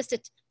it was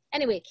just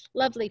anyway,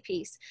 lovely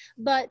piece.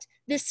 But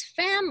this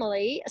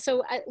family,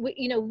 so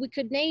you know, we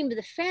could name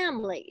the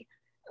family,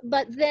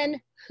 but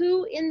then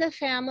who in the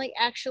family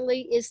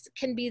actually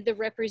can be the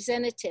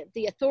representative,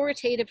 the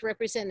authoritative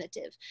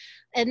representative?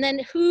 And then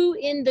who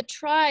in the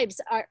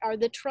tribes, are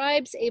the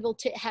tribes able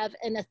to have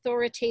an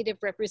authoritative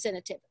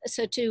representative?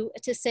 So to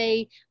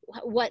say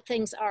what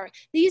things are.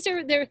 These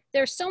are, there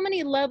are so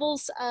many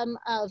levels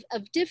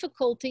of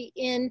difficulty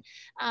in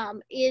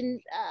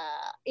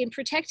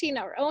protecting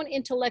our own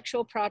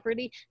intellectual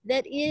property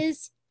that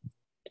is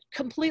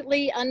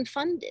completely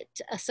unfunded.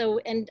 So,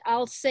 and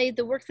I'll say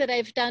the work that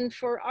I've done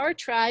for our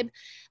tribe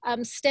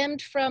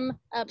stemmed from,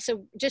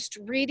 so just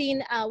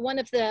reading one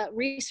of the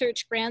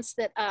research grants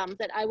that,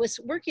 that I was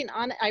working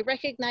on, I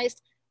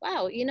recognized,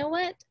 wow, you know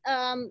what?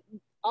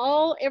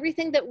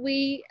 Everything that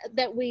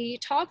we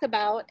talk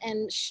about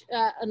and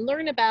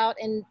learn about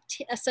and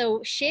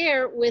so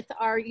share with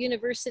our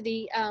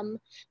university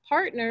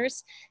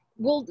partners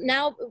will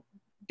now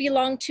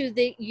belong to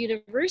the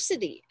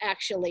university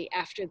actually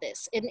after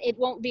this, and it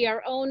won't be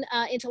our own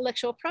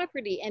intellectual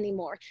property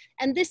anymore.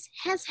 And this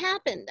has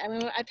happened. I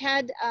mean, I've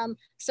had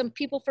some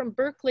people from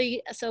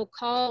Berkeley so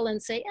call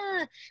and say,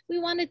 we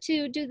wanted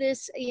to do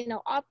this, you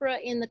know, opera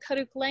in the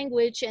Karuk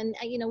language, and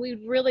you know,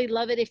 we'd really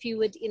love it if you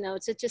would, you know,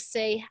 to just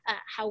say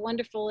how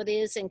wonderful it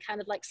is and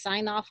kind of like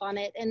sign off on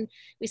it. And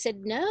we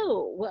said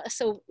no.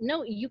 So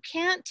no, you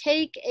can't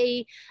take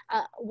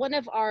one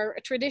of our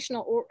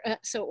traditional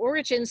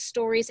origin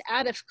stories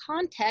out of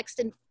context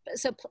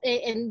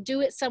and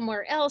do it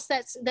somewhere else.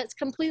 That's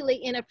completely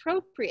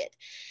inappropriate.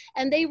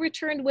 And they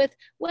returned with,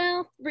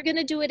 well, we're going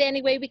to do it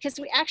anyway because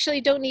we actually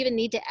don't even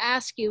need to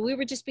ask you. We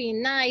were just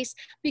being nice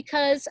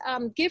because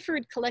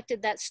Gifford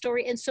collected that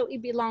story, and so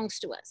it belongs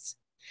to us.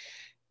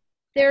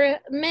 There are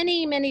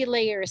many, many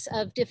layers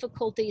of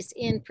difficulties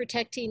in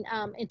protecting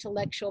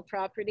intellectual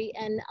property.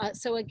 And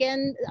so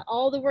again,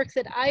 all the work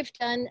that I've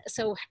done,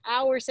 so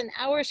hours and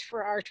hours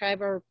for our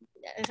tribe, or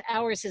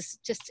hours is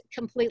just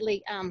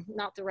completely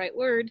not the right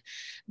word,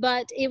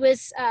 but it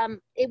was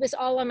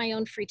all on my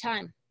own free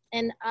time.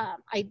 And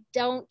I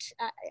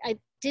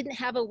didn't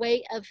have a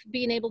way of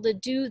being able to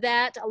do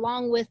that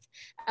along with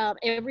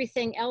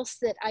everything else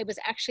that I was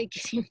actually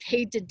getting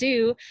paid to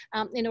do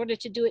in order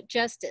to do it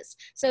justice.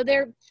 So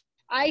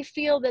I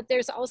feel that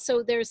there's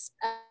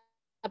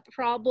a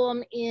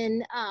problem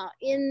in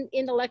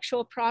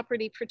intellectual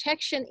property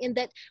protection, in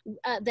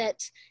that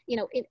you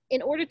know,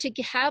 in order to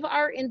have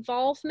our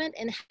involvement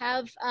and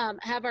have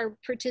our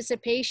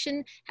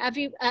participation,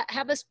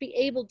 have us be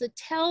able to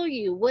tell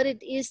you what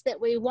it is that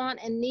we want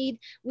and need.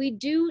 We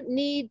do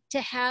need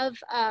to have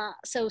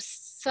so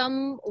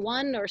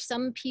someone or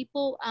some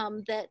people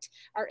that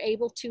are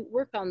able to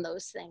work on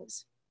those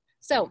things.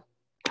 So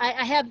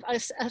I have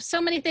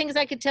so many things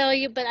I could tell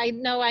you, but I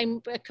know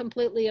I'm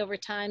completely over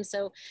time.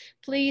 So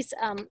please,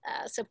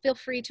 so feel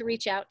free to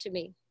reach out to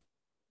me.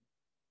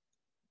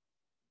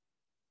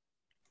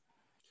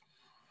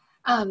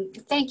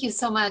 Thank you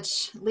so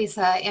much,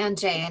 Lisa and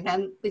Jane.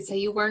 And Lisa,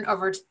 you weren't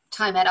over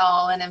time at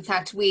all. And in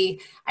fact,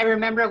 I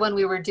remember when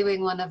we were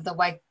doing one of the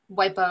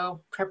WIPO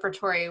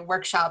preparatory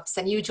workshops,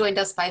 and you joined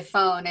us by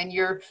phone, and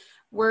your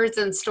words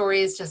and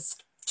stories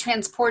just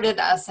transported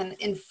us and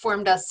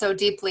informed us so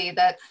deeply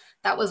that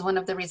was one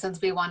of the reasons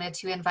we wanted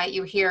to invite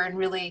you here, and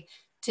really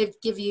to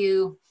give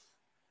you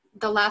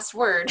the last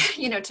word,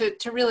 you know, to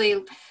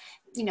really,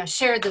 you know,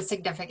 share the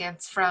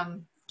significance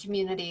from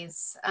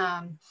communities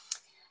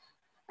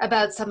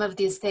about some of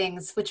these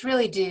things, which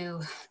really do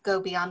go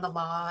beyond the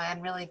law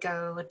and really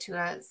go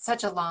to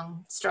such a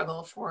long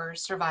struggle for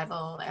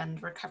survival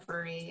and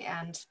recovery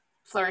and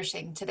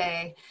flourishing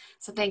today.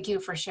 So thank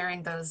you for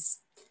sharing those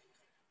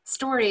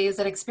stories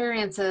and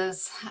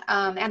experiences.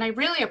 And I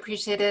really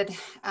appreciated,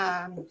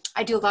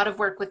 I do a lot of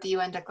work with the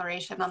UN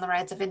Declaration on the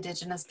Rights of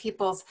Indigenous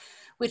Peoples,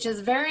 which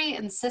is very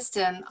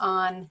insistent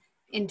on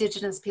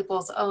Indigenous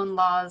peoples' own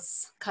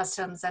laws,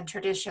 customs, and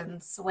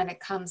traditions when it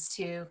comes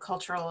to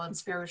cultural and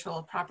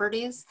spiritual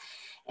properties.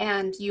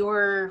 And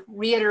your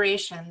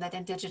reiteration that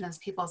Indigenous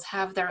peoples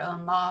have their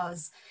own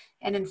laws,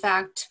 and in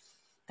fact,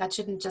 that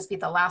shouldn't just be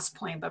the last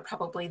point, but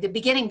probably the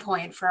beginning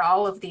point for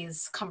all of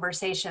these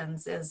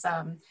conversations, is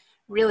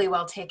really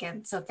well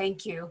taken, so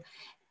thank you.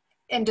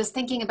 And just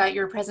thinking about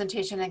your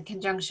presentation in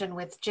conjunction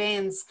with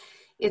Jane's,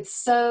 it's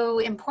so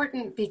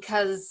important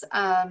because,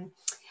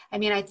 I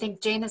mean, I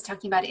think Jane is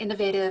talking about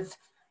innovative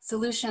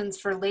solutions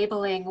for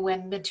labeling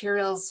when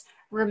materials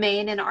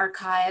remain in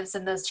archives,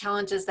 and those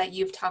challenges that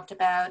you've talked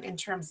about in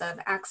terms of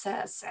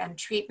access and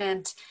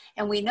treatment.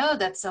 And we know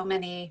that so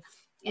many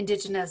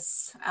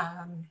Indigenous,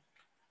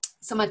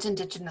 so much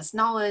Indigenous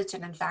knowledge,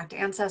 and in fact,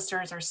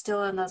 ancestors are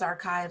still in those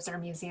archives or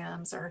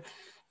museums or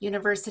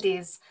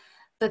universities.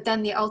 But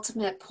then the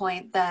ultimate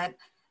point that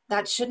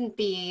that shouldn't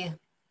be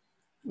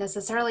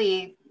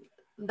necessarily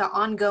the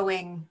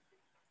ongoing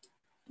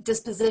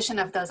disposition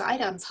of those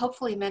items.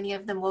 Hopefully many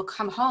of them will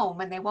come home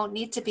and they won't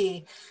need to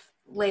be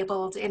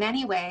labeled in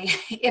any way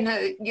in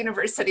a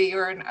university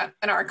or an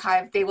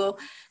archive. They will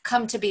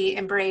come to be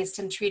embraced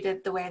and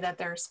treated the way that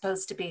they're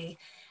supposed to be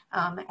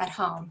at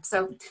home.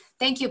 So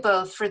thank you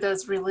both for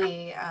those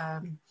really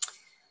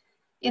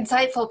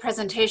insightful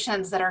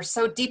presentations that are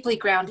so deeply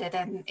grounded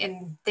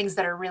in things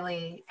that are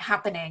really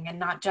happening, and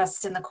not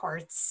just in the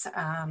courts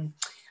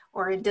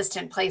or in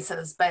distant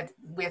places, but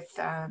with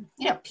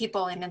you know,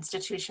 people and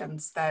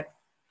institutions that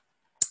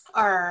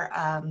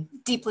are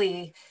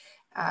deeply,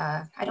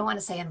 I don't want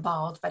to say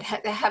involved, but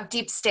have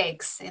deep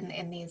stakes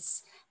in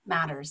these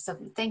matters. So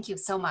thank you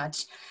so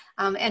much.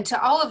 And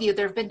to all of you,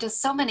 there have been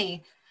just so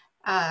many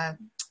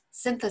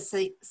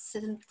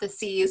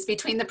syntheses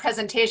between the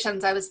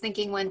presentations. I was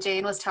thinking when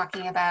Jane was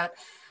talking about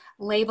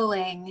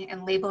labeling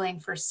and labeling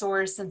for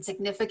source and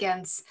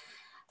significance,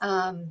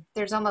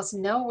 there's almost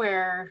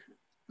nowhere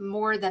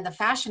more than the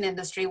fashion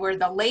industry where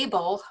the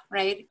label,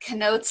 right,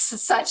 connotes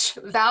such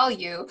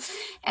value.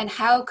 And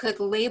how could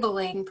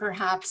labeling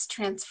perhaps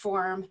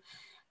transform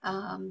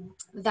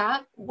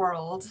that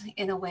world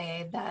in a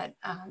way that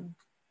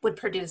would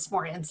produce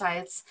more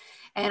insights?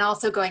 And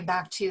also going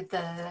back to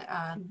the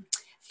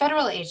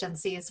federal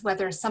agencies,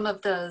 whether some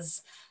of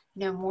those,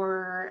 you know,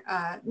 more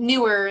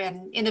newer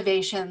and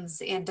innovations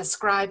in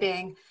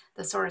describing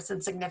the source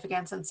and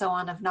significance and so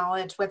on of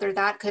knowledge, whether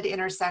that could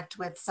intersect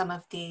with some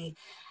of the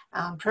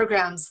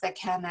programs that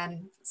Ken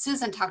and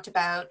Susan talked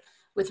about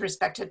with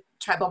respect to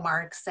tribal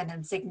marks and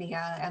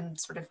insignia, and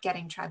sort of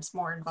getting tribes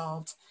more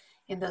involved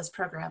in those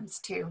programs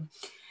too.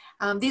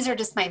 These are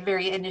just my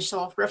very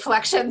initial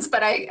reflections,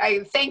 but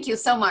I thank you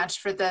so much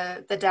for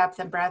the depth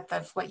and breadth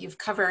of what you've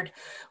covered.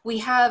 We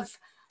have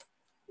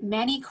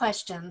many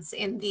questions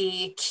in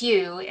the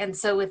queue, and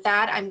so with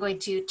that, I'm going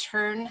to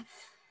turn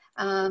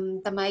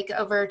the mic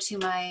over to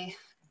my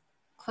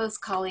close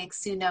colleague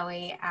Sue Noe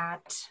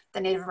at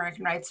the Native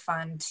American Rights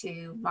Fund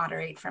to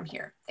moderate from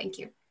here. Thank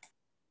you.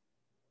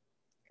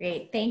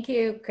 Great, thank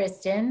you,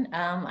 Kristen.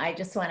 I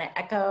just want to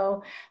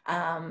echo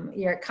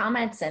your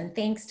comments, and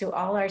thanks to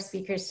all our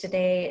speakers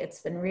today.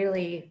 It's been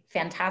really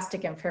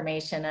fantastic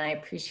information, and I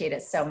appreciate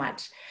it so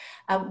much.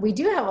 We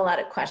do have a lot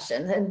of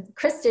questions, and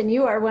Kristen,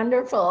 you are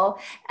wonderful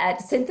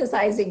at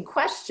synthesizing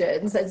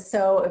questions, and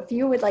so if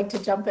you would like to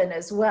jump in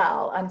as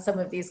well on some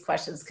of these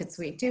questions, because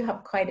we do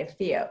have quite a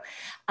few.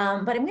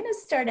 But I'm going to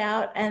start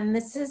out, and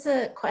this is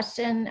a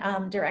question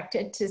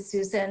directed to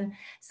Susan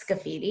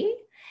Scafidi.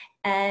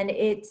 And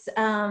it's,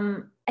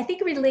 I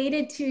think,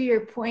 related to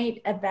your point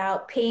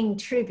about paying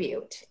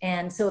tribute.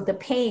 And so the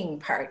paying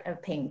part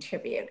of paying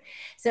tribute.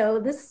 So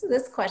this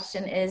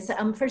question is,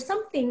 for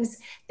some things,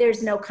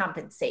 there's no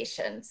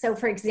compensation. So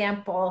for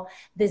example,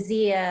 the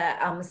Zia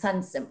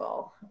sun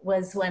symbol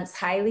was once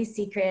highly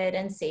secret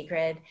and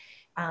sacred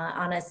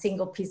on a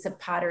single piece of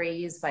pottery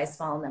used by a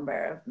small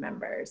number of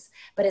members.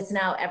 But it's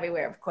now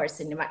everywhere, of course,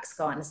 in New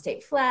Mexico on the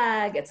state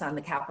flag, it's on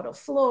the Capitol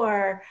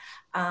floor.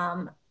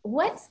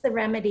 What's the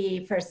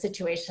remedy for a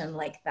situation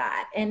like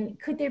that? And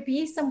could there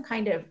be some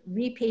kind of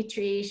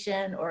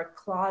repatriation or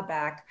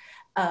clawback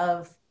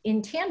of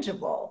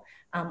intangible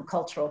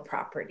cultural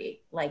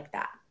property like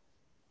that?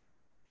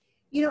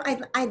 You know,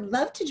 I'd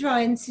love to draw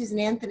in Susan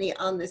Anthony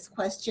on this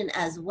question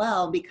as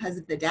well, because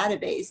of the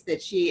database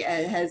that she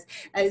has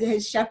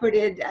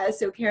shepherded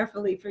so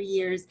carefully for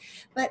years.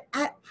 But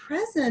at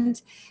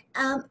present,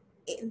 I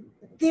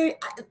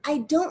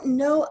don't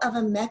know of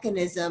a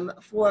mechanism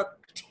for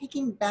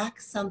taking back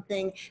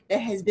something that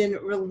has been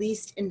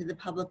released into the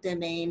public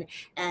domain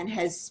and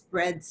has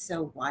spread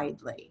so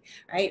widely,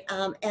 right?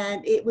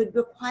 And it would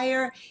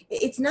require,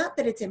 it's not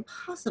that it's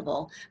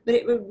impossible, but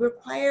it would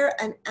require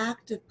an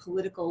act of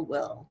political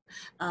will,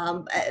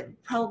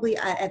 probably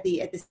at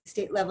the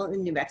state level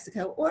in New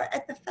Mexico or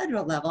at the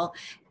federal level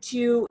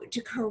to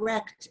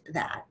correct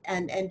that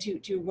and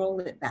to roll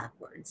it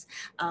backwards.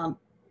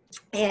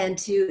 and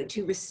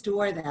to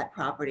restore that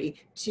property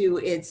to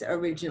its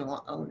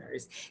original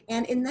owners.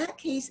 And in that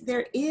case,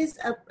 there is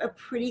a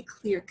pretty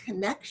clear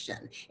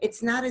connection.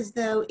 It's not as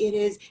though it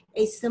is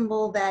a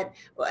symbol that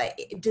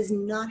does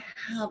not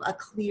have a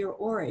clear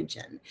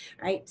origin,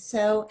 right?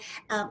 So,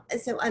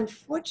 so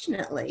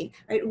unfortunately,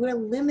 right, we're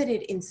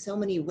limited in so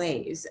many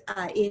ways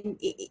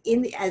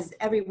as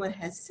everyone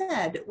has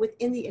said,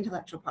 within the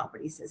intellectual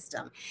property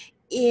system.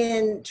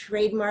 In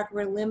trademark,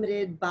 we're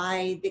limited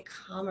by the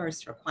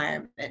commerce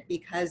requirement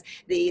because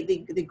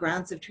the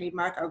grounds of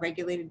trademark are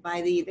regulated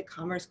by the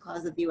Commerce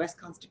Clause of the US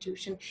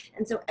Constitution.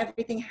 And so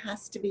everything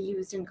has to be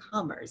used in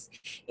commerce.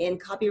 In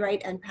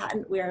copyright and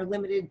patent, we are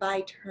limited by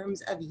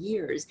terms of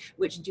years,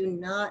 which do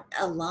not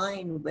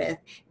align with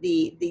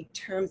the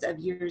terms of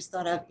years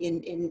thought of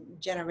in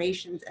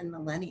generations and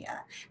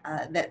millennia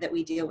that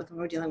we deal with when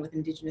we're dealing with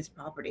indigenous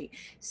property.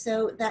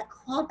 So that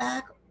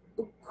clawback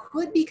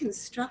could be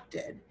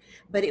constructed,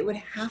 but it would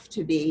have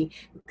to be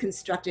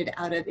constructed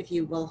out of, if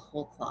you will,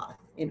 whole cloth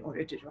in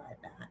order to drive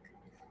back.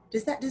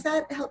 Does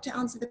that help to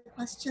answer the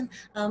question?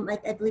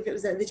 I believe it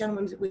was the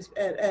gentleman was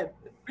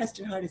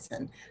Preston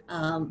Hardison,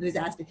 who's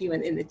asked a few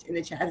in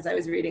the chat as I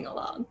was reading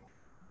along.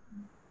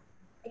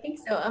 I think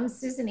so.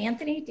 Susan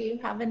Anthony, do you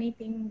have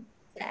anything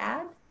to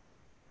add?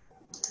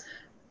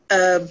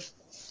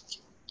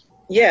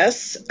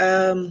 Yes.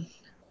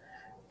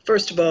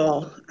 First of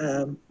all,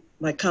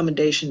 my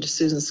commendation to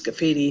Susan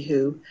Scafidi,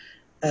 who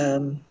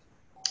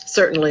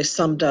certainly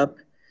summed up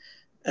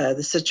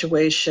the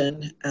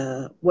situation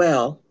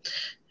well.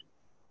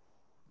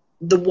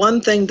 The one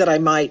thing that I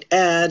might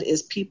add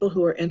is people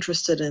who are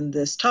interested in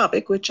this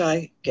topic, which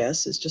I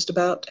guess is just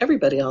about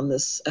everybody on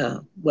this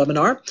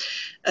webinar,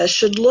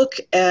 should look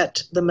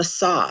at the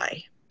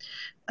Maasai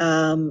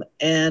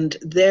and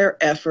their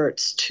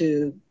efforts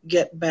to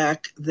get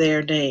back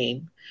their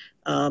name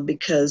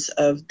because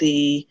of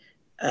the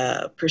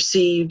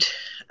perceived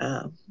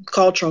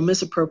cultural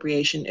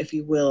misappropriation, if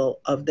you will,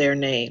 of their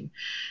name.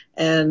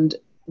 And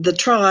the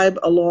tribe,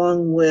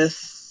 along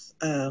with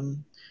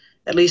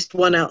at least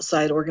one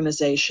outside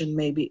organization,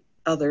 maybe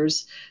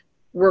others,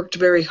 worked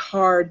very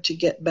hard to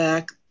get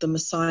back the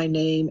Maasai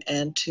name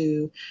and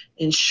to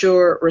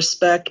ensure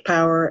respect,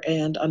 power,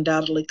 and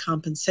undoubtedly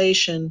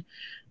compensation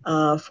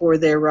for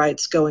their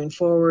rights going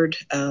forward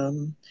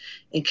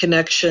in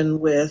connection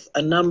with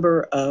a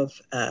number of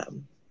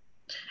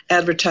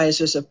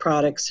advertisers of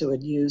products who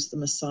had used the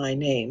Maasai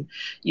name.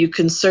 You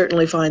can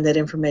certainly find that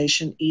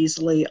information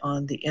easily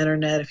on the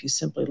internet if you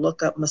simply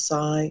look up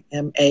Maasai,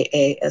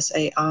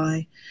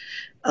 M-A-A-S-A-I,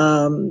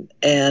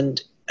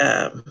 and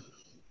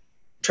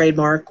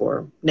trademark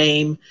or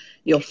name,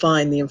 you'll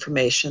find the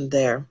information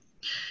there.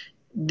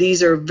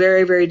 These are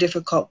very, very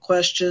difficult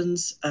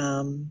questions,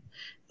 and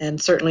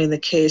certainly in the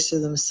case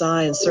of the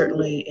Maasai, and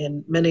certainly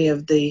in many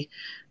of the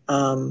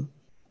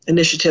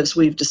initiatives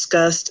we've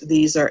discussed,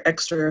 these are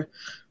extra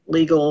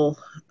legal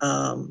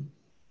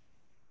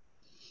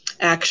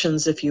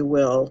actions, if you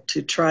will,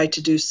 to try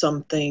to do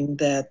something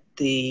that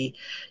the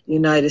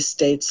United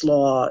States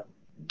law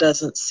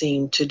doesn't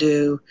seem to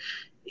do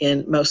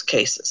in most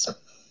cases.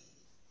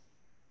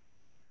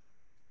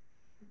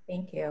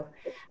 Thank you.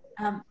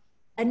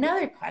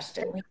 Another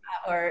question,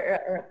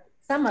 or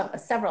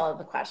several of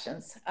the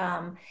questions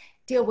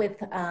deal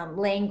with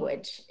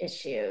language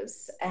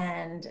issues.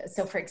 And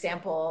so, for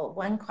example,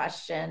 one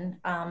question,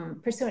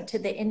 pursuant to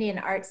the Indian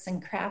Arts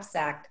and Crafts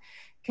Act,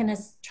 can a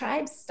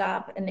tribe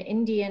stop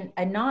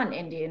a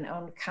non-Indian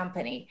owned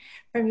company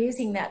from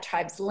using that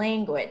tribe's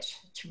language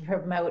to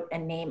promote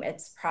and name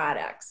its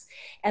products?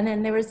 And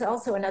then there was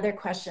also another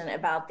question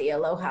about the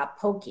Aloha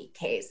Poke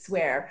case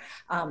where,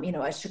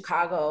 a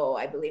Chicago,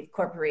 I believe,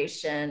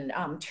 corporation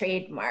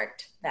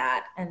trademarked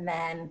that and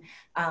then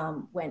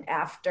went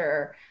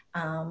after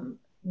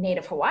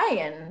Native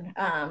Hawaiian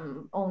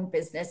owned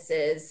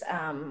businesses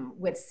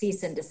with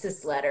cease and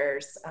desist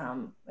letters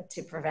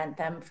to prevent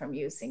them from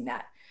using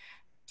that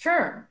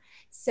term.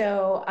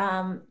 So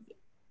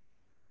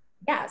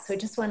so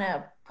just want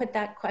to put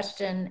that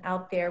question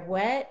out there.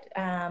 What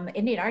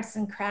Indian Arts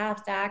and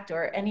Crafts Act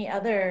or any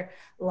other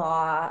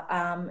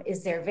law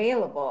is there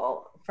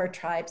available for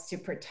tribes to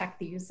protect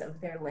the use of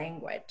their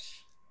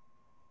language?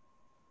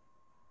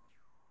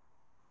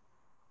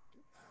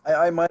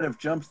 I might have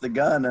jumped the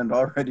gun and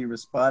already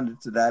responded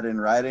to that in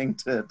writing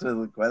to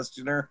the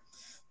questioner.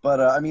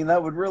 But I mean,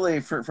 that would really,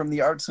 from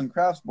the Arts and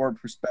Crafts Board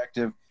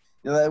perspective,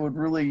 that would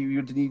really,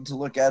 you'd need to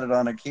look at it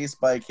on a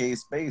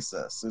case-by-case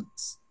basis.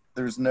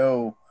 There's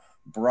no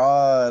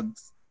broad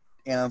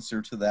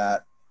answer to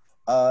that.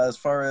 As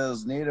far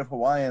as Native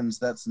Hawaiians,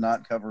 that's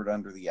not covered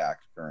under the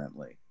Act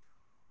currently.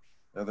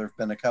 There have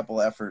been a couple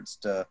efforts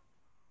to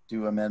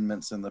do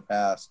amendments in the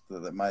past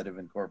that might have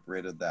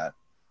incorporated that,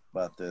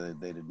 but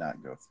they did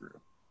not go through.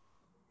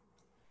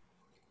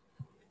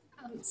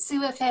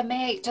 Sue, if I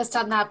may, just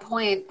on that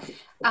point,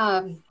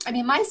 I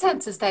mean, my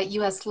sense is that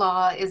U.S.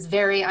 law is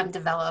very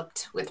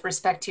undeveloped with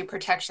respect to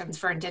protections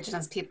for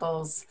Indigenous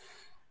peoples'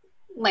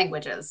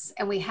 languages.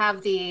 And we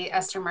have the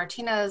Esther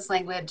Martinez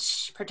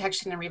Language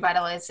Protection and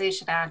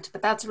Revitalization Act,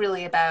 but that's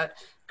really about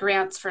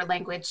grants for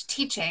language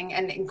teaching,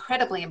 and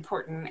incredibly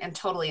important and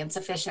totally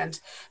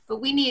insufficient.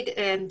 But we need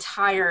an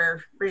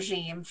entire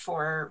regime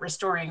for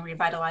restoring,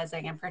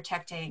 revitalizing, and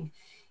protecting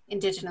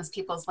Indigenous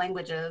peoples'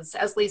 languages.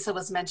 As Lisa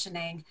was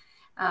mentioning,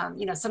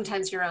 you know,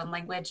 sometimes your own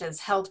language is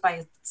held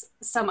by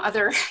some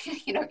other,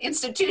 you know,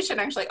 institution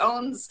actually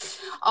owns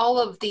all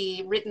of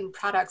the written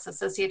products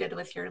associated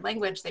with your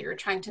language that you're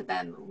trying to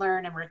then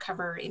learn and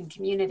recover in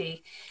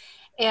community.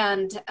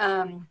 And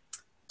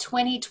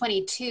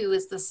 2022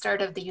 is the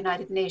start of the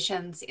United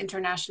Nations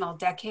International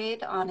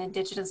Decade on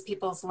Indigenous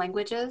Peoples'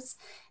 Languages.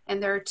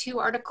 And there are 2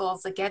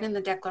 articles, again in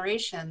the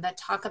Declaration, that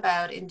talk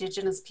about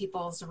Indigenous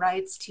peoples'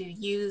 rights to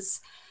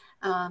use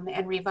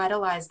and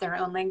revitalize their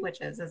own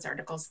languages, as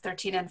Articles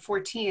 13 and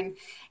 14.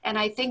 And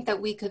I think that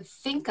we could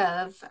think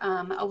of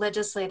a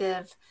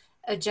legislative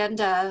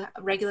agenda,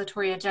 a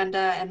regulatory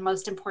agenda, and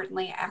most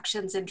importantly,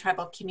 actions in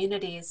tribal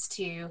communities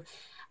to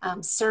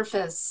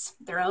surface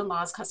their own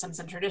laws, customs,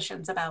 and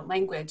traditions about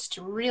language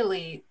to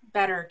really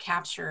better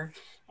capture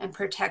and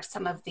protect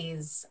some of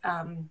these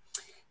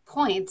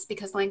points,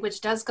 because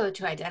language does go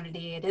to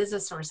identity. It is a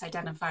source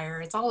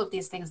identifier. It's all of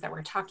these things that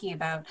we're talking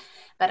about,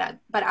 but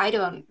I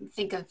don't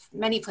think of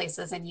many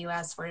places in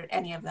US where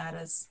any of that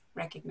is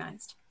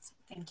recognized. So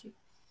thank you.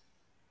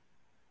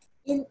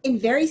 In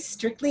very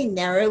strictly,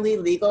 narrowly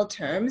legal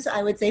terms,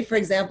 I would say, for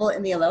example,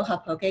 in the Aloha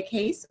Poke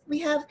case, we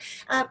have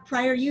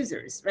prior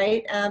users,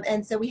 right?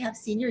 And so we have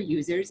senior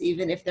users,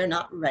 even if they're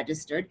not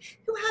registered,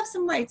 who have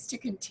some rights to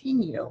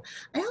continue.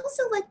 I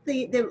also like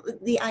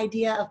the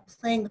idea of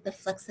playing with the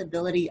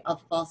flexibility of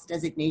false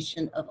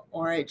designation of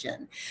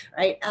origin,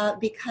 right?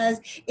 Because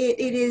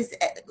it is,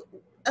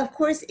 of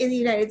course, in the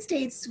United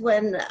States,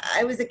 when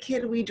I was a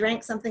kid, we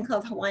drank something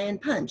called Hawaiian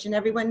Punch, and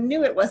everyone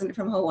knew it wasn't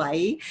from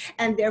Hawaii.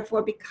 And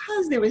therefore,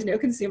 because there was no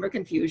consumer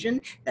confusion,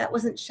 that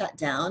wasn't shut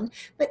down.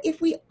 But if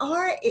we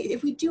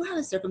do have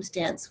a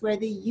circumstance where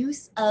the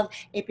use of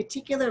a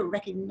particular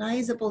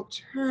recognizable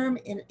term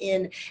in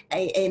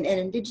an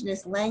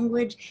Indigenous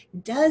language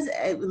does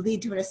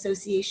lead to an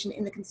association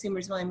in the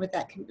consumer's mind with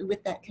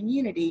that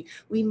community,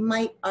 we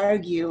might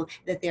argue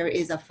that there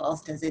is a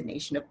false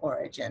designation of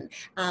origin,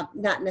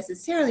 not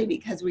necessarily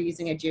because we're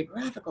using a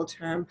geographical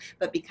term,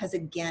 but because,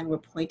 again, we're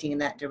pointing in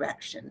that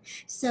direction.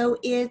 So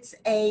it's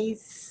a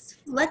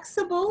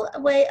flexible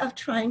way of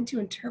trying to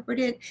interpret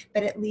it,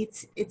 but at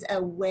least it's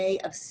a way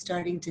of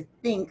starting to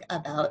think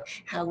about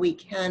how we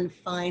can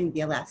find the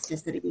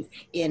elasticity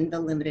in the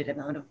limited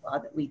amount of law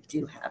that we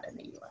do have in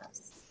the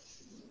US.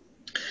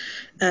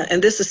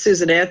 And this is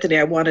Susan Anthony.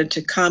 I wanted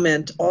to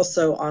comment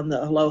also on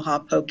the Aloha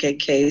Poke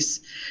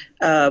case.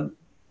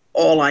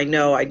 All I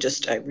know, I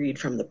read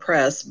from the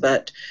press,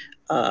 but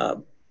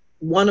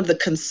one of the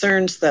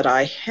concerns that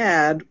I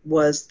had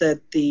was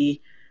that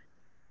the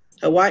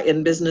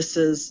Hawaiian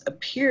businesses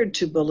appeared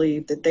to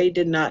believe that they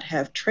did not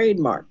have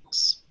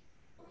trademarks.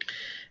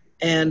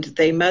 And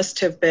they must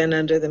have been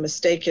under the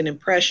mistaken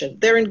impression.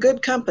 They're in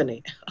good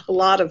company. A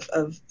lot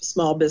of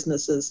small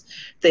businesses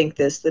think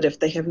this, that if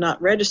they have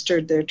not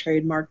registered their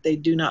trademark, they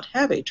do not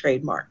have a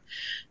trademark.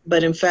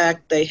 But in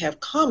fact, they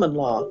have common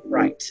law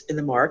rights in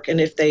the mark.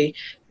 And if they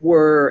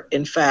were,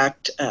 in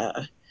fact,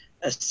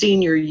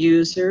 senior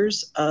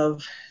users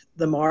of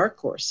the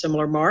mark or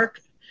similar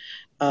mark,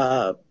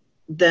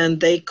 then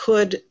they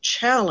could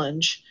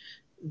challenge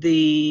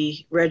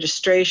the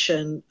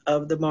registration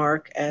of the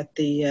mark at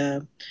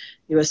the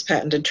U.S.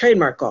 Patent and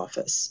Trademark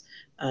Office.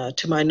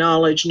 To my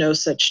knowledge, no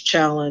such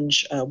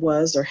challenge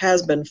was or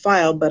has been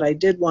filed, but I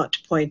did want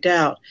to point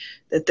out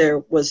that there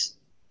was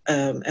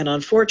an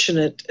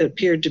unfortunate, it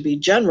appeared to be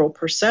general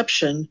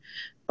perception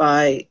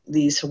by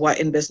these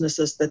Hawaiian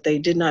businesses that they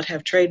did not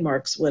have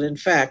trademarks when in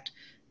fact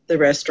the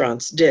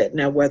restaurants did.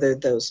 Now, whether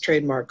those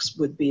trademarks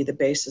would be the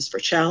basis for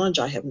challenge,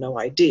 I have no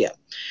idea.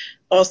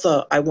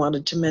 Also, I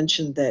wanted to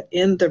mention that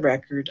in the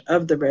record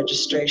of the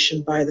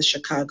registration by the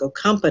Chicago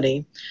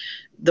company,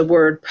 the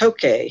word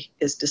poke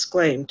is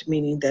disclaimed,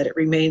 meaning that it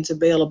remains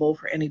available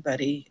for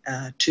anybody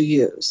to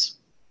use.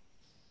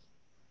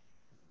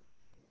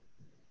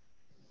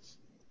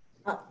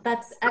 Well,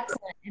 that's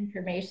excellent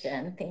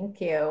information. Thank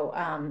you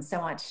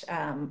so much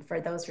for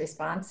those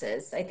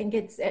responses. I think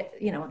it's,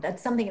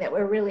 that's something that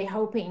we're really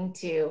hoping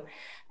to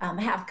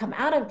have come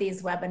out of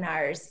these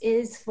webinars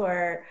is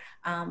for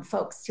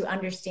folks to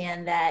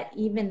understand that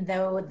even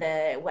though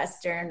the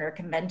Western or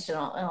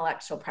conventional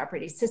intellectual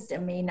property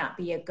system may not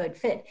be a good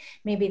fit,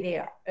 maybe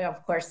there,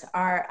 of course,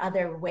 are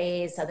other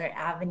ways, other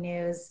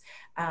avenues,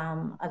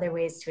 other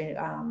ways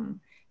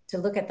to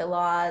look at the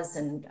laws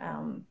and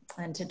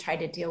to try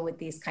to deal with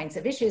these kinds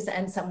of issues,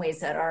 and some ways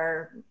that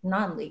are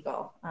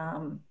non-legal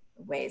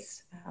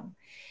ways.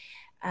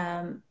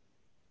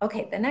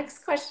 Okay, the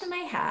next question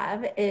I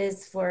have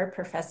is for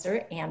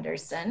Professor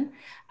Anderson.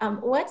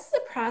 What's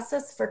the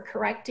process for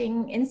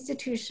correcting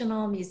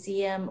institutional,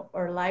 museum,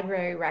 or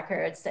library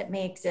records that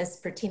may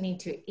exist pertaining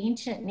to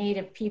ancient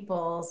Native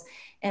peoples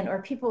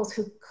or peoples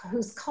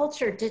whose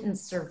culture didn't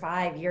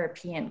survive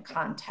European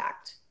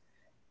contact?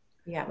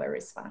 you have a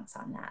response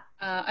on that.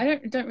 I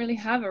don't really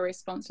have a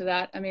response to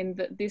that. I mean,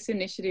 this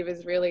initiative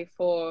is really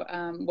for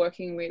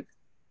working with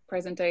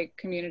present day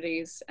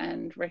communities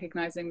and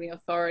recognizing the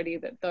authority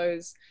that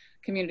those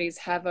communities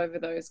have over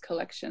those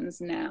collections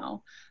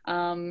now.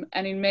 And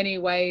in many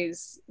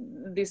ways,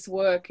 this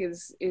work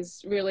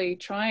is really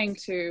trying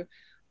to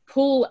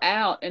pull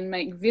out and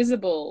make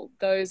visible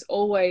those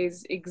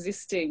always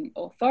existing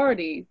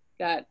authority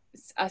that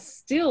are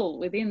still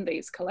within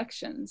these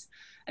collections.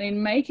 And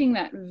in making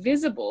that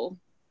visible,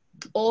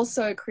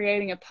 also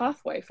creating a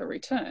pathway for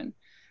return.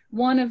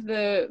 One of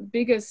the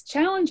biggest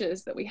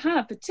challenges that we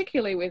have,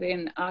 particularly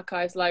within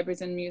archives,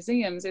 libraries, and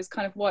museums, is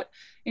kind of what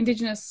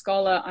Indigenous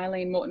scholar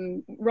Eileen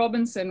Morton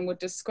Robinson would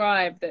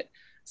describe, that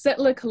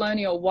settler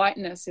colonial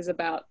whiteness is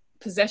about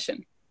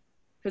possession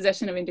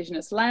of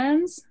Indigenous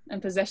lands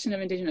and possession of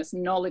Indigenous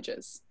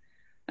knowledges.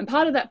 And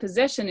part of that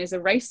possession is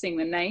erasing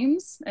the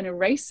names and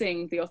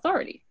erasing the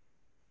authority.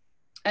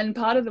 And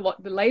part of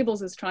what the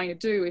labels is trying to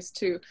do is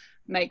to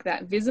make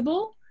that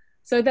visible,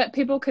 so that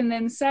people can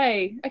then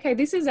say, okay,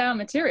 this is our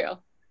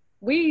material.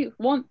 We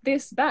want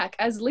this back,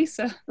 as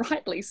Lisa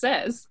rightly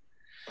says.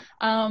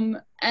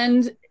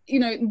 And, you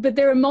know, but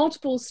there are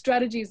multiple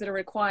strategies that are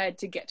required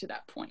to get to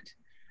that point.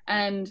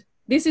 And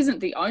this isn't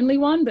the only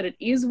one, but it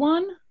is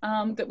one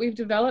that we've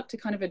developed to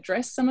kind of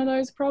address some of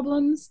those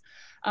problems.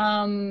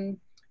 And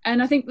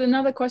I think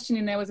another question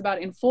in there was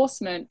about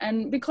enforcement.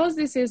 And because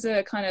this is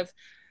a kind of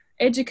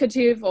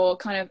educative or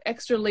kind of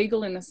extra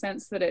legal in the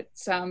sense that it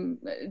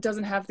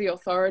doesn't have the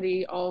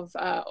authority of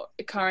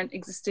current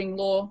existing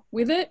law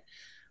with it,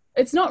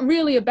 it's not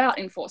really about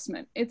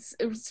enforcement.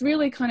 It's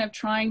really kind of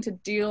trying to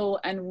deal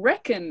and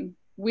reckon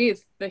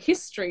with the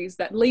histories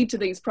that lead to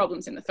these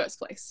problems in the first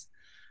place.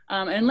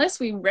 And unless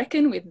we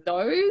reckon with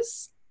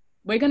those,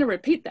 we're going to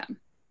repeat them.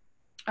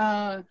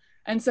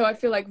 And so I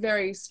feel like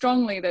very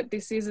strongly that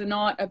this is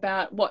not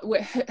about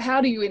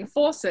how do you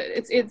enforce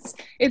it?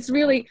 It's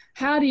really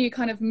how do you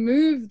kind of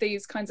move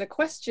these kinds of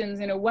questions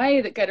in a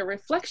way that get a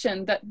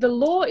reflection that the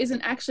law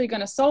isn't actually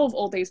going to solve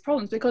all these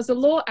problems, because the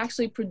law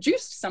actually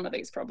produced some of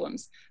these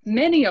problems,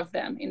 many of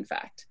them, in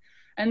fact.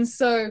 And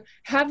so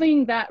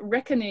having that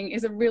reckoning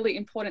is a really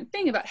important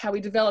thing about how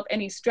we develop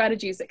any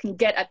strategies that can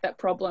get at that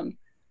problem,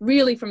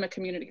 really from a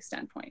community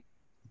standpoint.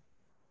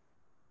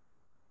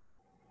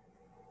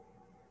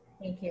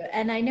 Thank you.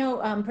 And I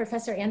know,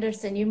 Professor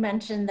Anderson, you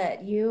mentioned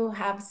that you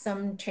have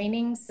some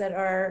trainings that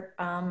are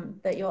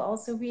that you'll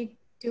also be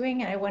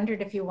doing. And I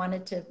wondered if you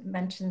wanted to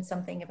mention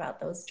something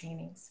about those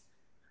trainings.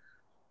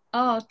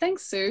 Oh,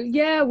 thanks, Sue.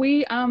 Yeah,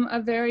 we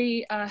are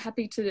very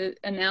happy to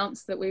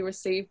announce that we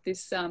received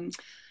this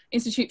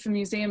Institute for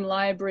Museum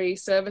Library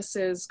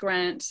Services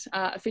grant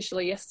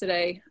officially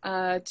yesterday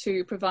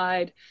to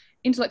provide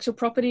intellectual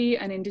property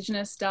and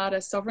Indigenous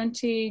data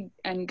sovereignty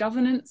and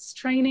governance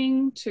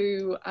training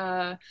to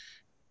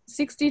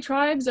 60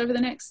 tribes over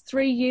the next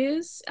 3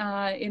 years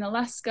in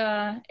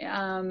Alaska,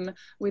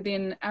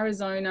 within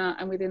Arizona,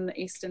 and within the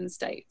eastern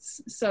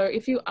states. So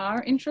if you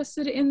are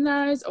interested in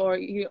those, or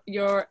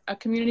you're a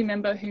community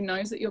member who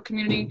knows that your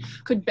community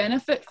could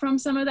benefit from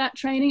some of that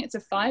training, it's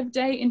a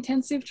 5-day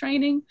intensive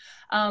training.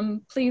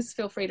 Please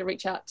feel free to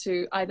reach out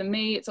to either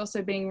me. It's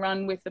also being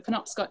run with the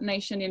Penobscot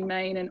Nation in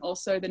Maine, and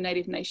also the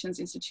Native Nations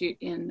Institute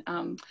in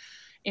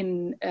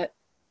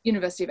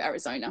University of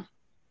Arizona.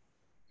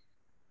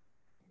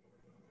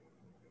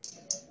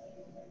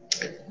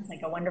 Sounds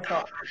like a wonderful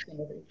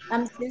opportunity.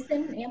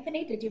 Susan,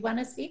 Anthony, did you want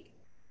to speak?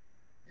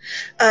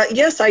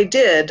 Yes, I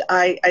did.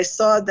 I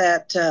saw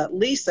that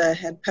Lisa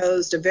had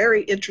posed a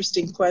very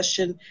interesting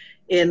question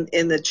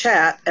in the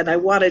chat, and I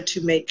wanted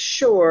to make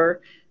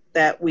sure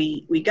that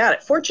we got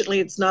it. Fortunately,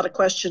 it's not a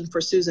question for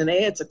Susan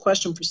A, it's a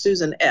question for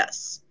Susan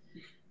S.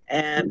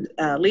 And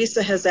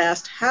Lisa has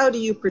asked, how do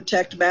you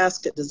protect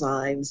basket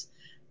designs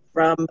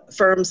from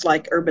firms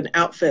like Urban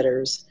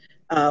Outfitters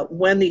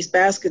when these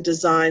basket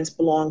designs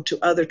belong to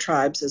other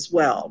tribes as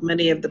well?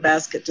 Many of the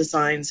basket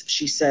designs,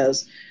 she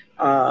says,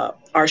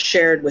 are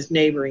shared with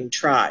neighboring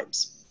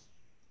tribes.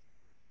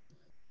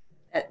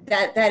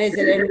 That is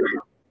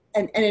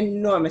an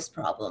enormous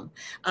problem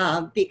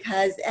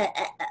because,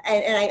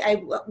 and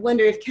I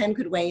wonder if Ken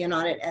could weigh in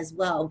on it as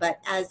well, but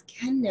as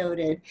Ken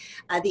noted,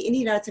 the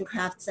Indian Arts and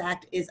Crafts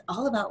Act is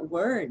all about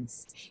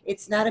words.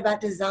 It's not about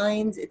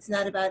designs, it's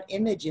not about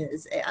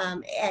images,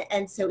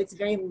 and so it's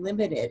very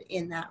limited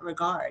in that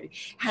regard.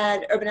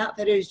 Had Urban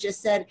Outfitters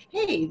just said,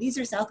 hey, these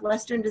are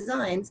Southwestern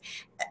designs,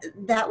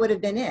 that would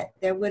have been it.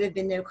 There would have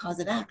been no cause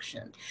of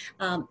action.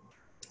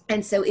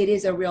 And so it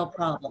is a real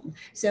problem.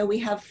 So we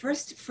have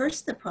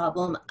first the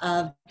problem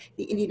of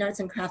the Indian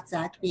Arts and Crafts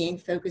Act being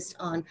focused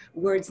on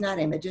words, not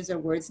images, or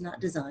words, not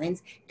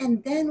designs.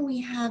 And then we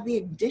have the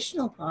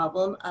additional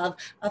problem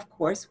of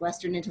course,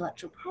 Western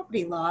intellectual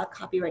property law,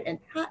 copyright and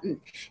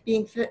patent,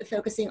 being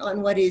focusing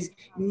on what is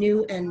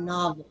new and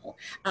novel,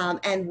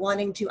 and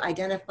wanting to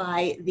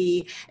identify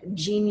the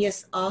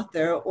genius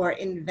author or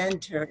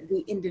inventor,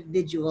 the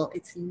individual.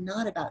 It's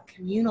not about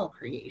communal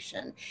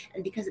creation.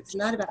 And because it's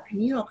not about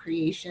communal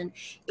creation, conservation,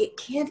 it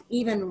can't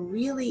even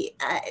really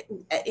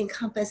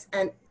encompass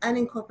an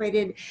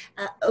unincorporated,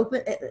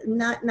 open,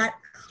 not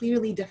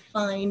clearly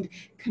defined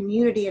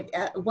community of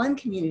one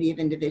community of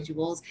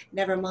individuals,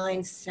 never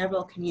mind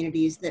several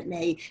communities that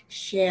may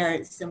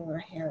share similar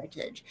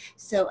heritage.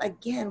 So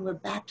again, we're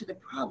back to the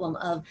problem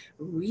of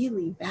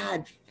really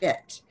bad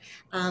fit.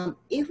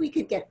 If we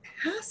could get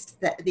past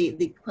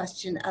the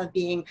question of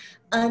being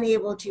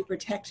unable to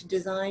protect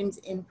designs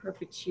in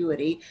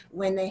perpetuity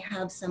when they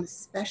have some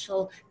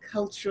special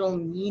cultural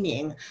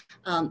meaning,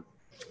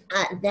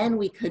 then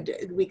we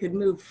could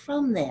move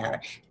from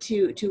there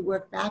to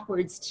work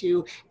backwards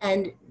to,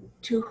 and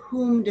to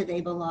whom do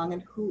they belong,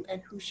 and who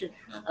should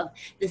have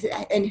this,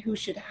 and who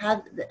should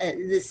have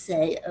this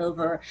say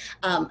over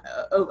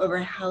over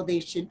how they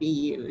should be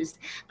used.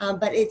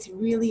 But it's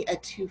really a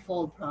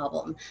twofold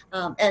problem.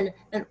 And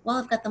while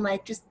I've got the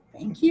mic, just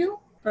thank you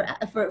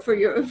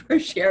for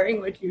sharing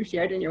what you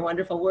shared in your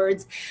wonderful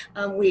words.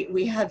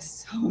 We have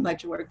so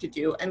much work to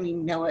do, and we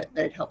know it,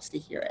 but it helps to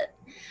hear it.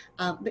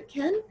 But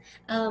Ken,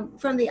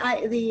 from the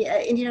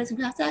Indian Arts and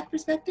Crafts Act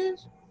perspective,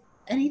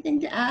 anything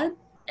to add?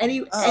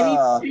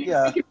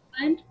 Yeah.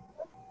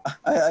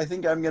 I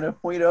think I'm going to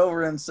point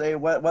over and say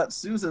what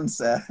Susan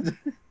said.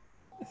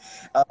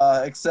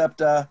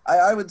 Except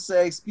I would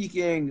say,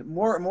 speaking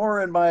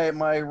more in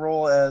my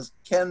role as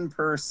Ken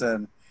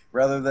person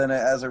rather than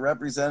as a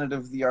representative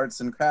of the Arts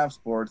and Crafts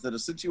Board, that a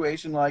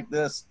situation like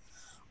this,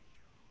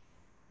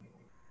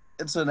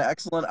 it's an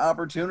excellent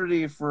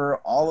opportunity for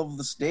all of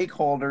the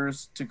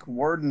stakeholders to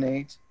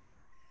coordinate,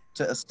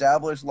 to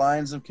establish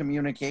lines of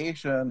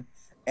communication,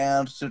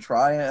 and to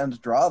try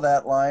and draw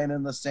that line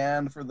in the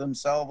sand for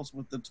themselves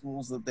with the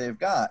tools that they've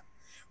got.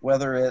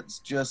 Whether it's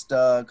just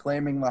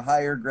claiming the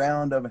higher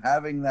ground of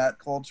having that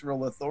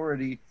cultural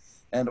authority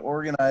and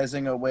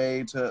organizing a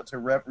way to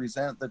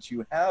represent that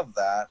you have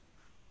that,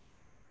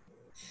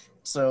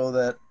 so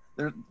that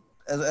there,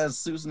 as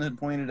Susan had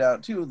pointed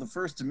out too, the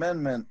First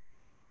Amendment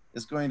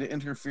is going to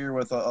interfere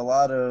with a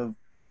lot of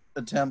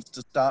attempts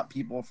to stop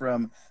people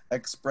from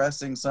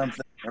expressing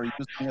something or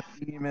using a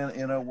theme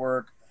in a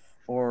work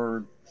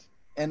or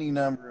any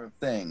number of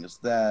things.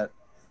 That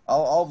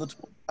all the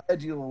tools I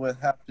deal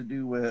with have to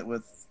do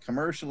with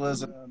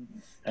commercialism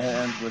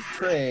and with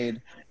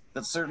trade.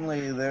 But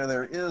certainly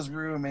there is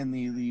room in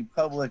the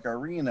public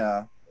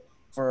arena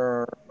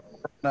for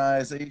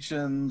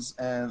organizations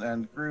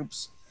and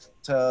groups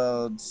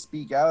to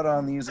speak out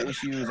on these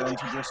issues and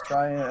to just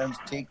try and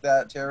take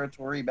that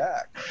territory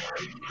back.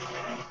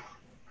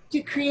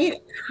 To create a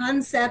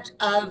concept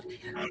of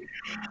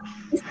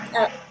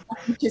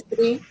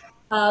authenticity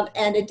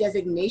and a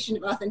designation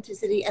of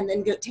authenticity, and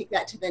then take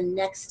that to the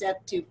next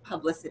step to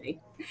publicity,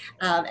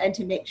 and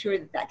to make sure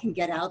that can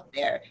get out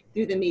there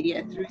through the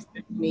media, through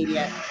social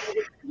media,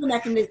 through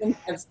mechanisms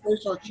of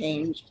social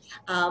change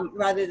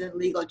rather than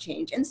legal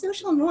change. And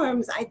social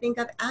norms I think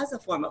of as a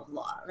form of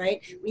law,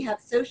 right? We have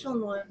social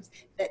norms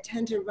that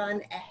tend to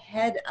run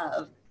ahead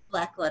of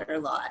black letter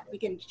law. If we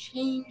can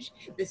change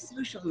the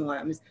social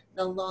norms,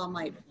 the law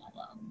might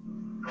follow.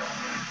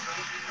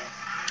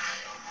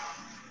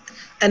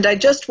 And I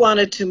just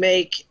wanted to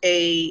make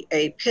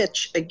a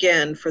pitch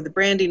again for the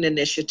branding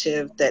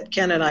initiative that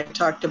Ken and I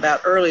talked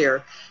about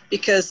earlier,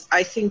 because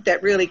I think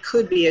that really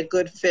could be a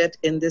good fit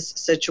in this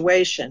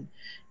situation.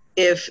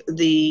 If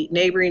the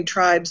neighboring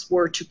tribes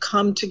were to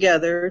come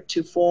together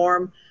to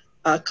form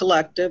a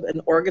collective, an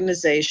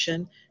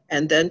organization,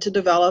 and then to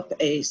develop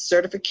a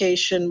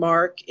certification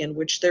mark in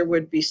which there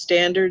would be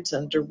standards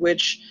under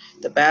which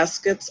the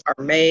baskets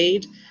are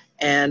made.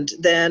 And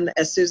then,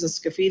 as Susan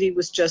Scafidi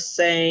was just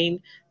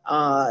saying,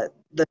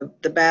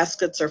 the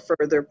baskets are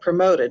further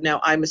promoted. Now,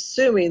 I'm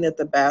assuming that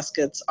the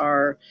baskets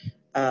are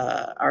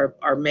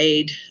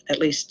made, at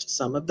least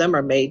some of them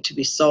are made to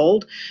be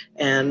sold.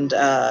 And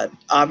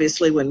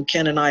obviously, when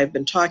Ken and I have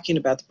been talking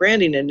about the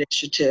branding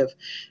initiative,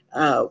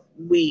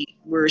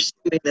 we're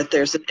assuming that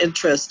there's an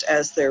interest,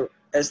 as there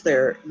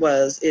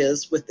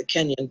is with the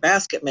Kenyan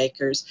basket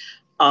makers,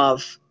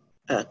 of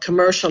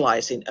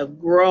commercializing, of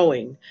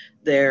growing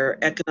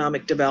their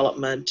economic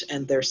development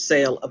and their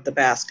sale of the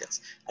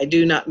baskets. I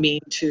do not mean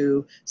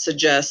to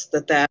suggest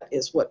that that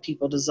is what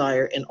people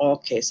desire in all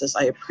cases.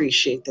 I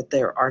appreciate that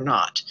there are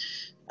not.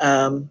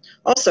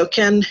 Also,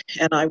 Ken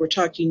and I were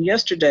talking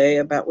yesterday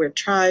about where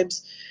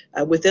tribes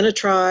within a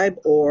tribe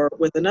or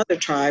with another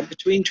tribe,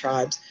 between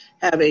tribes,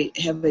 have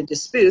a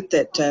dispute,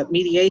 that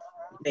mediation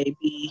may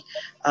be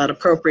an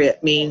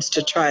appropriate means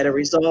to try to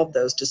resolve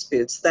those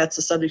disputes. That's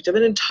the subject of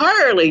an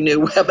entirely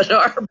new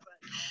webinar, but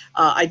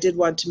I did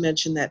want to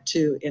mention that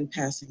too in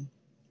passing.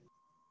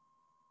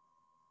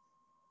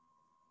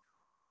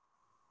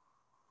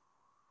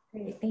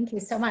 Great, thank you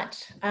so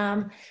much.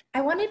 I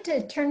wanted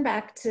to turn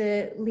back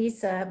to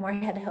Lisa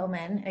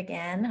Moorhead-Hillman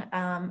again.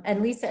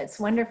 And Lisa, it's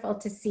wonderful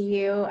to see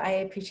you. I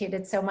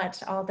appreciated so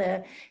much all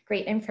the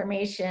great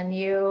information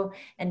you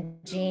and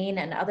Jean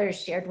and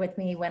others shared with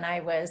me when I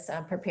was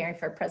preparing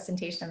for a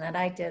presentation that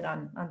I did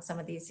on some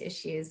of these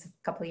issues a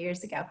couple of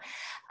years ago.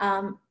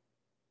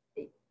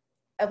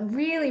 I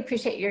really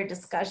appreciate your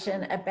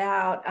discussion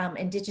about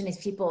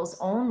Indigenous people's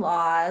own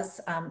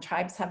laws,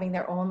 tribes having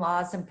their own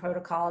laws and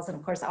protocols, and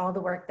of course all the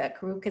work that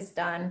Karuk has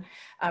done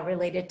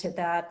related to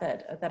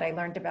that I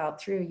learned about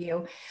through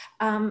you.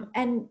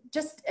 And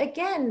just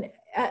again,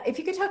 if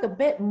you could talk a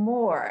bit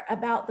more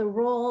about the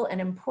role and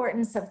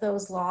importance of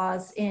those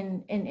laws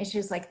in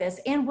issues like this,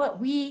 and what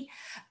we,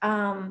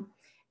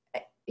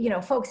 you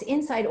know, folks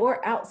inside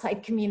or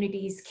outside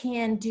communities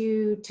can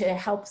do to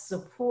help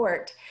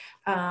support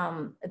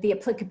the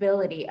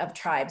applicability of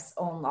tribes'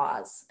 own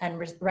laws and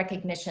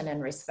recognition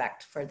and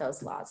respect for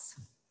those laws.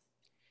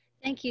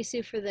 Thank you,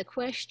 Sue, for the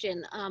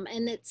question.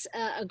 And it's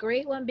a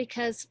great one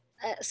because,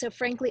 so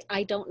frankly,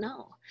 I don't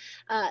know.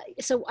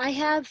 So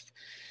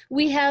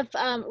we have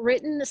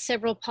written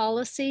several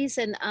policies,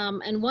 and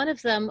one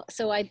of them,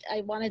 so I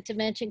wanted to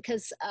mention,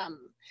 because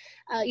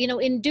you know,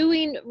 in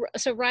doing,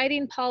 so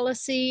writing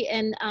policy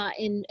and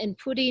in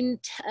putting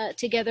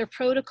together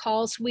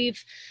protocols,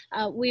 we've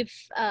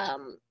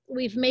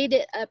made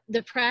it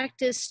the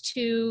practice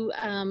to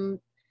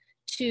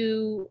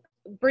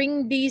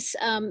bring these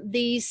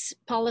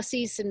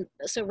policies and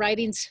so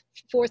writings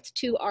forth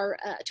to our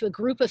to a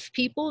group of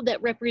people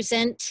that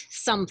represent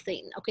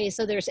something. Okay,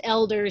 so there's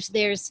elders,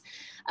 there's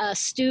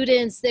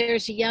students,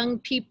 there's young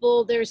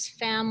people, there's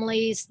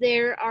families,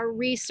 there are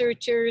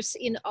researchers,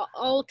 in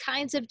all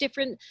kinds of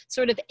different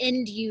sort of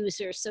end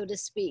users, so to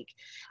speak.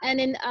 And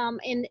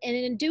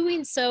in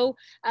doing so,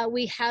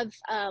 we have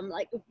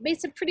like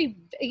made some pretty,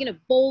 you know,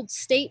 bold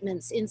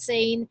statements in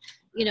saying,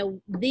 you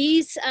know,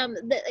 these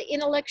the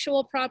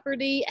intellectual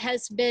property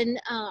has been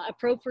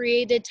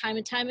appropriated time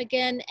and time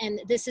again,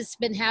 and this has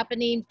been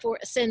happening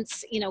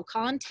since, you know,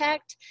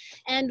 contact.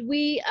 And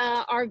we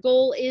our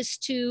goal is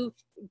to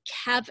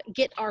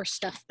get our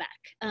stuff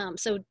back.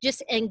 So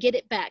just and get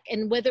it back,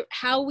 and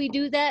how we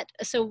do that,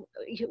 so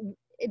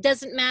it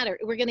doesn't matter.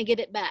 We're going to get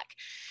it back.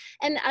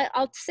 And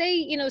I'll say,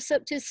 you know, so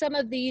to some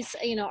of these,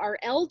 you know, our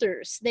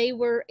elders, they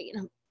were, you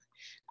know.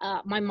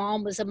 My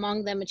mom was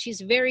among them, and she's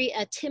a very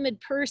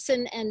timid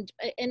person, and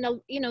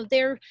you know,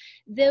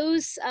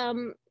 those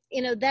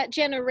you know, that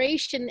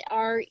generation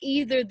are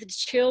either the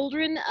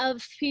children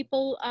of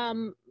people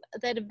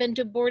that have been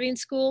to boarding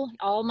school.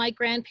 All my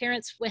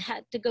grandparents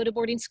had to go to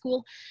boarding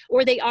school,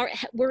 or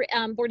were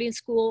boarding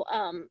school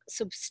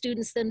so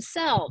students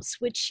themselves,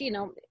 which, you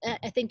know,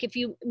 I think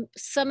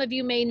some of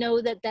you may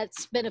know that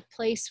that's been a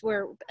place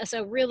where,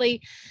 so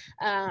really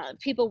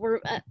people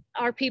were,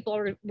 our people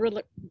are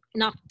really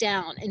knocked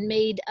down and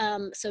made,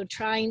 so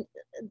trying,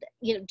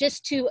 you know,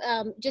 just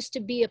to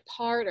be a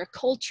part or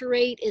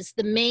culturate is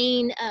the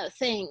main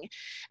thing.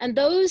 And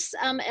those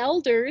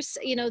elders,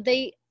 you know,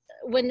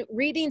 when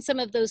reading some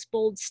of those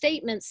bold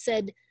statements,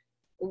 said,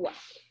 what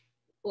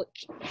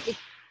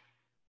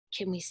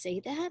can we say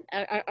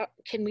that?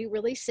 Can we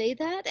really say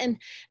that? And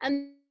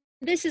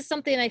this is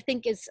something I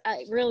think is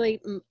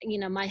really, you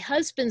know, my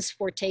husband's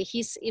forte.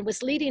 He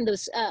was leading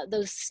those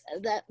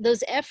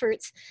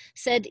efforts.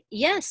 Said,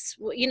 yes,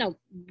 you know,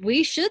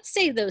 we should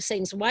say those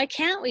things. Why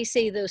can't we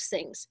say those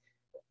things?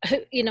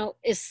 You know,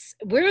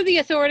 we're the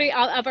authority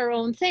of our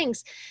own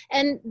things.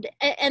 And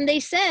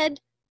they said,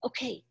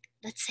 okay,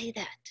 let's say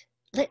that.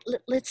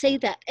 Let's say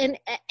that. And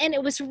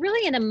it was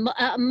really in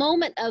a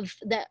moment of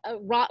that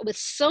wrought with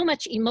so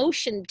much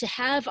emotion to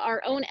have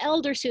our own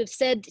elders who have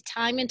said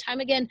time and time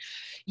again,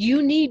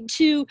 you need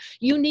to,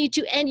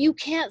 and you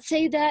can't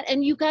say that,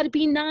 and you got to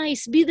be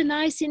nice, be the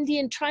nice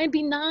Indian, try and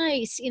be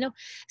nice, you know.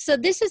 So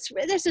this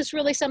is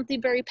really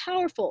something very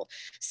powerful.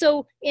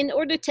 So in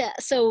order to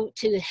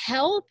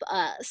help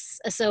us,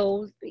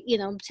 so, you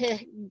know, to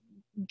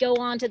go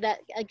on to that,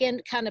 again,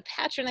 kind of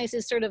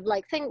patronizing sort of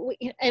like thing,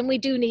 and we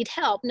do need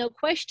help, no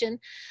question.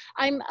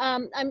 I'm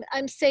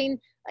saying,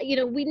 you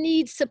know, we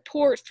need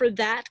support for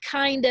that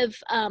kind of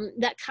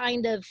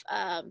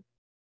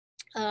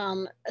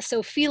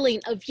so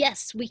feeling of,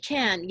 yes, we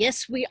can,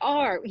 yes, we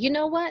are, you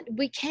know what,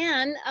 we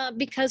can,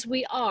 because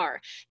we are.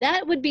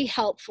 That would be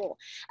helpful.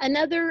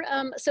 Another,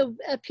 so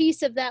a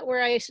piece of that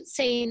where I'm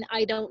saying,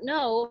 I don't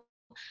know,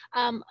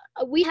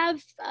 we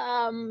have,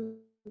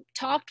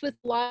 talked with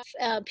a lot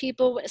of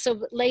people,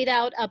 so laid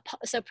out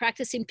so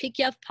practicing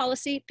Pikyaf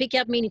policy,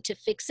 Pikyaf meaning to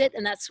fix it,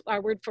 and that's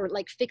our word for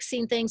like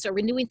fixing things or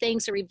renewing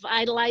things or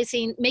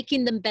revitalizing,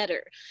 making them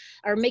better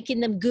or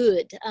making them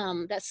good.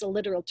 That's the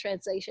literal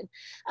translation.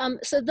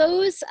 So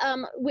those,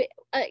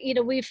 you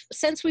know,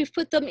 since we've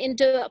put them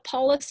into a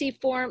policy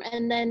form,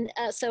 and then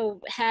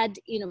so had,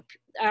 you know,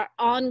 our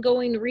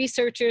ongoing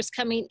researchers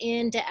coming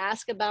in to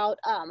ask about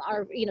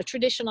our, you know,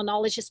 traditional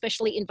knowledge,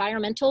 especially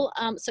environmental,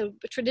 so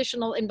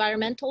traditional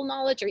environmental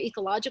knowledge or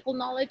ecological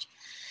knowledge.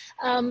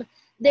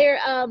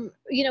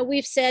 You know,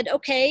 we've said,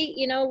 okay,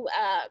 you know,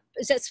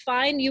 that's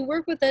fine, you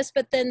work with us,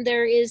 but then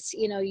there is,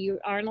 you know, you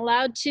aren't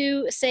allowed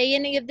to say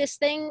any of this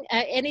thing,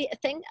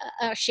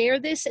 share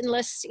this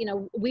unless, you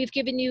know, we've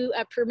given you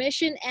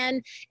permission.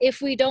 And if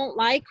we don't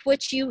like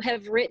what you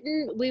have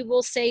written, we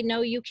will say,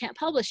 no, you can't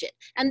publish it.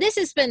 And this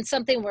has been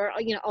something where,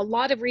 you know, a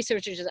lot of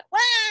researchers are like,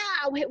 wow,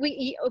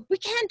 we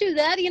can't do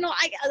that. You know,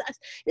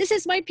 this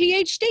is my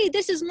PhD.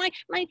 This is my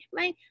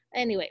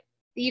anyway.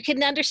 You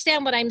can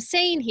understand what I'm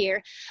saying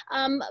here.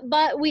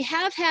 But we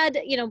have had,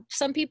 you know,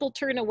 some people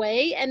turn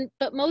away,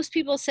 but most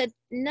people said,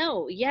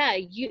 no, yeah,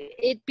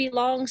 it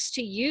belongs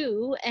to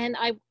you. And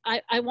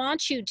I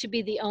want you to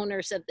be the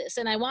owners of this.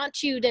 And I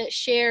want you to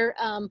share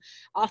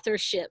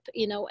authorship.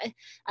 You know,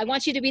 I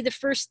want you to be the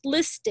first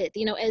listed,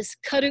 you know, as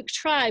Karuk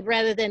tribe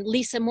rather than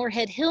Lisa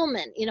Moorhead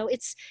Hillman. You know,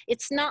 it's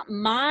not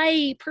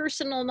my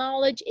personal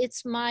knowledge.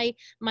 It's my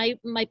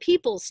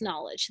people's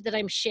knowledge that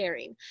I'm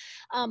sharing.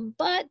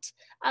 But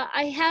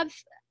I have,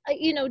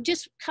 you know,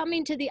 just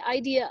coming to the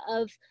idea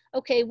of,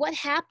 okay, what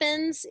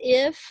happens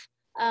if,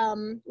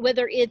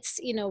 whether it's,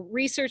 you know,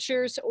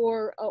 researchers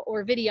or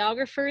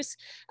videographers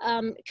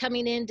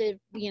coming in to,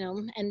 you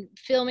know, and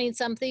filming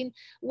something,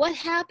 what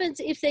happens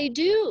if they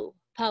do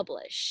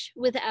publish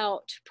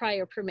without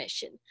prior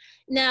permission?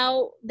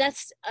 Now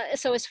that's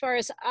so as far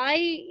as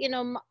you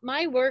know,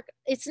 my work,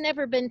 it's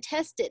never been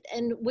tested,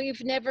 and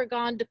we've never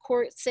gone to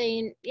court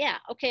saying, yeah,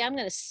 okay, I'm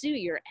going to sue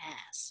your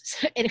ass.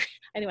 So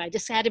anyway, I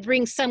just had to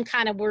bring some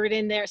kind of word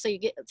in there so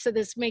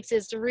this makes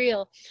this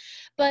real.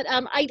 But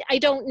I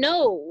don't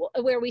know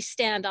where we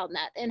stand on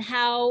that and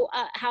how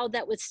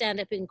that would stand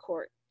up in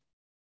court.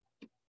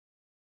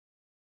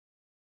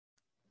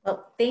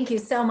 Well, thank you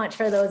so much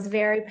for those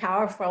very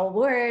powerful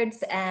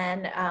words.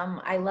 And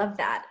I love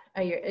that.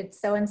 It's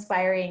so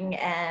inspiring,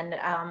 and,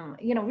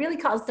 you know, really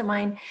calls to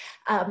mind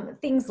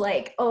things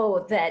like,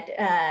 oh,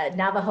 that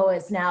Navajo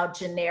is now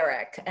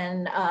generic,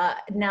 and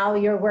now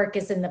your work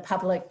is in the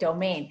public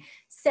domain.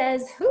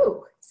 Says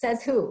who?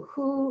 Says who?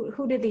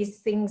 Who do these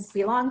things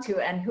belong to,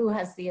 and who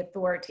has the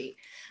authority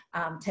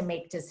to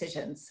make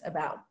decisions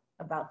about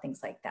things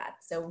like that?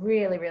 So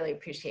really, really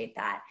appreciate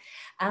that.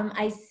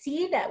 I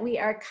see that we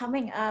are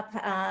coming up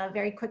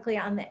very quickly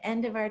on the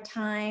end of our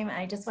time.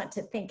 I just want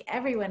to thank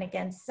everyone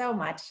again so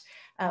much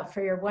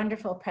for your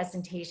wonderful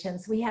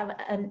presentations. We have,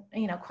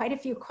 you know, quite a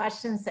few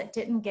questions that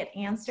didn't get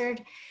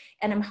answered,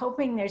 and I'm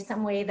hoping there's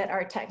some way that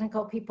our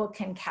technical people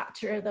can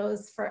capture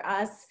those for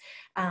us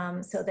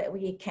so that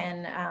we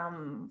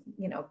can,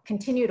 you know,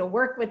 continue to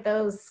work with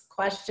those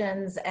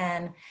questions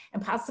and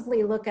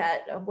possibly look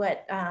at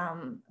what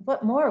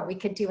more we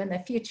could do in the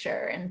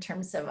future in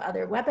terms of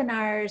other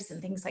webinars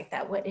and things like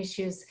that. What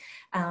issues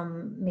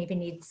maybe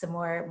need some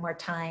more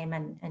time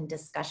and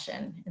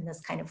discussion in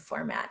this kind of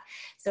format.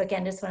 So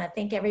again, just want to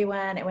thank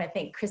everyone. I want to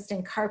thank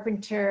Kristen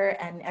Carpenter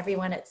and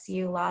everyone at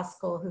CU Law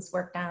School who's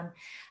worked on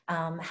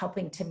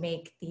helping to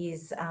make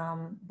these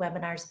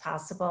webinars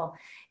possible.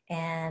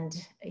 And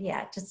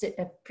yeah, just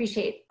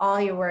appreciate all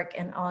your work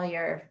and all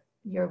your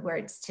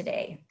words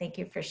today. Thank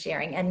you for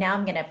sharing. And now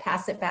I'm going to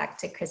pass it back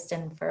to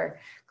Kristen for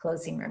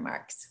closing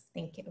remarks.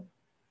 Thank you.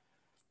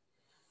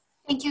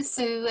 Thank you,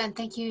 Sue, and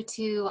thank you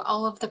to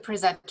all of the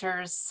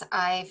presenters.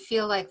 I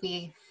feel like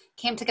we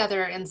came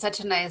together in such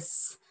a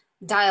nice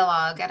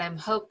dialogue, and I'm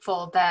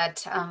hopeful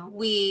that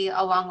we,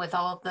 along with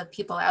all of the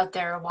people out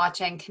there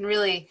watching, can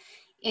really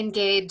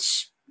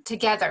engage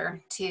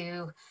together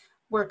to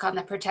work on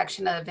the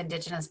protection of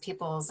Indigenous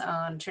people's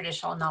own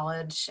traditional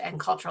knowledge and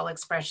cultural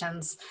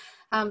expressions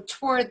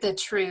toward the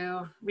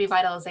true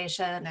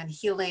revitalization and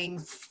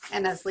healing,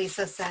 and as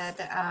Lisa said,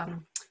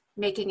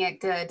 making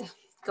it good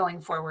going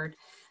forward.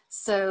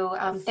 So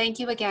thank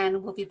you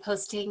again. We'll be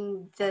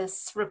posting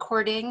this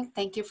recording.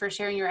 Thank you for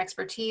sharing your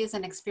expertise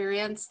and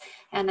experience.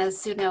 And as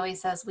Sunoe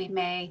says, we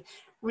may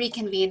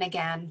reconvene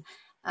again.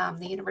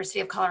 The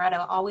University of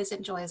Colorado always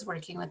enjoys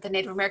working with the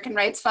Native American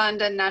Rights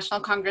Fund and National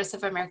Congress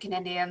of American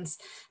Indians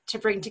to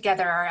bring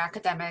together our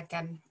academic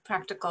and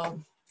practical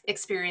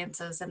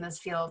experiences in this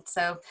field.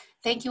 So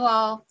thank you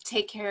all.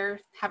 Take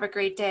care. Have a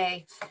great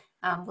day.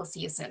 We'll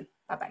see you soon.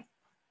 Bye-bye.